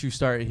thought- didn't you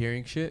start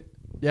hearing shit?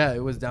 Yeah,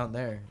 it was down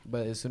there.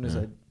 But as soon as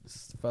Yeah. I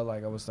felt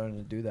like I was starting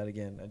to do that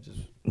again, I just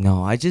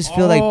No, I just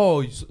feel like.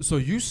 Oh, so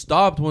you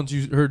stopped once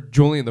you heard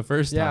Julian the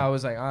first time. I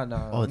was like, oh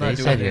no. Oh, I'm they not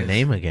doing said your this.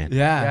 name again.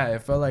 Yeah. Yeah,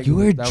 it felt like You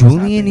heard that was Julian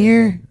happening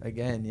here?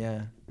 again.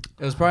 Yeah.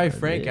 It was probably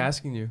Frank yeah.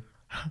 asking you.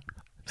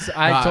 So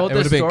I Nah, told it the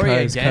would've been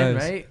story cuz. again,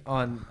 right,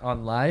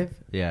 on live,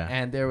 Yeah.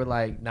 and they were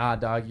like, "Nah,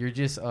 dog, you're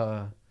just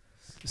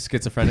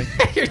Schizophrenic.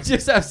 you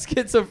just have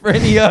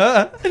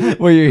schizophrenia."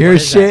 Where you hear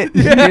shit.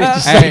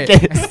 Hey,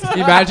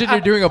 imagine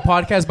you're doing a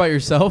podcast by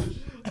yourself.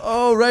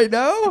 Oh, right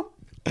now?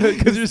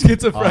 Because you're Oh,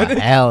 schizophrenic.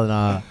 hell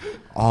no.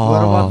 Oh. What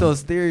about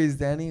those theories,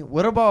 Danny?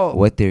 What about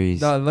What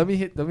theories? No, let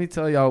me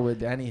tell y'all what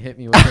Danny hit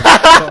me with.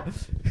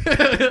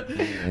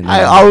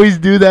 I always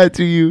do that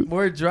to you.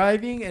 We're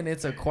driving and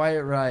it's a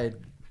quiet ride.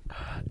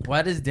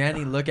 Why does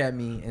Danny look at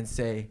me and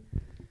say,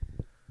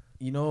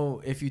 "You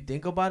know, if you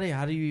think about it,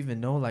 how do you even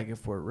know like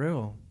if we're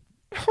real?"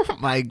 Oh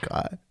my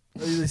god.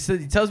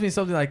 He tells me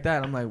something like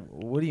that. I'm like,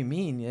 "What do you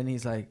mean?" And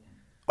he's like,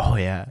 Oh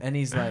yeah.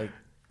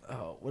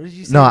 "Oh, what did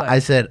you say?" No, Like, I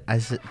said,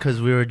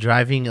 because we were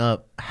driving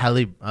up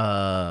Halle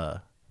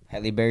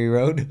Berry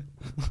Road.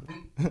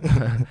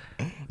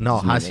 no,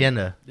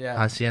 Hacienda. Yeah.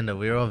 Hacienda.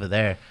 We were over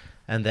there,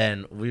 and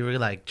then we were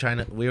like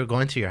we were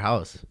going to your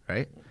house,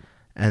 right?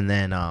 And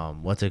then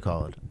what's it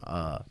called?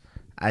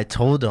 I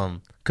told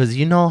him, because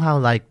you know how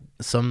like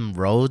some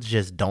roads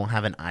just don't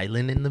have an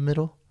island in the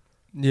middle,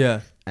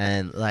 Yeah.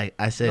 and like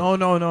I said, No.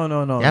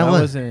 Yeah, That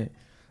what? wasn't.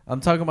 I'm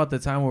talking about the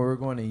time where we were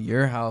going to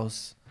your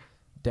house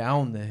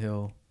down the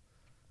hill.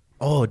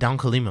 oh, down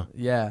Kalima.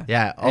 Yeah.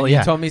 Yeah. And Oh you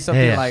yeah. told me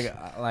something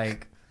Yeah.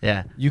 like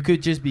Yeah. you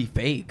could just be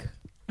fake.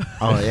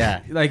 Oh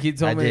yeah. Like he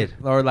told I me, did.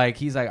 or like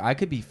he's like, I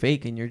could be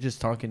fake, and you're just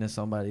talking to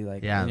somebody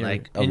like Yeah, in your,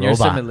 like a in your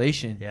robot.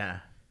 simulation. Yeah.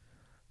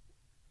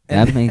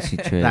 That makes you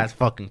trip. That's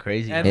fucking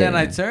crazy. And bro. then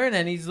I turn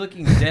and he's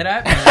looking dead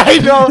at me. I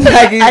know.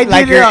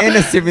 like you're in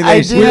a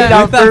simulation. I did it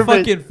on With that purpose.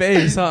 fucking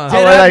face, huh?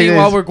 Dead went at like me this.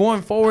 while we're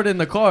going forward in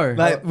the car.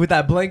 Like with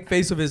that blank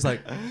face of his,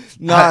 like,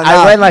 No,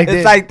 I went like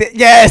it's this. like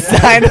yes,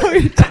 I know.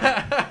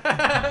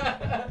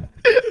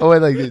 I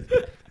went like this.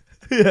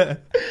 yeah.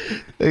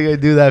 Like I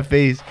do that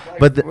face.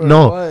 But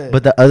what?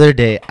 but the other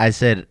day I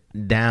said,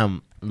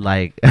 "Damn,"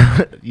 like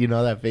you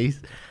know that face.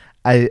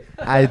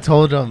 I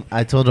told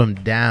him,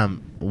 "Damn,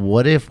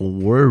 what if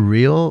we're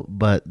real,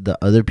 but the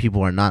other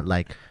people are not?"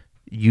 Like,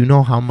 you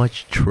know how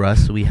much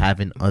trust we have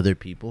in other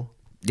people.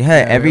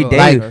 Yeah, every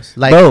day,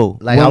 Like, bro.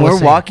 like I when was we're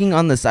saying, walking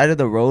on the side of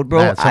the road,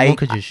 bro, nah, someone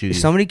could just shoot you.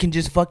 somebody can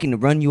just fucking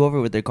run you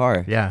over with their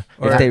car. Yeah,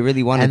 if they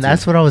really wanted and to.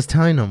 that's what I was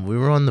telling them. We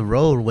were on the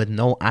road with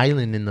no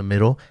island in the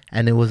middle,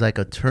 and it was like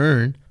a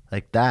turn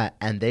like that,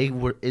 and they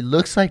were. It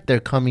looks like they're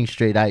coming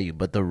straight at you,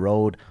 but the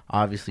road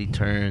obviously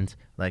turns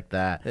like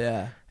that.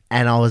 Yeah.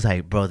 And I was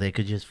like, bro, they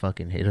could just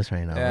fucking hit us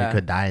right now. Yeah. They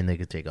could die and they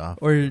could take off.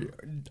 Or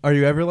are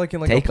you ever like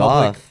in like Take a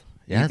public? off.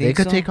 Yeah, You they think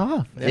could so? take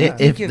off. Yeah. If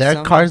Think if their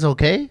some- car's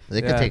okay,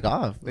 they Yeah. could take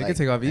off. They Like, could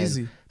take off and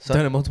easy. so-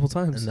 Done it multiple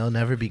times. and they'll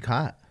never be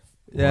caught.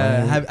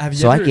 Yeah. Have you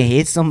So I ever, can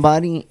hit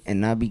somebody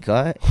and not be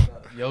caught.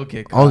 You'll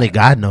get caught. Only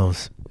God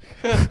knows.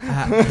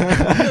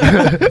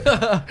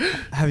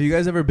 have you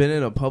guys ever been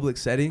in a public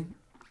setting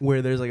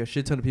where there's like a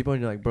shit ton of people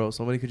and you're like, bro,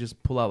 somebody could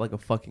just pull out like a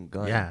fucking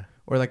gun. Yeah.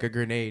 Or like a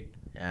grenade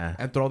Yeah.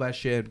 and throw that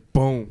shit.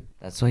 Boom.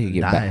 That's why you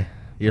get Die. back.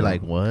 You're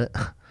like, what?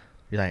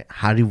 You're like,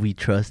 how do we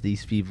trust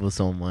these people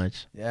so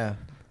much? Yeah,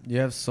 you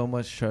have so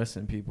much trust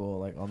in people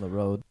like on the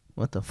road.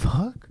 What the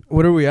fuck?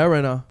 What are we at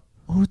right now?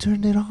 Who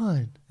turned it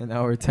on? An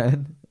hour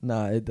 10.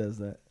 Nah, it does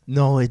that.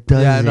 No, it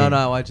doesn't. Yeah,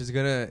 no. Watch, it's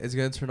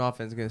gonna turn off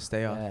and it's gonna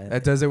stay off. Yeah.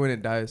 That does it when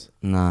it dies.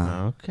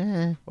 Nah.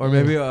 Okay. Or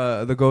maybe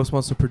the ghost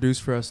wants to produce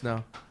for us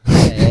now.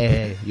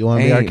 Hey, you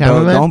want to be our Hey, bro,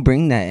 cameraman? don't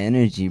bring that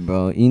energy,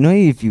 bro. You know,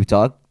 if you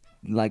talk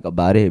like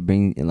about it,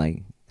 bring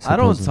like. I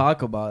don't supposedly-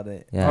 talk about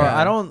it. Yeah. Or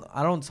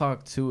I don't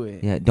talk to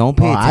it. Yeah, don't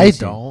pay Oh, I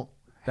attention. don't.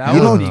 That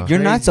You would don't. be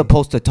You're not crazy.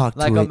 supposed to talk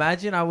Like to it.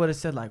 imagine I would have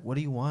said like, "What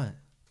do you want?"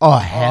 Oh,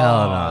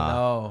 hell no.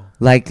 No.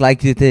 Like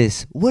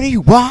this. What do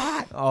you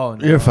want? Oh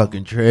no. You're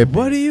fucking tripping.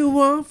 What do you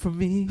want from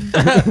me?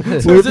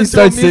 What if he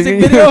starts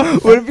singing?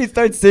 What if he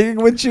starts singing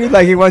with you?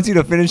 Like he wants you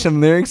to finish some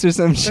lyrics or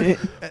some shit.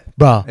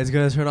 Bro, It's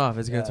gonna turn off.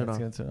 It's Yeah, gonna turn it's off.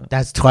 gonna turn off.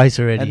 that's twice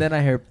already. And then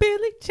I hear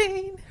Billie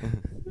Jean.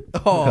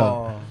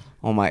 Oh.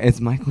 Oh my, it's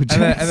Michael And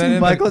Jackson. then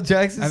in Michael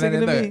Jackson and then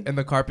singing in to the me. in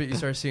the carpet, you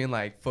start seeing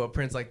like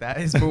footprints like that.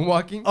 He's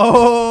moonwalking.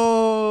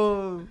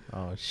 Oh.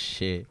 Oh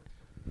shit.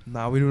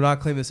 Nah, we do not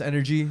claim this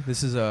energy.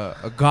 This is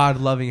a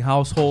God-loving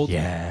household.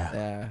 Yeah.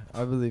 Yeah,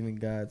 I believe in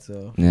God,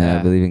 so. Yeah,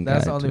 I believe in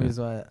That's God, the only too.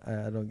 reason why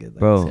I don't get that.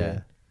 Bro. Yeah.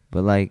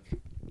 But like,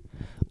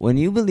 when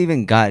you believe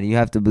in God, you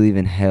have to believe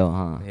in hell,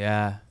 huh?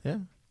 Yeah. Yeah.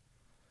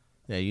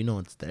 Yeah, you know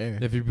it's there.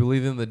 If you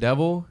believe in the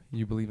devil,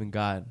 you believe in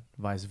God.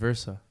 Vice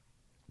versa.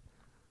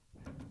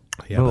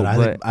 Yeah, Bro,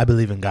 but I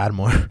believe in God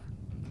more.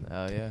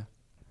 Oh yeah.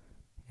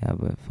 Yeah,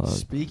 but fuck.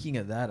 Speaking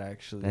of that,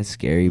 actually, That's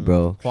scary,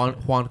 bro.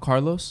 Juan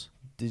Carlos.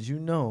 did you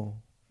know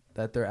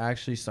that they're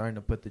actually starting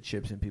to put the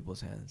chips in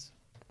people's hands?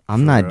 I'm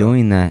For not real?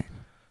 doing that.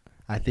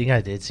 I think I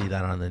did see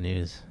that on the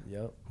news.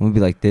 Yep. I'm gonna be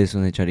like this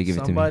when they try to give it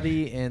to me.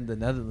 Somebody in the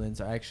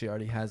Netherlands actually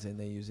already has it and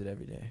they use it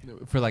every day.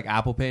 For like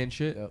Apple Pay and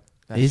shit. Yep.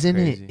 That's Isn't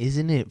crazy.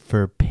 isn't it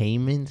for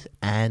payments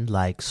and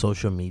like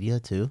social media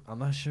too? I'm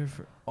not sure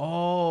for.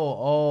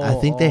 Oh. I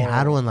think they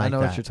had one I like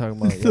know that. what you're talking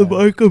about.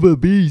 Yeah. of a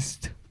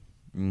beast.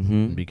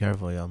 Mm-hmm. Be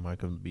careful, y'all.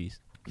 Mark of the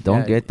beast. Don't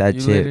Yeah, get that you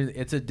chip. literally-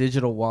 It's a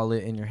digital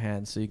wallet in your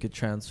hand, so you could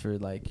transfer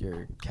like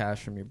your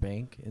cash from your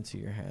bank into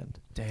your hand,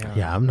 Damn.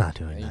 Yeah, I'm not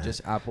doing and you that.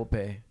 just Apple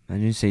Pay.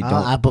 And you say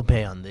I'll don't. Apple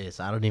Pay on this.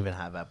 I don't even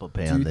have Apple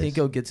Pay Do on you this. think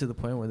it'll get to the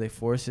point where they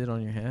force it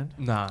on your hand?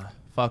 Nah.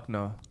 Fuck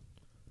no.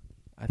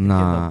 I think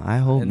Nah, I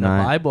hope in not.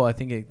 the Bible, I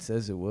think it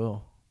says it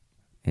will.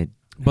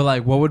 But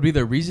like, what would be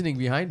the reasoning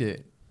behind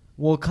it?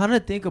 Well, kind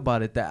of think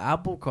about it. The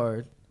Apple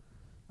Card,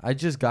 I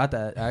just got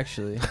that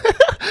actually.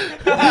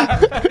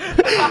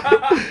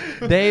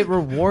 They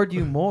reward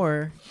you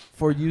more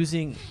for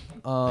using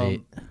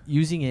Wait.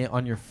 using it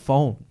on your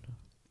phone.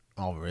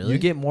 Oh, really? You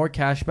get more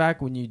cash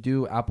back when you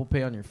do Apple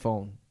Pay on your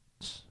phone.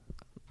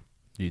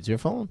 Use your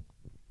phone.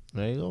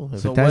 There you go.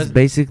 So That's what-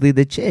 basically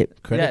the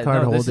chip. Credit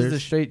card holders. This is the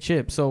straight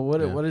chip. So what?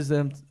 Yeah. What is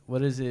them?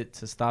 What is it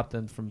to stop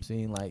them from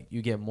seeing like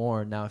you get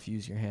more now if you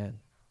use your hand?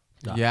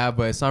 Nah. Yeah,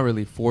 but it's not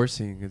really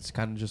forcing. It's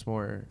kind of just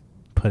more.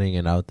 Putting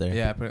it out there.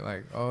 Yeah, put it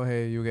like, oh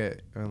hey, you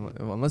get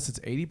unless it's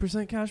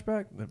 80% cash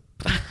back, then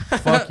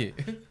fuck it.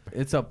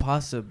 It's a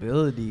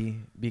possibility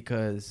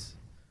because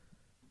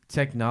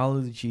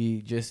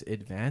technology just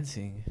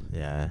advancing.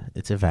 Yeah,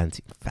 it's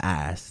advancing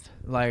fast.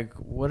 Like,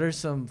 what are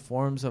some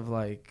forms of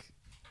like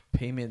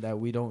payment that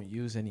we don't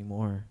use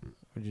anymore?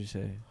 Would you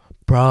say?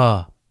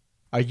 Bruh,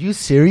 are you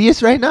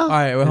serious right now? All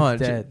right, wait, hold on.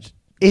 It's dead.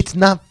 It's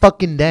not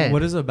fucking dead. What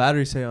does the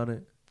battery say on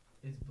it?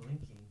 It's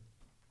blinking.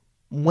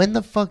 When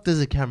the fuck does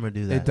a camera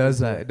do that? It does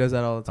that. It does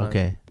that all the time.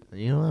 Okay.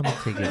 You know what? I'm gonna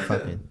take it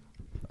fucking.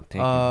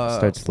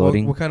 Starts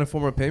floating. What kind of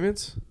form of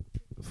payments?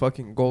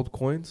 Fucking gold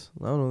coins.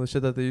 I don't know the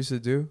shit that they used to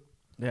do.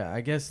 Yeah,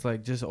 I guess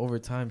like just over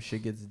time,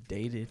 shit gets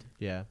dated,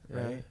 Yeah.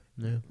 right?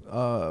 Yeah.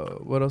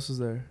 What else is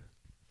there?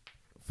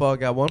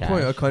 Fuck. At one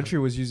point, a Cash. country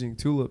was using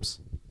tulips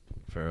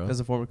For real. as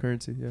a form of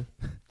currency.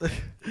 Yeah.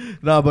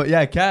 No, but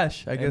yeah,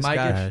 cash. I It guess might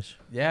get- cash.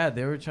 Yeah,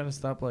 they were trying to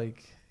stop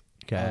like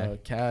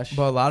cash.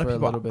 But a lot of for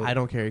little people, bit. I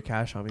don't carry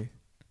cash on me.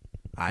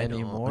 I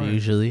anymore. don't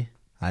usually.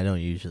 I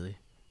don't usually.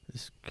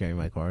 Just carry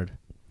my card.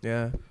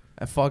 Yeah.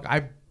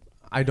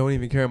 I don't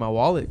even carry my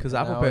wallet because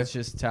Apple Now Pay. it's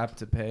just tap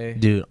to pay.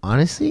 Dude,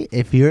 honestly,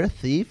 if you're a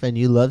thief and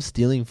you love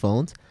stealing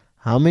phones,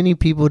 how many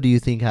people do you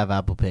think have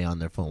Apple Pay on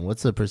their phone?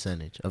 What's the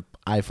percentage of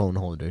iPhone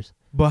holders?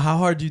 But how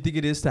hard do you think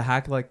it is to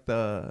hack like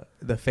the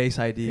Face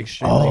ID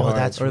Extremely Oh, hard.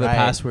 that's or the right.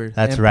 password?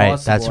 That's right.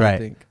 That's Impossible, I right.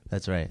 think.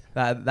 That's right.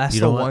 That's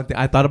You the know what? one thing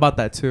I thought about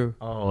that too.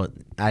 Oh,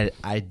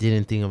 I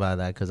didn't think about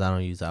that because I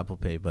don't use Apple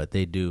Pay, but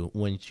they do.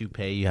 Once you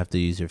pay, you have to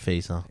use your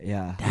face, huh?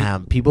 Yeah.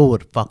 Damn, people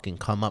would fucking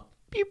come up.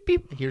 Beep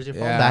beep. Here's your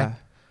phone back.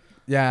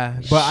 Yeah,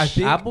 but I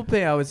think Apple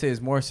Pay, I would say,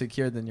 is more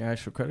secure than your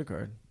actual credit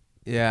card.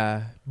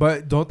 yeah,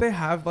 but don't they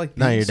have like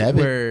Not your these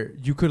debit. where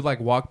you could like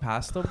walk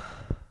past them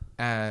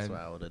and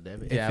I would have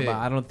debit. Yeah, it- but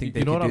I don't think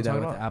you they know can what do I'm that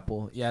talking with about?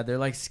 Apple. Yeah, they're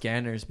like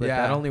scanners, but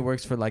Yeah. that only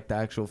works for like the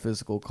actual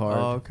physical card.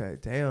 Oh, okay,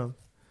 damn.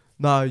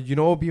 Nah, you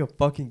know what would be a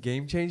fucking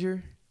game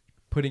changer?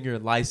 Putting your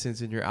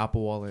license in your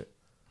Apple Wallet.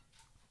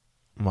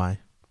 Why?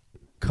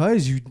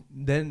 Cause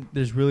then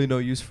there's really no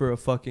use for a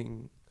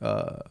fucking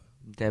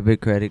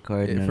Debit, credit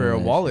card. Yeah, none for of a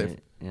that wallet.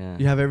 shit. Yeah.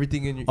 you have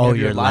everything in your, Oh, you have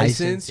your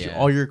license, license, yeah.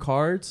 all your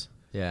cards.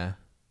 Yeah.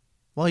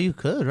 Well, you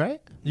could, right?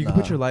 You can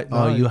put your light.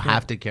 Oh, you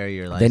have to carry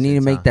your license. They need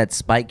to make huh? that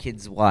Spy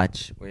Kids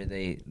watch where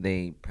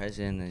they press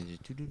it and they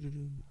just do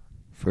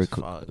for Fuck,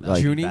 that'd like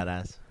be Junie?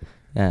 badass.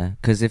 yeah.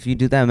 Because if you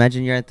do that,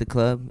 imagine you're at the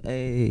club.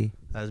 Hey,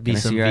 That'd be Can I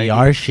some see your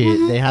VR ID?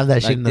 shit. They have that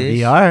Like shit in the this?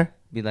 VR.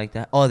 be like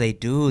that. Oh, they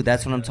do.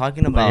 That's what I'm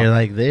talking But about. you're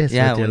like this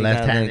Yeah, with your when you left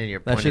gotta, hand like- and you're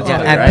that pointing shit's to Yeah,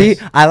 the Yeah,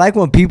 and right. I like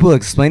when people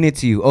explain it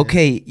to you.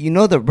 Okay, you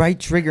know the right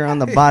trigger on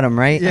the bottom,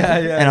 right? Yeah,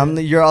 yeah, And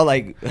you're all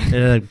like,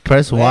 They're like,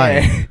 press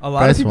Y. A lot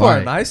Press of people Y.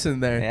 are nice in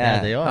there. Yeah.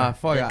 Yeah, they are.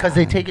 Fuck, Because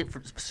they take it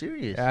for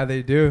serious. Yeah,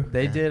 they do.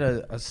 They did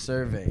a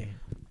survey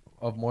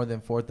of more than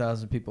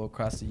 4,000 people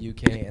across the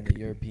UK and the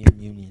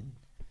European Union,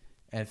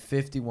 and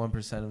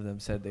 51% of them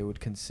said they would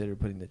consider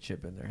putting the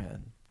chip in their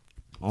hand.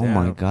 oh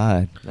my Damn.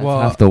 god, that's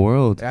Well, half the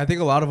world. I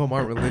think a lot of them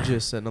aren't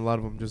religious, and a lot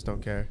of them just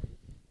don't care.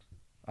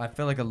 I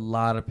feel like a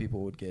lot of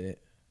people would get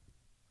it.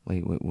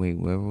 Wait,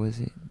 where was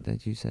it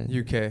that you said?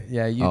 UK.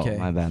 Yeah, UK. Oh,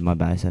 my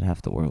bad. I said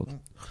half the world.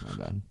 My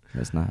bad.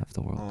 That's not half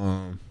the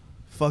world.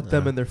 Fuck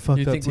them and their fucked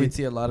You up think we'd teeth.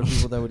 see a lot of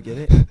people that would get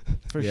it?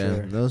 For yeah,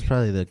 sure. that was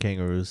probably the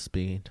kangaroos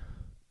speaking.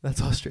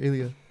 That's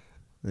Australia.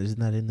 Isn't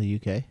that in the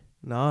UK?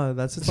 Nah,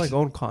 that's its like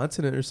own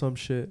continent or some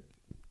shit.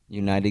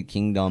 United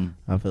Kingdom.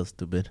 I feel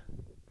stupid.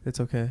 It's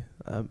okay.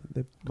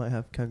 They might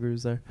have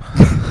kangaroos there.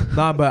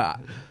 Nah, but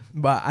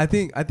I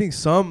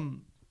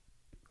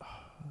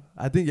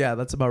think yeah,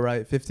 that's about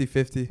right.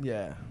 50-50.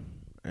 Yeah.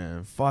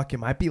 Yeah. Fuck, it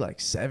might be like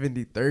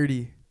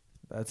 70-30.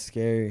 That's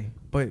scary.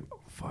 But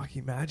fuck,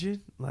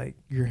 imagine like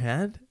your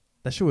hand.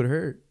 That shit would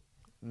hurt.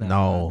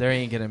 No. They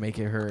ain't gonna make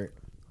it hurt.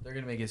 They're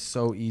gonna make it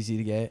so easy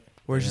to get.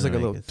 Where it's just like a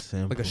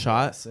little, like a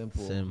shot.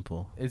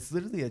 Simple. It's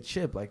literally a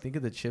chip. Like think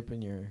of the chip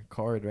in your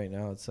card right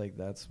now. It's like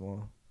that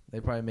small. They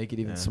probably make it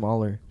even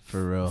smaller.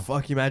 For real.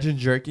 Fuck, imagine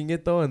jerking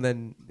it though, and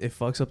then it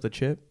fucks up the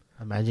chip.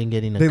 Imagine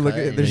getting a They cut. look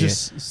at, there's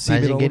just semen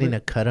imagine all getting over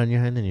a cut on your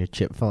hand and your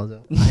chip falls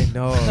out. I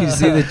know. You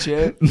see the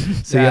chip?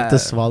 So you have to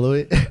swallow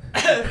it.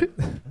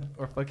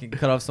 Or fucking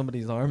cut off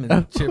somebody's arm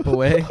and chip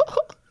away.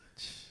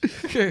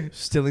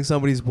 Stealing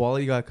somebody's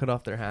wallet, you got cut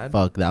off their hand.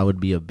 Fuck, that would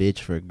be a bitch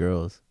for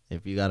girls.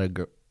 If you got a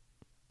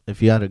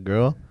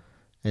girl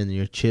and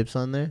your chip's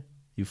on there,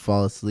 you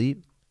fall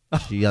asleep.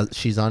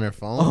 She's on her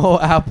phone. Oh,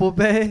 Apple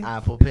Pay.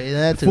 Apple Pay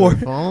that to her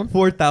phone.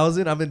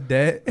 4,000. I'm in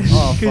debt.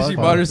 Oh, Because she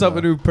bought herself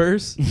a new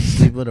purse.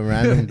 Sleep with a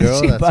random girl.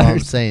 She That's all bought I'm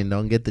her- saying.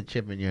 Don't get the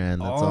chip in your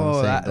hand. That's all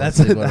I'm saying. Don't that's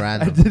sleep with I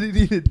random. didn't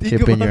even think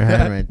Chip about in your that.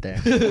 hand right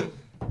there.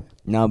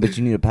 No, but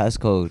you need a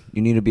passcode.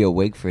 You need to be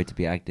awake for it to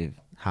be active.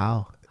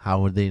 How?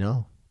 How would they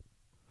know?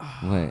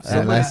 What?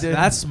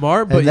 That's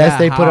smart, but Unless yeah,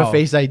 they put a how?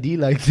 Face ID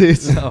like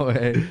this. No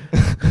way.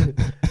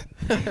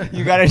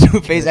 You gotta do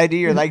Face ID.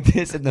 You're like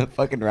this in the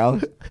fucking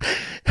route.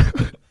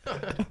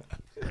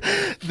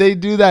 They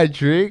do that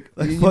trick.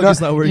 Like, you, fuck, know, it's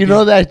not working. you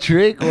know that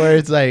trick where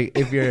it's like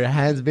if your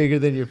hand's bigger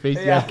than your face,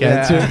 you have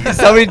cancer. Yeah.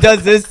 Somebody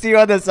does this to you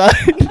on the side.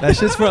 That's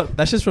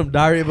just from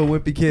Diary of a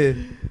Wimpy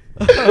Kid.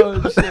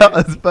 Oh, shit. That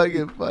was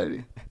fucking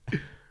funny.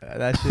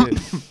 That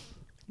shit.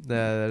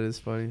 That is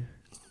funny.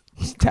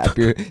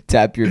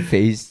 tap your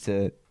face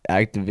to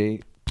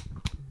activate.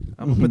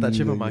 I'm gonna put that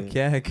chip on my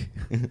keg.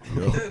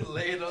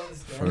 Lay it on the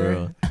For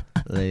real.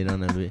 Lay it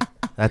on a bit.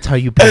 That's how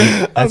you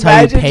pay. That's how you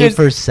Imagine pay just-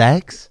 for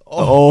sex.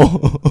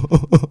 Oh.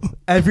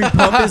 Every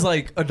pump is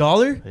like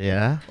 $1.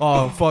 Yeah.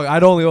 Oh fuck!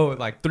 I'd only owe it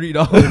like $3.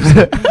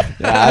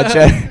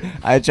 Yeah,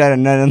 I try to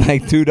nut in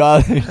like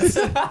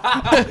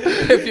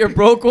 $2. If you're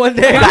broke one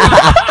day.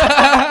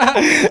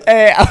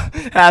 Hey, I'll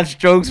have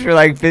strokes for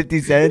like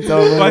 50 cents.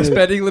 My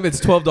spending limit's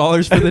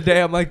 $12 for the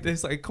day. I'm like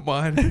this. Like, come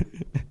on.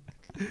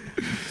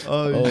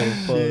 Oh,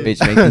 shit.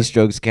 Bitch, make these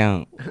strokes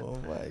count. Oh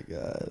my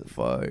god.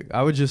 Fuck.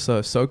 I would just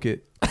soak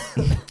it.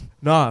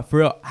 Nah, for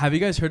real. Have you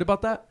guys heard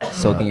about that?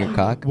 Soaking your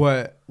cock.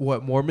 What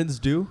Mormons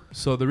do?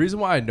 So the reason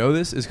why I know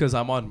this is because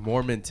I'm on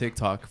Mormon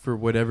TikTok for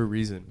whatever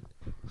reason,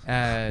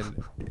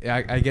 and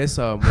I guess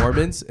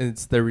Mormons,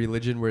 it's their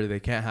religion where they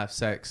can't have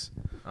sex.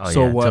 Oh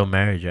So yeah, what- until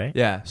marriage, right?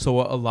 Yeah. So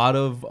what a lot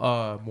of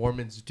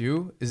Mormons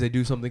do is they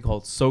do something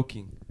called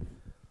soaking,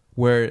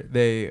 where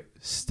they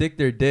stick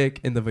their dick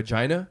in the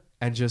vagina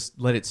and just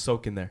let it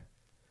soak in there.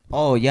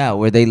 Oh yeah,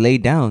 where they lay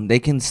down, they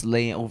can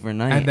lay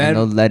overnight And and, then-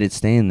 they'll let it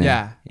stay in there.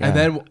 Yeah. And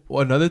then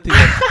another thing.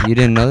 That, You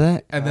didn't know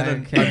that? and I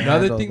then can't another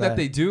handle thing that that.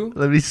 they do.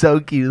 Let me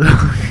soak you.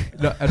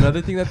 No,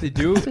 another thing that they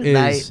do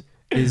Night.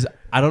 is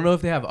I don't know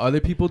if they have other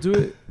people do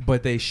it,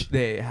 but they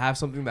have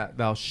something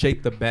that'll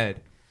shake the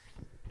bed.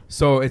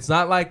 So it's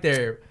not like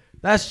they're,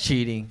 That's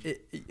cheating.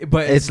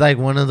 but It's like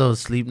one of those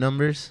sleep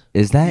numbers.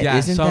 Is that Yeah,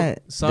 isn't some-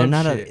 that some they're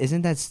not shit.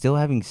 isn't that still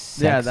having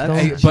sex? Yeah,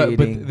 that's though? but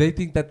cheating. they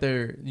think that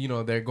they're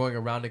they're going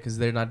around it because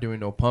they're not doing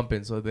no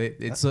pumping. So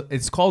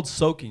it's called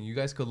soaking. You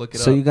guys could look it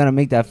So up. you gotta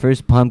make that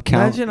first pump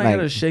count. Imagine I like,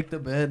 gotta shake the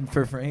bed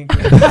for Frank.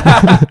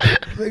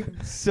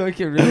 So I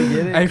can really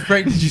get it. Hey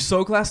Frank, did you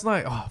soak last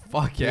night? Oh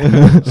fuck yeah!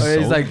 Or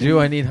he's like, Drew,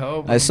 I need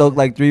help. I soaked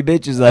like 3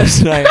 bitches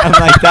last night. I'm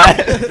like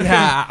that.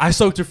 Yeah, I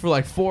soaked her for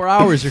like 4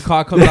 hours. Your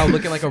cock comes out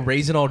looking like a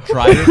raisin all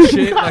dried and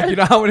shit. Like you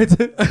know how when it's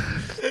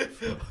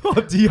all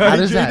How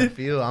does that dehydrated.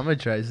 feel? I'm gonna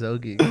try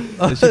soaking.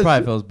 She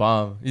probably feels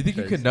bomb. You think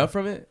you could nut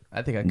from it?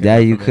 I think I could. Yeah,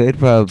 nut you from it. could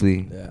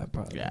probably. Yeah,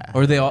 probably. Yeah.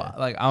 Or they all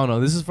like I don't know.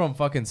 This is from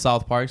fucking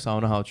South Park, so I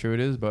don't know how true it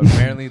is. But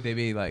apparently they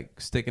be like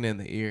sticking it in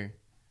the ear.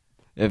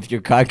 If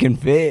your cock can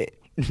fit,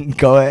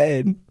 go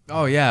ahead.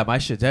 Oh yeah, my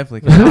shit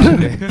definitely can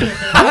fit.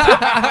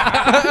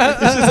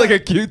 It's just like a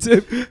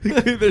Q-tip.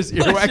 There's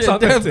earwax on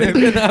the tip.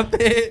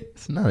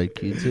 It's not a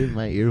Q-tip.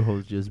 My ear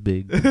hole's just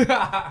big.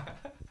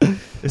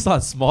 It's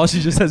not small. She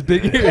just has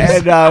big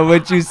ears. And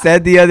what you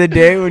said the other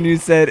day when you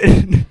said,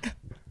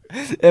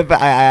 if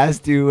I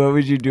asked you what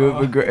would you do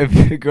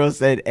if a girl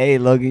said, "Hey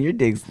Logan, your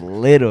dick's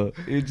little,"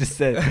 you just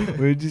said, "What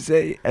did you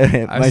say?"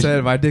 I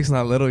said my dick's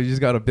not little. You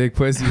just got a big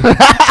pussy.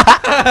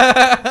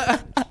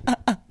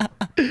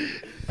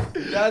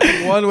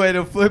 That's one way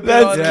to flip it.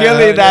 That's on.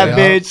 killing that yeah,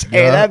 bitch.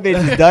 Hey, yeah. that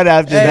bitch is done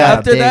after Hey, that.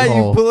 after big that,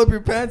 hole. you pull up your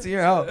pants and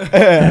you're out.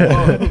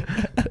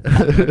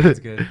 It's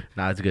good.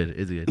 Nah, it's good.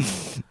 It's good.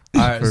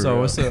 All right, For so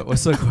real.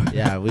 what's the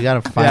Yeah, we got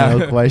a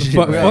final question.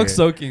 Fuck, right fuck here.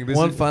 soaking. This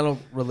One is, final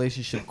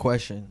relationship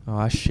question.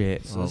 oh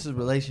shit. So this is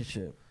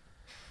relationship.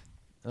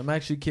 I'm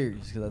actually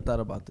curious because I thought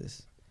about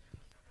this.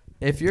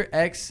 If your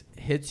ex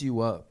hits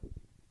you up,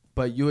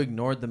 but you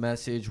ignored the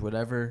message,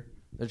 whatever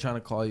they're trying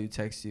to call you,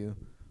 text you,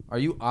 are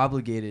you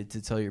obligated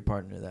to tell your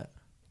partner that?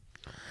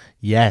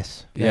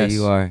 Yes. Yeah, Yes.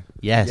 you are.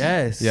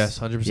 Yes. Yes,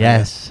 100%.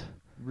 Yes.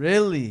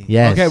 Really?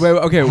 Yes. Okay, wait.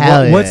 Okay,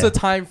 Hell what's yeah. the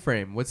time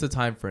frame? What's the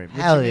time frame?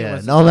 Hell you mean, yeah.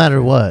 what's the No time matter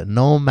frame? what.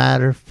 No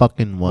matter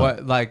fucking what.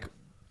 What like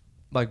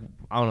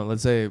I don't know.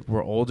 Let's say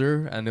we're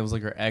older and it was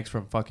like your ex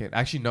from fucking.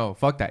 Actually, no.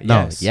 Fuck that.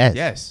 No, Yes. yes.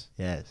 Yes.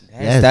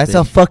 Yes. That's a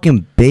bitch.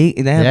 fucking bait.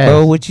 That Yes.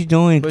 bro, what you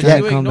doing? But Trying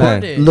you to come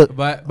ignored back. it. Look,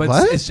 But What?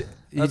 That's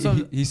what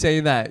I'm- he's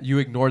saying that you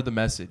ignored the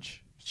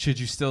message. Should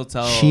you still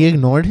tell? She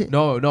ignored it?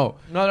 No. No.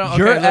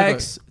 Your okay, look,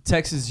 ex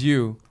texts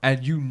you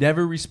and you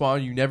never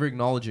respond. You never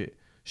acknowledge it.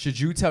 Should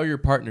you tell your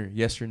partner?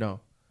 Yes or no?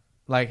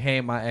 like,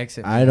 hey, my ex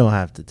hit me I up. don't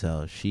have to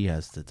tell. She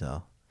has to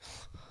tell.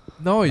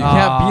 No, you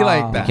can't be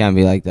like You that. can't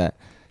be like that.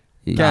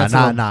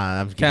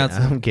 Nah. I'm kidding.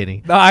 Cancel. I'm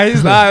kidding. Nah,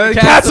 he's not.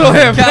 Cancel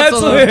him.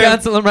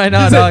 Cancel him right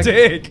now, He's dog. a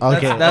dick.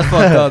 Okay. That's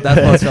fucked up.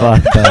 That's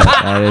fucked up. Fucked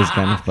up. That is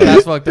kind of fucked.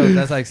 That's fucked up.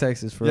 That's like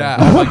sexist for Yeah.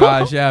 real. Oh my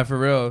gosh. Yeah. For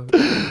real.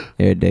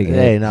 You're a dickhead.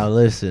 Hey, now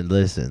listen.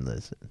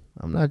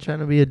 I'm not trying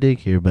to be a dick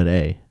here, but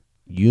hey,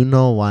 you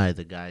know why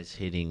the guy's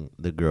hitting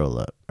the girl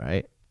up,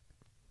 right?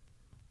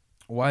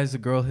 Why is the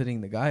girl hitting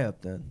the guy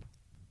up then?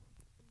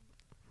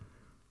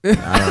 I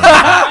don't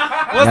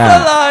know. What's the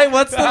lie?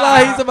 What's the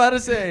lie he's about to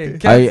say?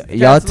 Are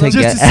y'all Cancel him.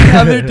 together? Just to see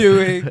how they're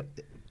doing.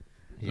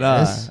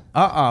 Yes. Fuck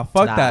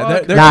Nah. that.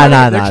 Fuck. They're Nah.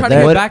 trying to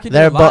get back in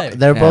They're your life.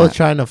 they're Yeah. both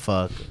trying to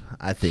fuck.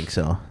 I think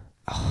so.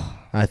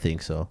 I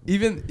think so.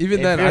 Even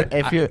If then,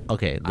 you're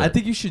okay, I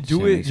think you should do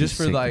Shit it makes me just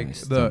for sick to like my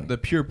stomach. the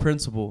pure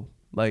principle.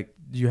 Like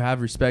you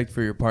have respect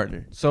for your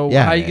partner. So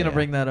Yeah, how you yeah, gonna yeah.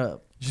 bring that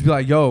up? Just be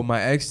like, yo,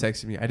 my ex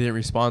texted me. I didn't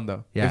respond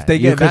though. yeah, If they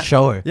you get could mad,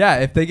 show her. yeah.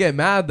 If they get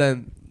mad,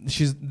 then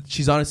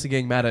she's honestly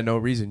getting mad at no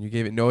reason. You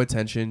gave it no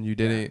attention. You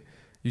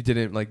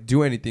didn't like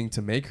do anything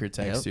to make her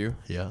text you.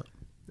 Yeah.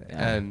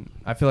 And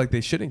I feel like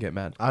they shouldn't get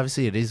mad.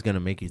 Obviously, it is gonna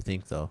make you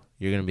think though.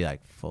 You're gonna be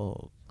like,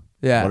 "Fuck,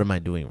 Yeah. what am I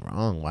doing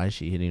wrong? Why is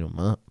she hitting him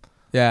up?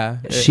 Yeah.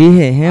 She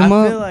hit him I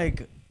up. feel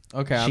like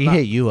okay. She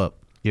hit you up.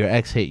 Your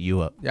ex hit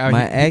you up. Yeah.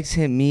 My ex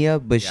hit me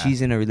up, but Yeah.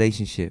 she's in a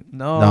relationship.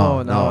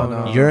 No.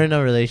 You're in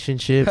a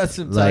relationship. That's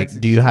some Like,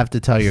 toxic do you have to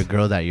tell your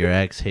girl that your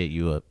ex hit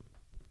you up?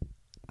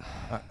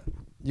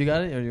 You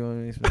got it, or you want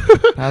me to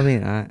explain? Probably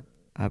not.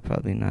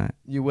 Probably not.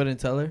 You wouldn't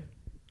tell her.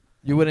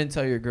 You wouldn't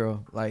tell your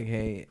girl like,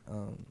 hey,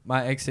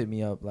 my ex hit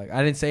me up. Like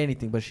I didn't say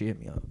anything, but she hit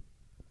me up.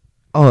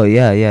 Oh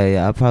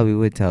yeah. I probably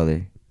would tell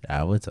her.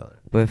 Yeah, I would tell her.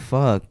 But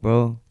fuck,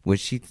 bro. Would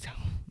she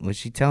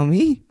tell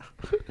me?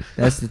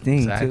 That's the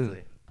thing too.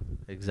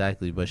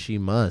 Exactly. But she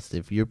must.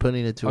 If you're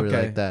putting it to her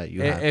like that,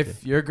 you have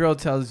If to. your girl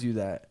tells you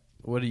that,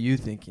 what are you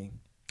thinking?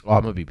 Oh,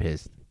 I'm gonna be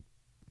pissed.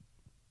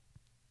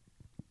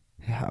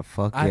 Yeah,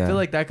 fuck I yeah. feel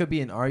like that could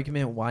be an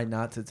argument why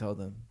not to tell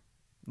them.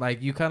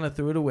 Like you kind of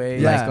threw it away.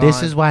 Yeah. it's This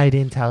gone. is why I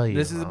didn't tell you.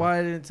 This is bro. why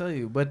I didn't tell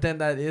you. But then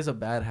that is a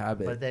bad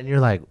habit. But then you're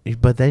like,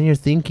 but then you're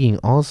thinking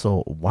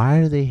also, why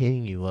are they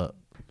hitting you up?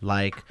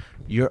 Like,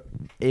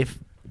 if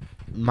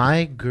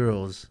my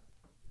girl's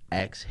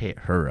ex hit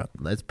her up,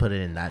 let's put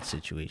it in that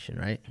situation,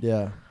 right?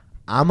 yeah.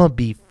 I'm gonna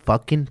be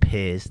fucking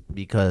pissed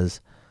because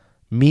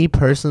me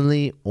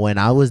personally, when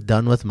I was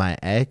done with my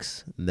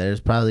ex, there's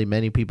probably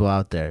many people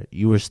out there,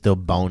 you were still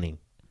boning,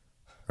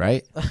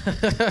 right?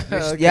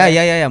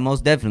 Yeah.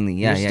 Most definitely.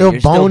 Yeah, you're yeah.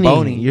 still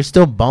boning. You're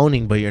still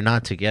boning, but you're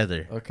not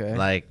together. Okay.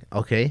 Like,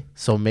 okay,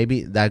 so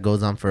maybe that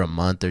goes on for a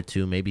month or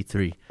two, maybe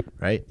 3,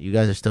 right? You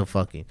guys are still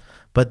fucking.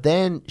 But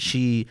then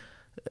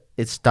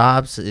it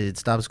stops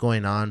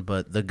going on,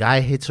 but the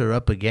guy hits her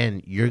up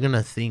again. You're going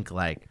to think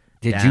like,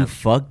 Did damn, you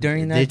fuck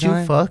during that Did time?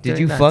 you fuck Did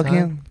during you that fuck time?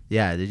 him?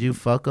 Yeah, did you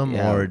fuck him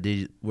Yeah. or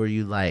were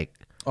you like,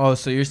 Oh,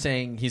 so you're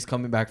saying he's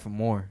coming back for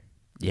more?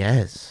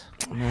 yes.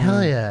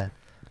 Hell yeah.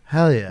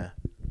 Hell yeah.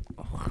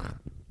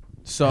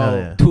 So, Hell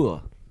yeah.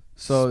 Tua.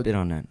 so Spit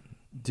on that.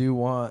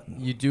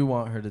 you do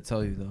want her to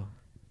tell you though?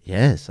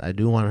 Yes, I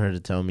do want her to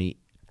tell me,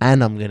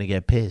 and I'm going to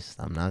get pissed.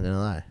 I'm not going to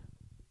lie.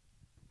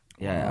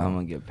 Yeah, I'm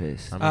gonna get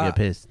pissed. I'm going to get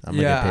pissed. I'm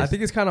gonna yeah, get pissed. I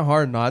think it's kind of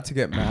hard not to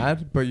get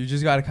mad, but you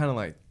just gotta kind of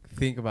like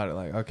think about it.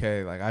 Like,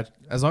 okay, like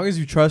as long as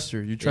you trust her,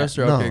 okay,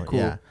 No, cool.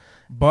 yeah.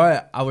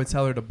 But I would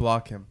tell her to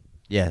block him.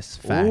 Yes,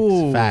 facts.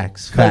 Ooh,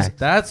 Facts. 'cause Facts.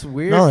 That's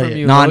weird No, from yeah.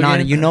 you. No,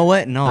 Logan. you know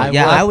what? No, I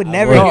I would. would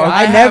never. No,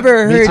 I I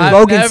never me heard too.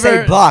 Logan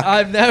say block.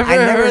 I've never I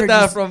never heard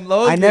that just- from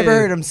Logan. I never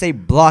heard him say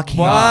block him.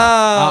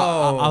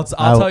 Wow.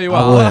 I'll tell you why.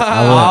 I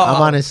would.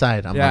 I'm on his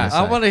side. I'm Yeah, on his I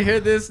side. want to hear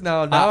this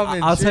now. Now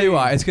I'm I'll tell you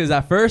why. intrigued. It's because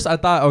at first I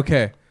thought,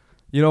 okay,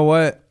 you know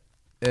what?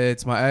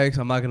 It's my ex.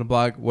 I'm not gonna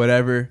block.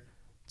 Whatever.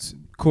 It's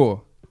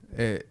cool.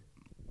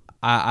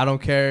 I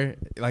don't care.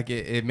 Like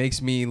it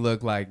makes me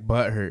look like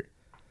butthurt.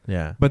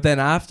 Yeah. But then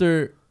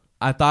after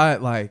I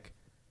thought like,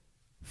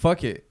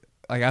 fuck it.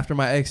 Like after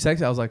my ex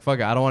sex, I was like, fuck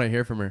it. I don't want to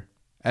hear from her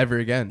ever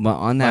again. But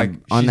on that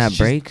Like,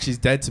 break, she's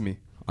dead to me.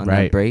 on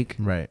that break.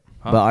 Right.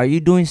 Huh? But are you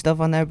doing stuff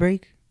on that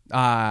break?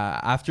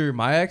 After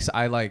my ex,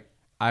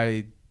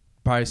 I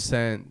probably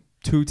sent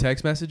 2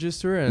 text messages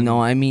to her. And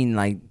No, I mean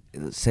like,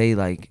 say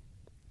like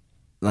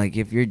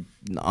if you're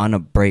on a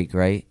break,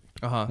 right?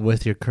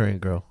 With your current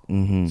girl.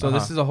 Mm-hmm. So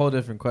this is a whole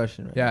different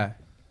question, right?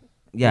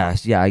 Yeah.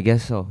 Yeah, I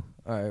guess so.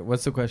 All right.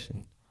 What's the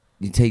question?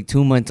 You take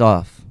 2 months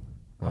off,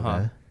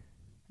 Okay.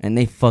 and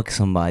they fuck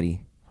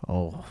somebody.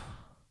 Oh.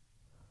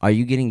 Are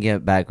you gonna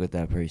get back with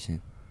that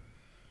person?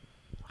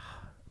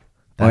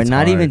 That's or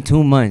not hard. even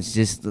 2 months?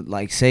 Just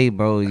like say,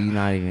 bro, you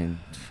not even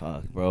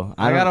fuck, bro.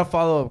 I got a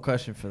follow up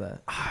question for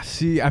that.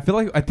 See, I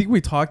think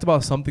we talked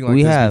about something like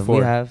we this have,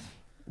 before.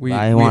 we We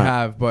have.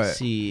 have, but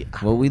See,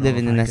 Well, we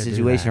living in that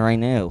situation right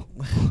now.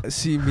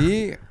 see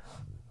me.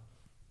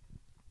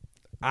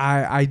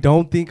 I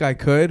don't think I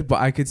could, but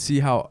I could see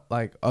how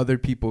like other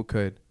people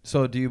could.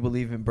 So do you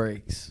believe in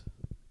breaks?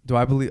 Do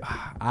I believe?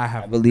 I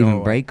have. I believe no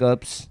in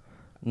breakups.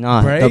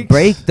 Nah,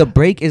 Breaks? the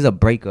break is a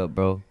breakup,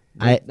 bro.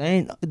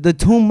 The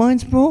 2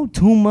 months, bro.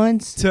 2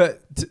 months. To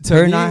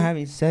Her me, not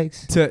having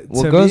sex. to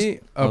girls- me,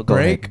 Oh, go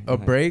ahead. a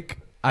break.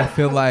 I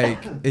feel like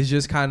it's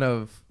just kind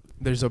of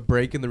there's a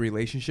break in the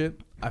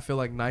relationship. I feel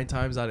like 9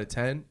 times out of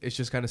 10, it's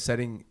just kind of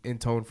setting in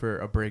tone for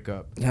a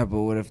breakup. Yeah,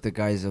 but what if the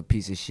guy's a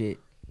piece of shit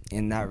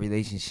in that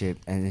relationship,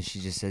 and then she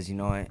just says, you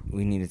know what,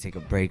 we need to take a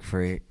break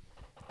for it,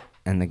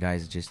 and the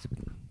guy's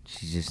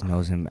she just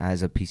knows him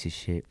as a piece of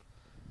shit.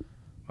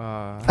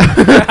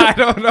 I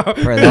don't know.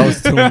 Bro, that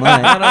was too much.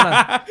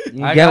 No.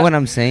 You I get got- what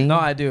I'm saying? No,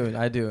 I do,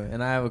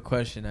 and I have a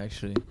question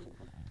actually.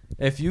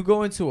 If you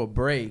go into a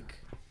break,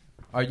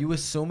 are you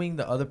assuming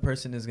the other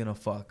person is gonna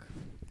fuck?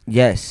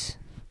 Yes.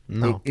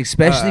 No.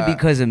 Especially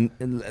because of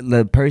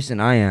the person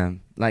I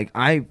am. Like,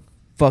 I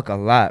fuck a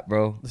lot,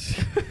 bro.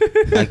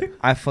 Like,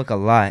 I fuck a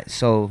lot.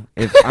 So,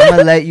 if I'm going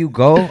to let you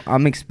go,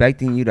 I'm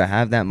expecting you to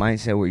have that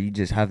mindset where you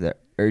just have the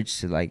urge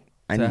to, like,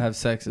 have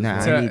sex as Nah,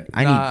 well.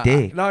 I need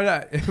dick. No.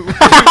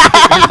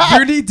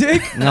 You need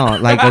dick? No,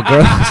 like a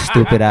girl,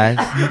 stupid ass.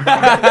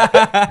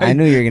 I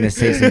knew you were going to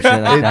say some shit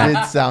like It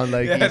that. did sound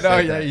like you said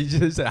that. You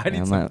just said I need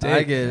Yeah, some my- dick.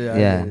 I get it. I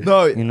Yeah. get it.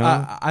 No, You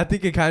know? I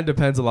think it kind of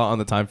depends a lot on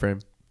the time frame.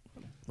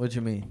 What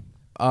you mean?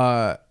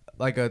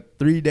 Like a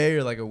 3-day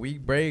or like a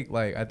week break,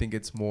 like I think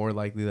it's more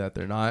likely that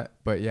they're not.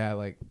 But yeah,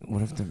 like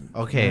What if the...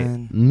 Okay,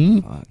 man, me,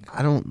 fuck.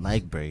 I don't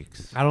like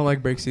breaks. I don't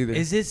like breaks either.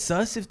 Is it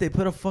sus if they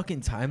put a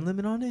fucking time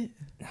limit on it?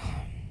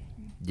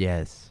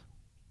 Yes.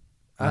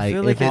 I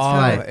feel like if it's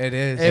like, it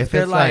is. if if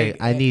they're it's like,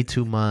 like, I need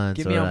 2 months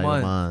give or me a like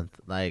month. a month,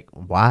 like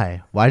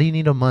why? Why do you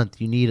need a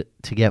month? You need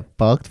to get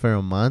fucked for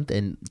a month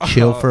and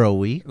chill for a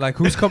week? Like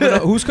who's coming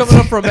up? Who's coming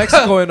up from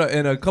Mexico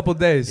in a couple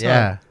days?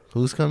 Yeah.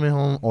 Who's coming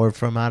home or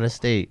from out of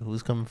state?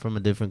 Who's coming from a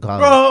different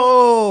college?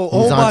 Bro,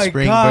 Who's oh on my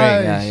spring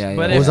god. break? Yeah.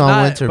 But Who's if on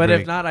not, winter but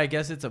break? if not, I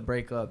guess it's a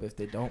breakup if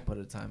they don't put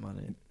a time on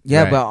it.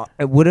 Yeah, Right.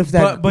 but what if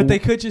that... But they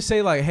could just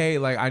say like, hey,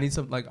 like I need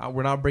some, like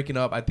we're not breaking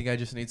up. I think I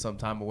just need some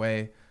time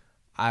away.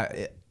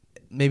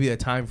 Maybe a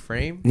time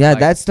frame. Yeah, like,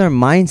 that's their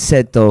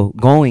mindset though.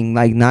 Going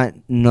like not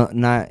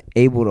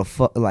able to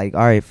fuck. Like,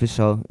 all right, for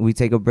sure, we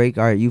take a break.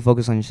 All right, you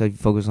focus on yourself. You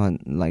focus on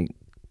like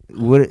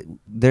what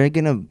they're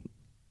gonna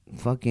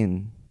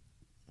fucking,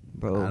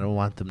 bro. I don't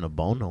want them to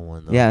bone no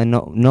one though. Yeah,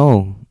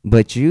 no,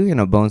 but you're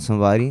gonna bone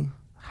somebody,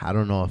 I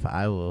don't know if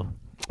I will.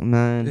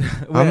 man.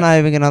 I'm not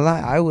even gonna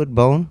lie. I would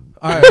bone.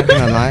 All I'm right. not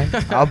gonna lie.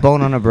 I'll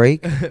bone on a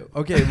break.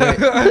 Okay,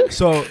 wait.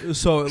 So you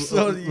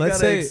let's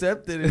say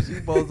accept it if she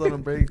balls on a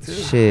break too.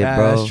 Shit, yeah,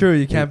 bro. that's true.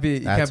 You can't be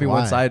That's why.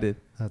 one sided.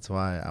 That's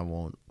why I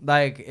won't.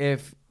 Like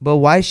if But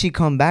why she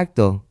come back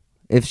though?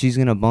 If she's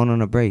gonna bone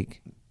on a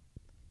break,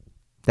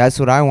 that's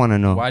what I want to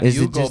know. why do Is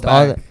you it go just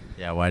all back? the-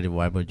 Yeah, why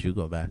would you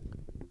go back?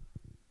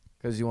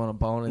 Because you want to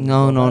bone and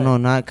No, go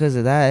back? not because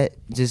of that.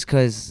 Just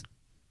because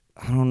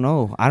I don't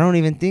know. I don't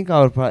even think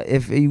I would probably.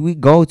 If we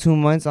go 2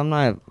 months, I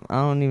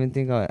don't even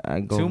think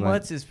I'd go. 2 back.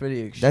 months is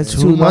pretty extreme. That's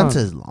Two too months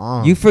long. is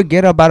long. You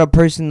forget about a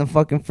person the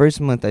fucking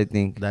first month. I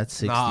think. That's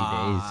 60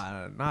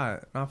 days.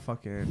 Not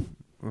fucking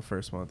the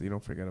first month. You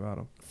don't forget about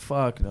them.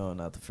 Fuck no,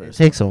 not the It first.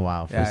 takes a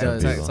while for Yeah, some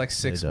does. people. it's like It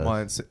 6 does.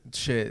 months.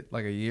 Shit,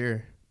 like a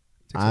year.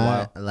 Takes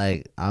a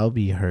while. I'll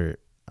be hurt.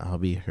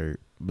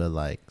 But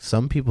like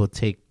some people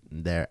take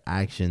their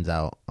actions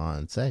out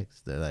on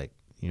sex. They're like,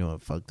 you know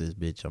what, fuck this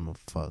bitch. I'm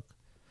gonna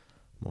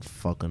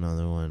fuck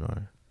another one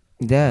or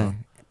Yeah,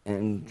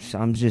 and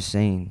I'm just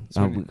saying.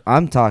 So-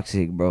 I'm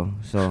toxic, bro.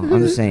 So I'm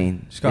just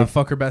saying. Just gotta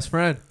fuck her best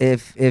friend.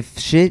 If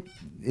shit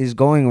is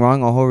going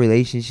wrong, a whole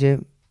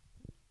relationship,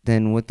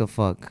 then what the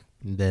fuck?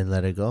 then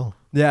let it go.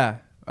 Yeah.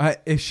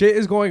 If shit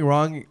is going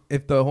wrong,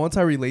 if the whole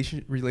entire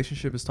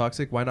relationship is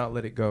toxic, why not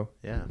let it go?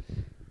 Yeah.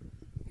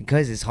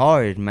 Because it's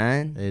hard,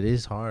 man. It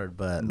is hard,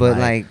 but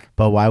But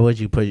but why would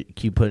you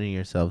keep putting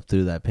yourself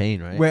through that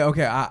pain, right? Wait,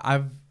 okay.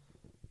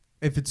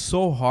 If it's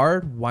so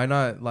hard, why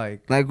not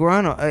like? Like you're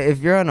on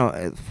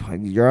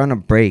a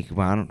break,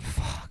 but I don't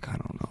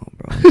know,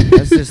 bro.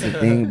 That's just the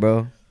thing,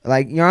 bro.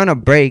 Like you're on a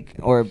break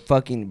or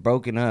fucking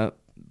broken up.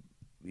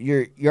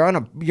 You're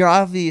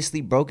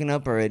obviously broken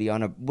up already.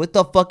 What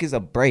the fuck is a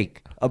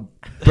break? A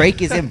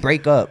break isn't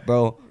break up,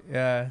 bro.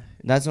 Yeah.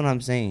 That's what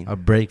I'm saying. A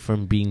break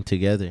from being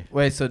together.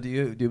 Wait, so do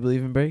you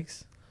believe in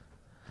breaks?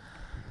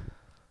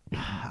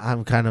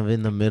 I'm kind of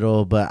in the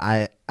middle, but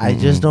I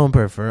just don't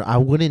prefer. I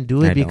wouldn't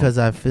do it because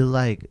I feel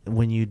like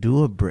when you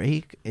do a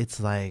break, it's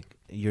like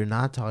you're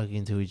not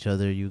talking to each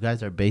other. You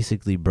guys are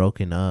basically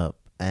broken up.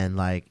 And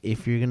like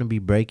if you're going to be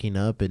breaking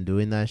up and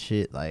doing that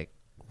shit, like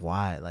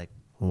why? Like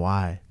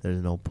why?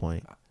 There's no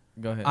point.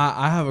 Go ahead.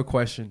 I have a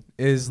question.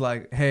 Is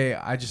like, hey,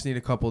 I just need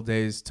a couple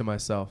days to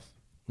myself.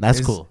 That's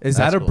cool. Is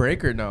That's that a cool.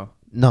 break or no?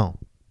 No.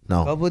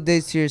 No. Couple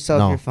days to yourself,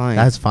 No, you're fine.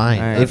 that's fine.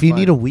 All right. If you Fine.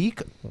 need a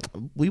week,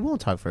 we won't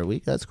talk for a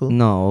week. That's cool.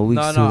 No, a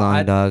week's too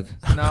long, dog.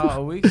 No,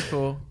 a week's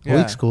cool. A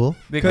week's cool.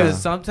 Because Yeah.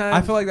 sometimes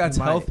I feel like that's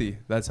you might- healthy.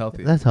 That's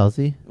healthy. That's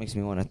healthy. Makes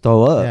me want to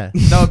throw up.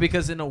 Yeah. No,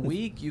 because in a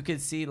week you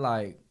could see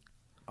like,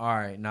 all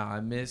right, nah, I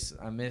miss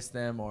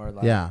them, or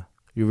like, Yeah.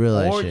 You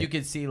realize or shit. you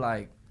could see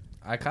like,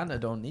 I kind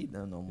of don't need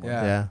them no more.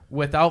 Yeah. Yeah.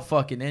 Without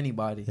fucking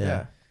anybody.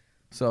 Yeah.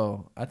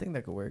 So I think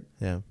that could work.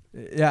 Yeah.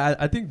 Yeah,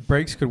 I think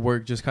breaks could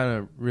work. Just kind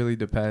of really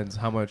depends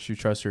how much you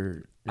trust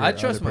your I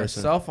trust other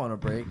person. myself on a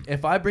break.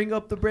 If I bring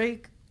up the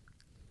break,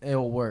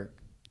 it'll work.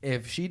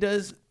 If she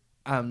does,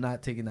 I'm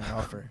not taking that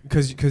offer.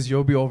 Because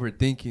you'll be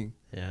overthinking.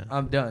 Yeah.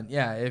 I'm done.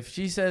 Yeah. If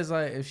she says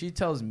like, if she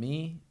tells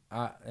me,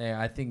 hey,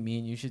 I think me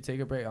and you should take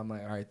a break, I'm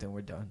like, all right, then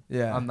we're done.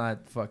 Yeah. I'm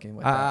not fucking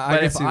with I that. can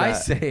But if see I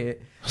that. say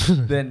it,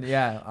 then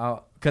yeah,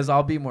 because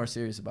I'll be more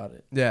serious about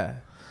it. Yeah.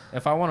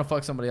 If I want to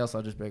fuck somebody else,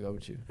 I'll just break up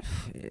with you.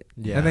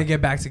 Yeah. And then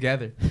get back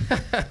together.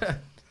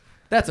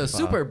 That's a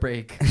super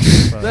break.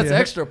 That's Yeah.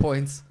 extra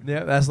points.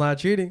 Yeah, that's not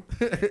cheating.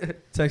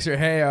 Text her,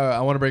 hey, I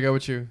want to break up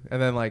with you.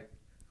 And then like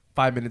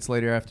 5 minutes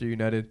later after you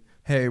nutted,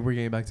 hey, we're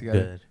getting back together.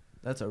 Good.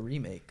 That's a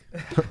remake.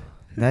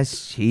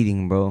 That's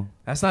cheating, bro.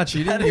 That's not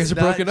cheating. That You guys is are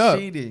broken not up.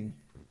 cheating.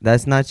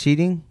 That's not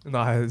cheating?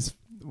 Nah, it's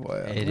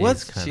It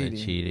What's is kind of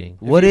cheating? cheating.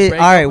 What you is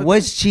break all up right? with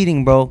What's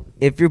cheating, bro?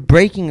 If you're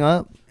breaking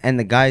up and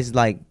the guy's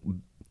like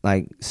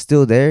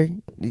still there,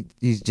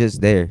 he's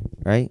just there,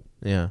 right?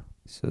 Yeah.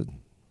 So,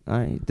 all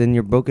right, then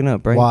you're broken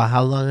up, right? Well,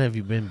 how long have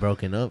you been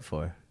broken up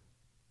for?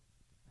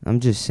 I'm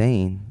just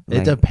saying.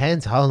 It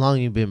depends how long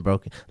you've been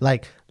broken.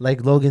 Like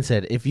Logan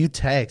said, if you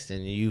text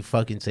and you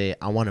fucking say,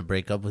 I want to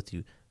break up with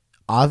you,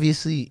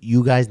 obviously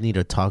you guys need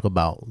to talk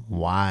about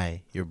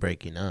why you're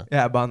breaking up.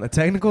 Yeah, but on the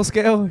technical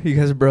scale, you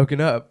guys are broken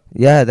up.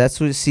 Yeah, that's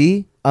what.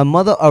 See, a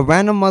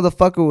random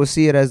motherfucker will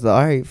see it as the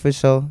all right for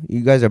sure.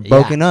 You guys are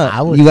broken up.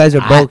 I would- you guys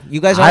are I- broke.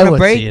 You guys are I on a would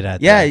break. see it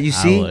at Yeah, that. you I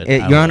see, would.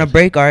 you're on a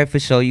break. All right for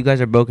sure. You guys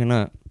are broken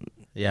up.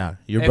 Yeah,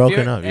 you're If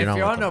broken up. You're if not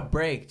you're with on a them.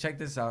 break, check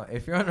this out.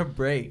 If you're on a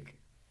break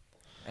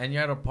and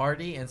you're at a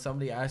party and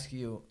somebody asks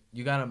you,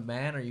 you got a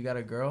man or you got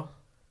a girl,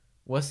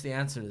 what's the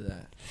answer to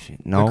that?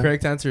 Shit, no. The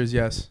correct answer is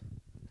yes.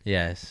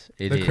 Yes,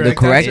 it The is. correct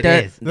correct It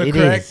an- is. The It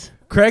correct is.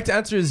 correct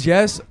answer is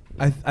yes.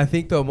 I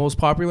think the most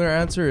popular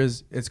answer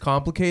is it's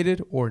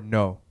complicated or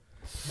no.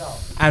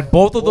 And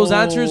both of those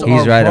answers He's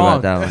are right wrong.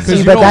 about that one. 'Cause See,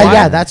 you but know that, why?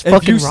 yeah, that's if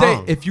fucking you say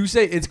wrong. if you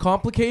say it's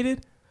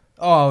complicated,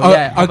 Oh,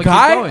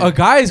 a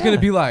guy is gonna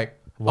be like,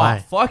 Why?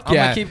 Oh, fuck I'm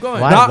yeah. gonna keep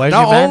going. Why? Where's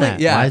your man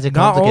at? Why is it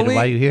complicated?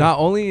 Why you here? Not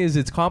only is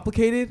it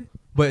complicated,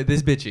 but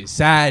this bitch is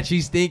sad.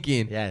 She's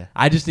thinking, Yeah.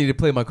 I just need to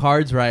play my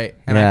cards right,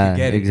 and I Yeah, can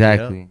get it.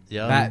 exactly.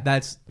 Yep.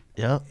 That's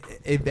Yep.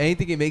 if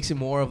anything, it makes it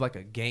more of like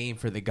a game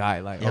for the guy.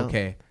 Like, Yep.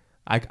 okay,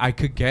 I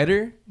could get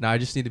her. Now I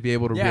just need to be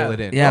able to Yeah. reel it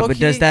in. Yeah, but Low-key-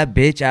 does that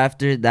bitch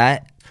after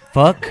that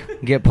fuck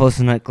get post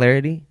nut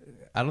clarity?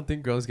 I don't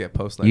think girls get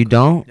post. You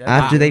don't? Yeah,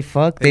 After they they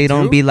fuck, They they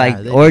don't do? be like,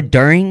 Yeah, they or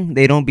during,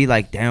 they don't be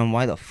like, damn,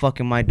 why the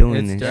fuck am I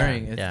doing It's this?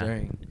 during. It's Yeah.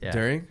 during. Yeah.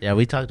 During? Yeah,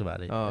 we talked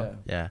about it. Oh,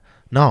 Yeah. Yeah.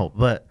 No,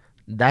 but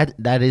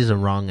that is a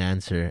wrong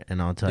answer,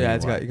 and I'll tell yeah, you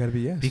it's why. got you got to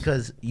be yes.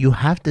 Because you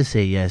have to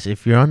say yes.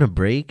 If you're on a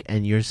break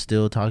and you're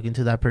still talking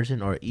to that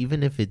person, or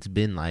even if it's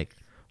been like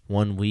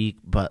 1 week,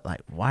 but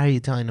like, why are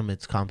you telling them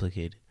it's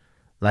complicated?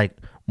 Like,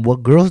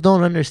 what girls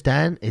don't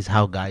understand is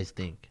how guys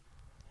think.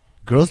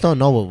 Girls don't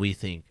know what we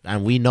think,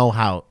 and we know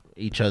how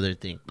each other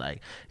think.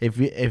 Like,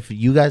 if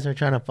you guys are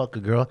trying to fuck a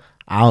girl,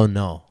 I'll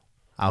know.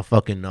 I'll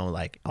fucking know.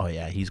 Like, oh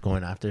yeah, he's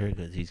going after her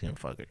because he's gonna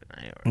fuck her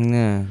tonight. Or,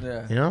 Yeah.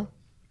 Yeah. you know.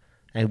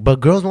 But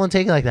girls won't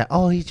take it like that.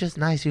 Oh, he's just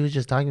nice. He was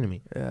just talking to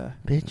me, yeah,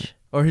 bitch.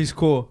 or he's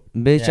cool.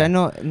 Bitch, Yeah. I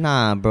know.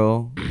 Nah,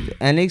 bro.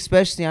 And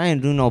especially, I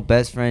ain't do no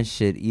best friend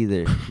shit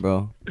either,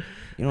 bro.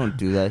 You don't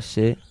do that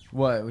shit.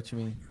 What you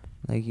mean?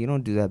 Like, you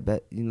don't do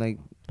that. You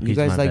He's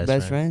guys my like best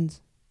best friend.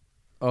 friends?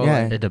 Oh,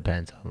 Yeah. like- It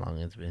depends how long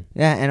it's been.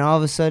 Yeah, and all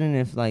of a sudden,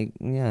 if like,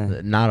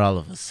 yeah. Not all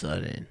of a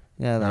sudden.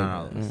 Yeah, Not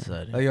all like, of a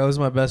sudden. Like, yo, this is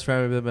my best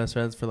friend. We've been best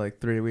friends for like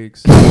 3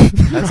 weeks.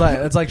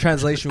 that's like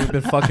translation. We've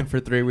been fucking for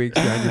 3 weeks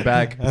behind your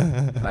back.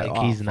 Like,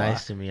 oh, he's fuck.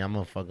 nice to me. I'm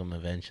gonna fuck him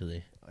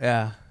eventually.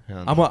 Yeah, You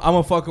know? I'm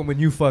gonna fuck him when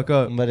you fuck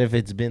up. But if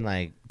it's been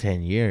like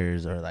 10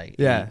 years or like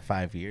Yeah.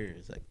 5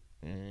 years, like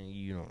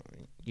you don't.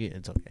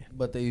 It's okay.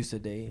 But they used to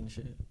date and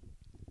shit.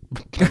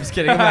 I'm just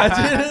kidding.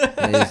 Imagine.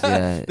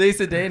 yeah. They used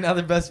to date, now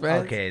they're best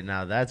friends. Okay,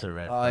 now that's a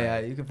red. Oh flag. yeah,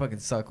 you can fucking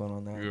suck one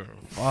on that.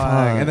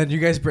 Fuck. And then you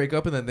guys break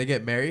up, and then they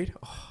get married.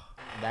 Oh,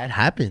 That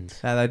happens.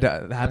 That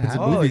happens in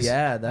Oh movies.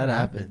 yeah, that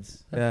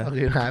happens. Yeah.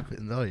 It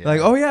happens. Oh yeah.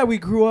 Like, oh yeah, we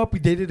grew up, we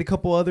dated a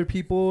couple other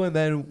people, and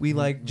then we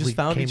like just We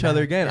found came each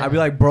other back, again. yeah. I'd be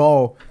like,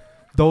 bro,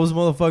 those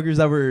motherfuckers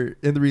that were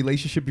in the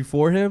relationship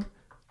before him,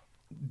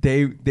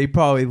 they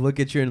probably look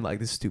at you and like,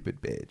 this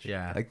stupid bitch.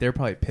 Yeah. Like they're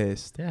probably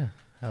pissed. Yeah.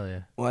 Hell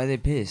yeah. Why are they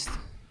pissed?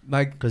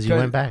 Like, Because you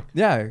went back.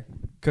 Yeah,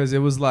 because it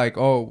was like,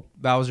 oh,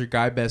 that was your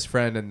guy best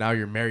friend, and now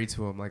you're married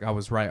to him. Like I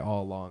was right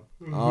all along.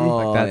 Oh,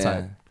 Like that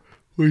yeah. type.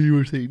 Where you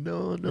were saying,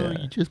 no, Yeah.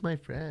 you're just my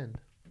friend.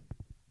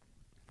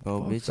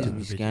 Bro, Fuck bitches that.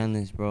 be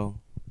scandalous, bro.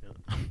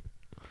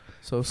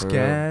 So For real.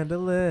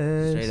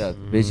 scandalous. Straight up,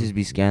 Mhm. bitches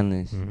be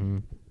scandalous. Mm-hmm.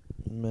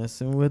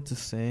 Messing with the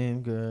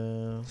same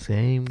girl.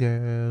 Same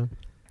girl.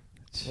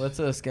 What's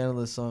a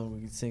scandalous song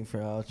we could sing for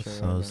outro?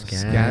 So right now?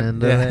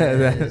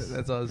 scandalous. Yeah,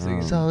 that's all I was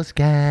singing. Oh. So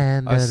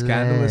scandalous. A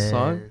scandalous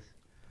song?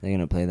 They're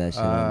gonna play that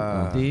shit.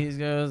 on, These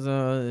girls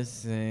are the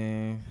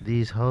same.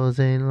 These hoes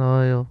ain't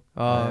loyal.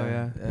 Oh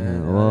yeah.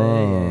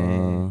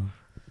 Whoa.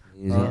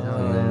 Easy.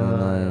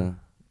 Oh.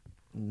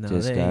 No,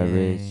 Just they got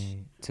rich.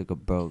 ain't. Took a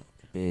broke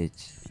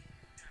bitch.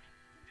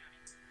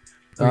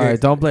 All right,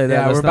 don't play that.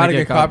 Yeah, Let's we're about not to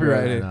get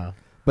copyrighted. No.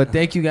 But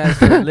thank you guys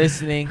for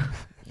listening.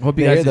 Hope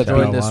you They guys hear the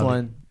enjoyed beat. this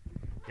one.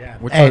 Yeah.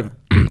 We're Hey,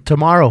 talking-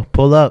 tomorrow,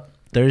 pull up.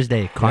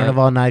 Thursday,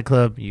 Carnival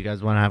Nightclub. You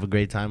guys want to have a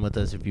great time with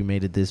us if you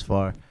made it this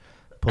far.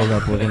 Pull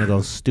up. We're going to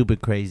go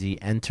stupid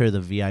crazy. Enter the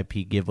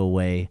VIP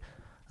giveaway.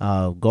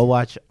 Go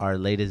watch our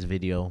latest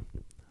video,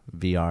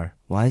 VR.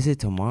 Why is it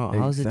tomorrow?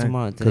 How is it Exactly.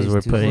 tomorrow? 'Cause Today's we're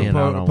Tuesday. putting it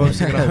out on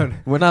Posting it Wednesday. on.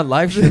 We're not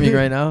live streaming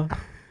right now.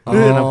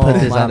 We're gonna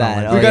put this my out on bad.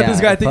 Wednesday. Oh, We got yeah, this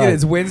guy thinking fuck.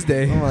 it's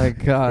Wednesday. Oh my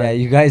god. Yeah,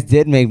 you guys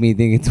did make me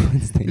think it's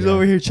Wednesday. He's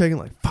over here checking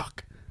like,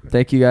 fuck.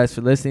 Thank you guys for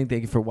listening.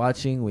 Thank you for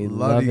watching. We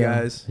Love you ya.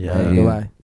 guys. Yeah. Love you. Goodbye.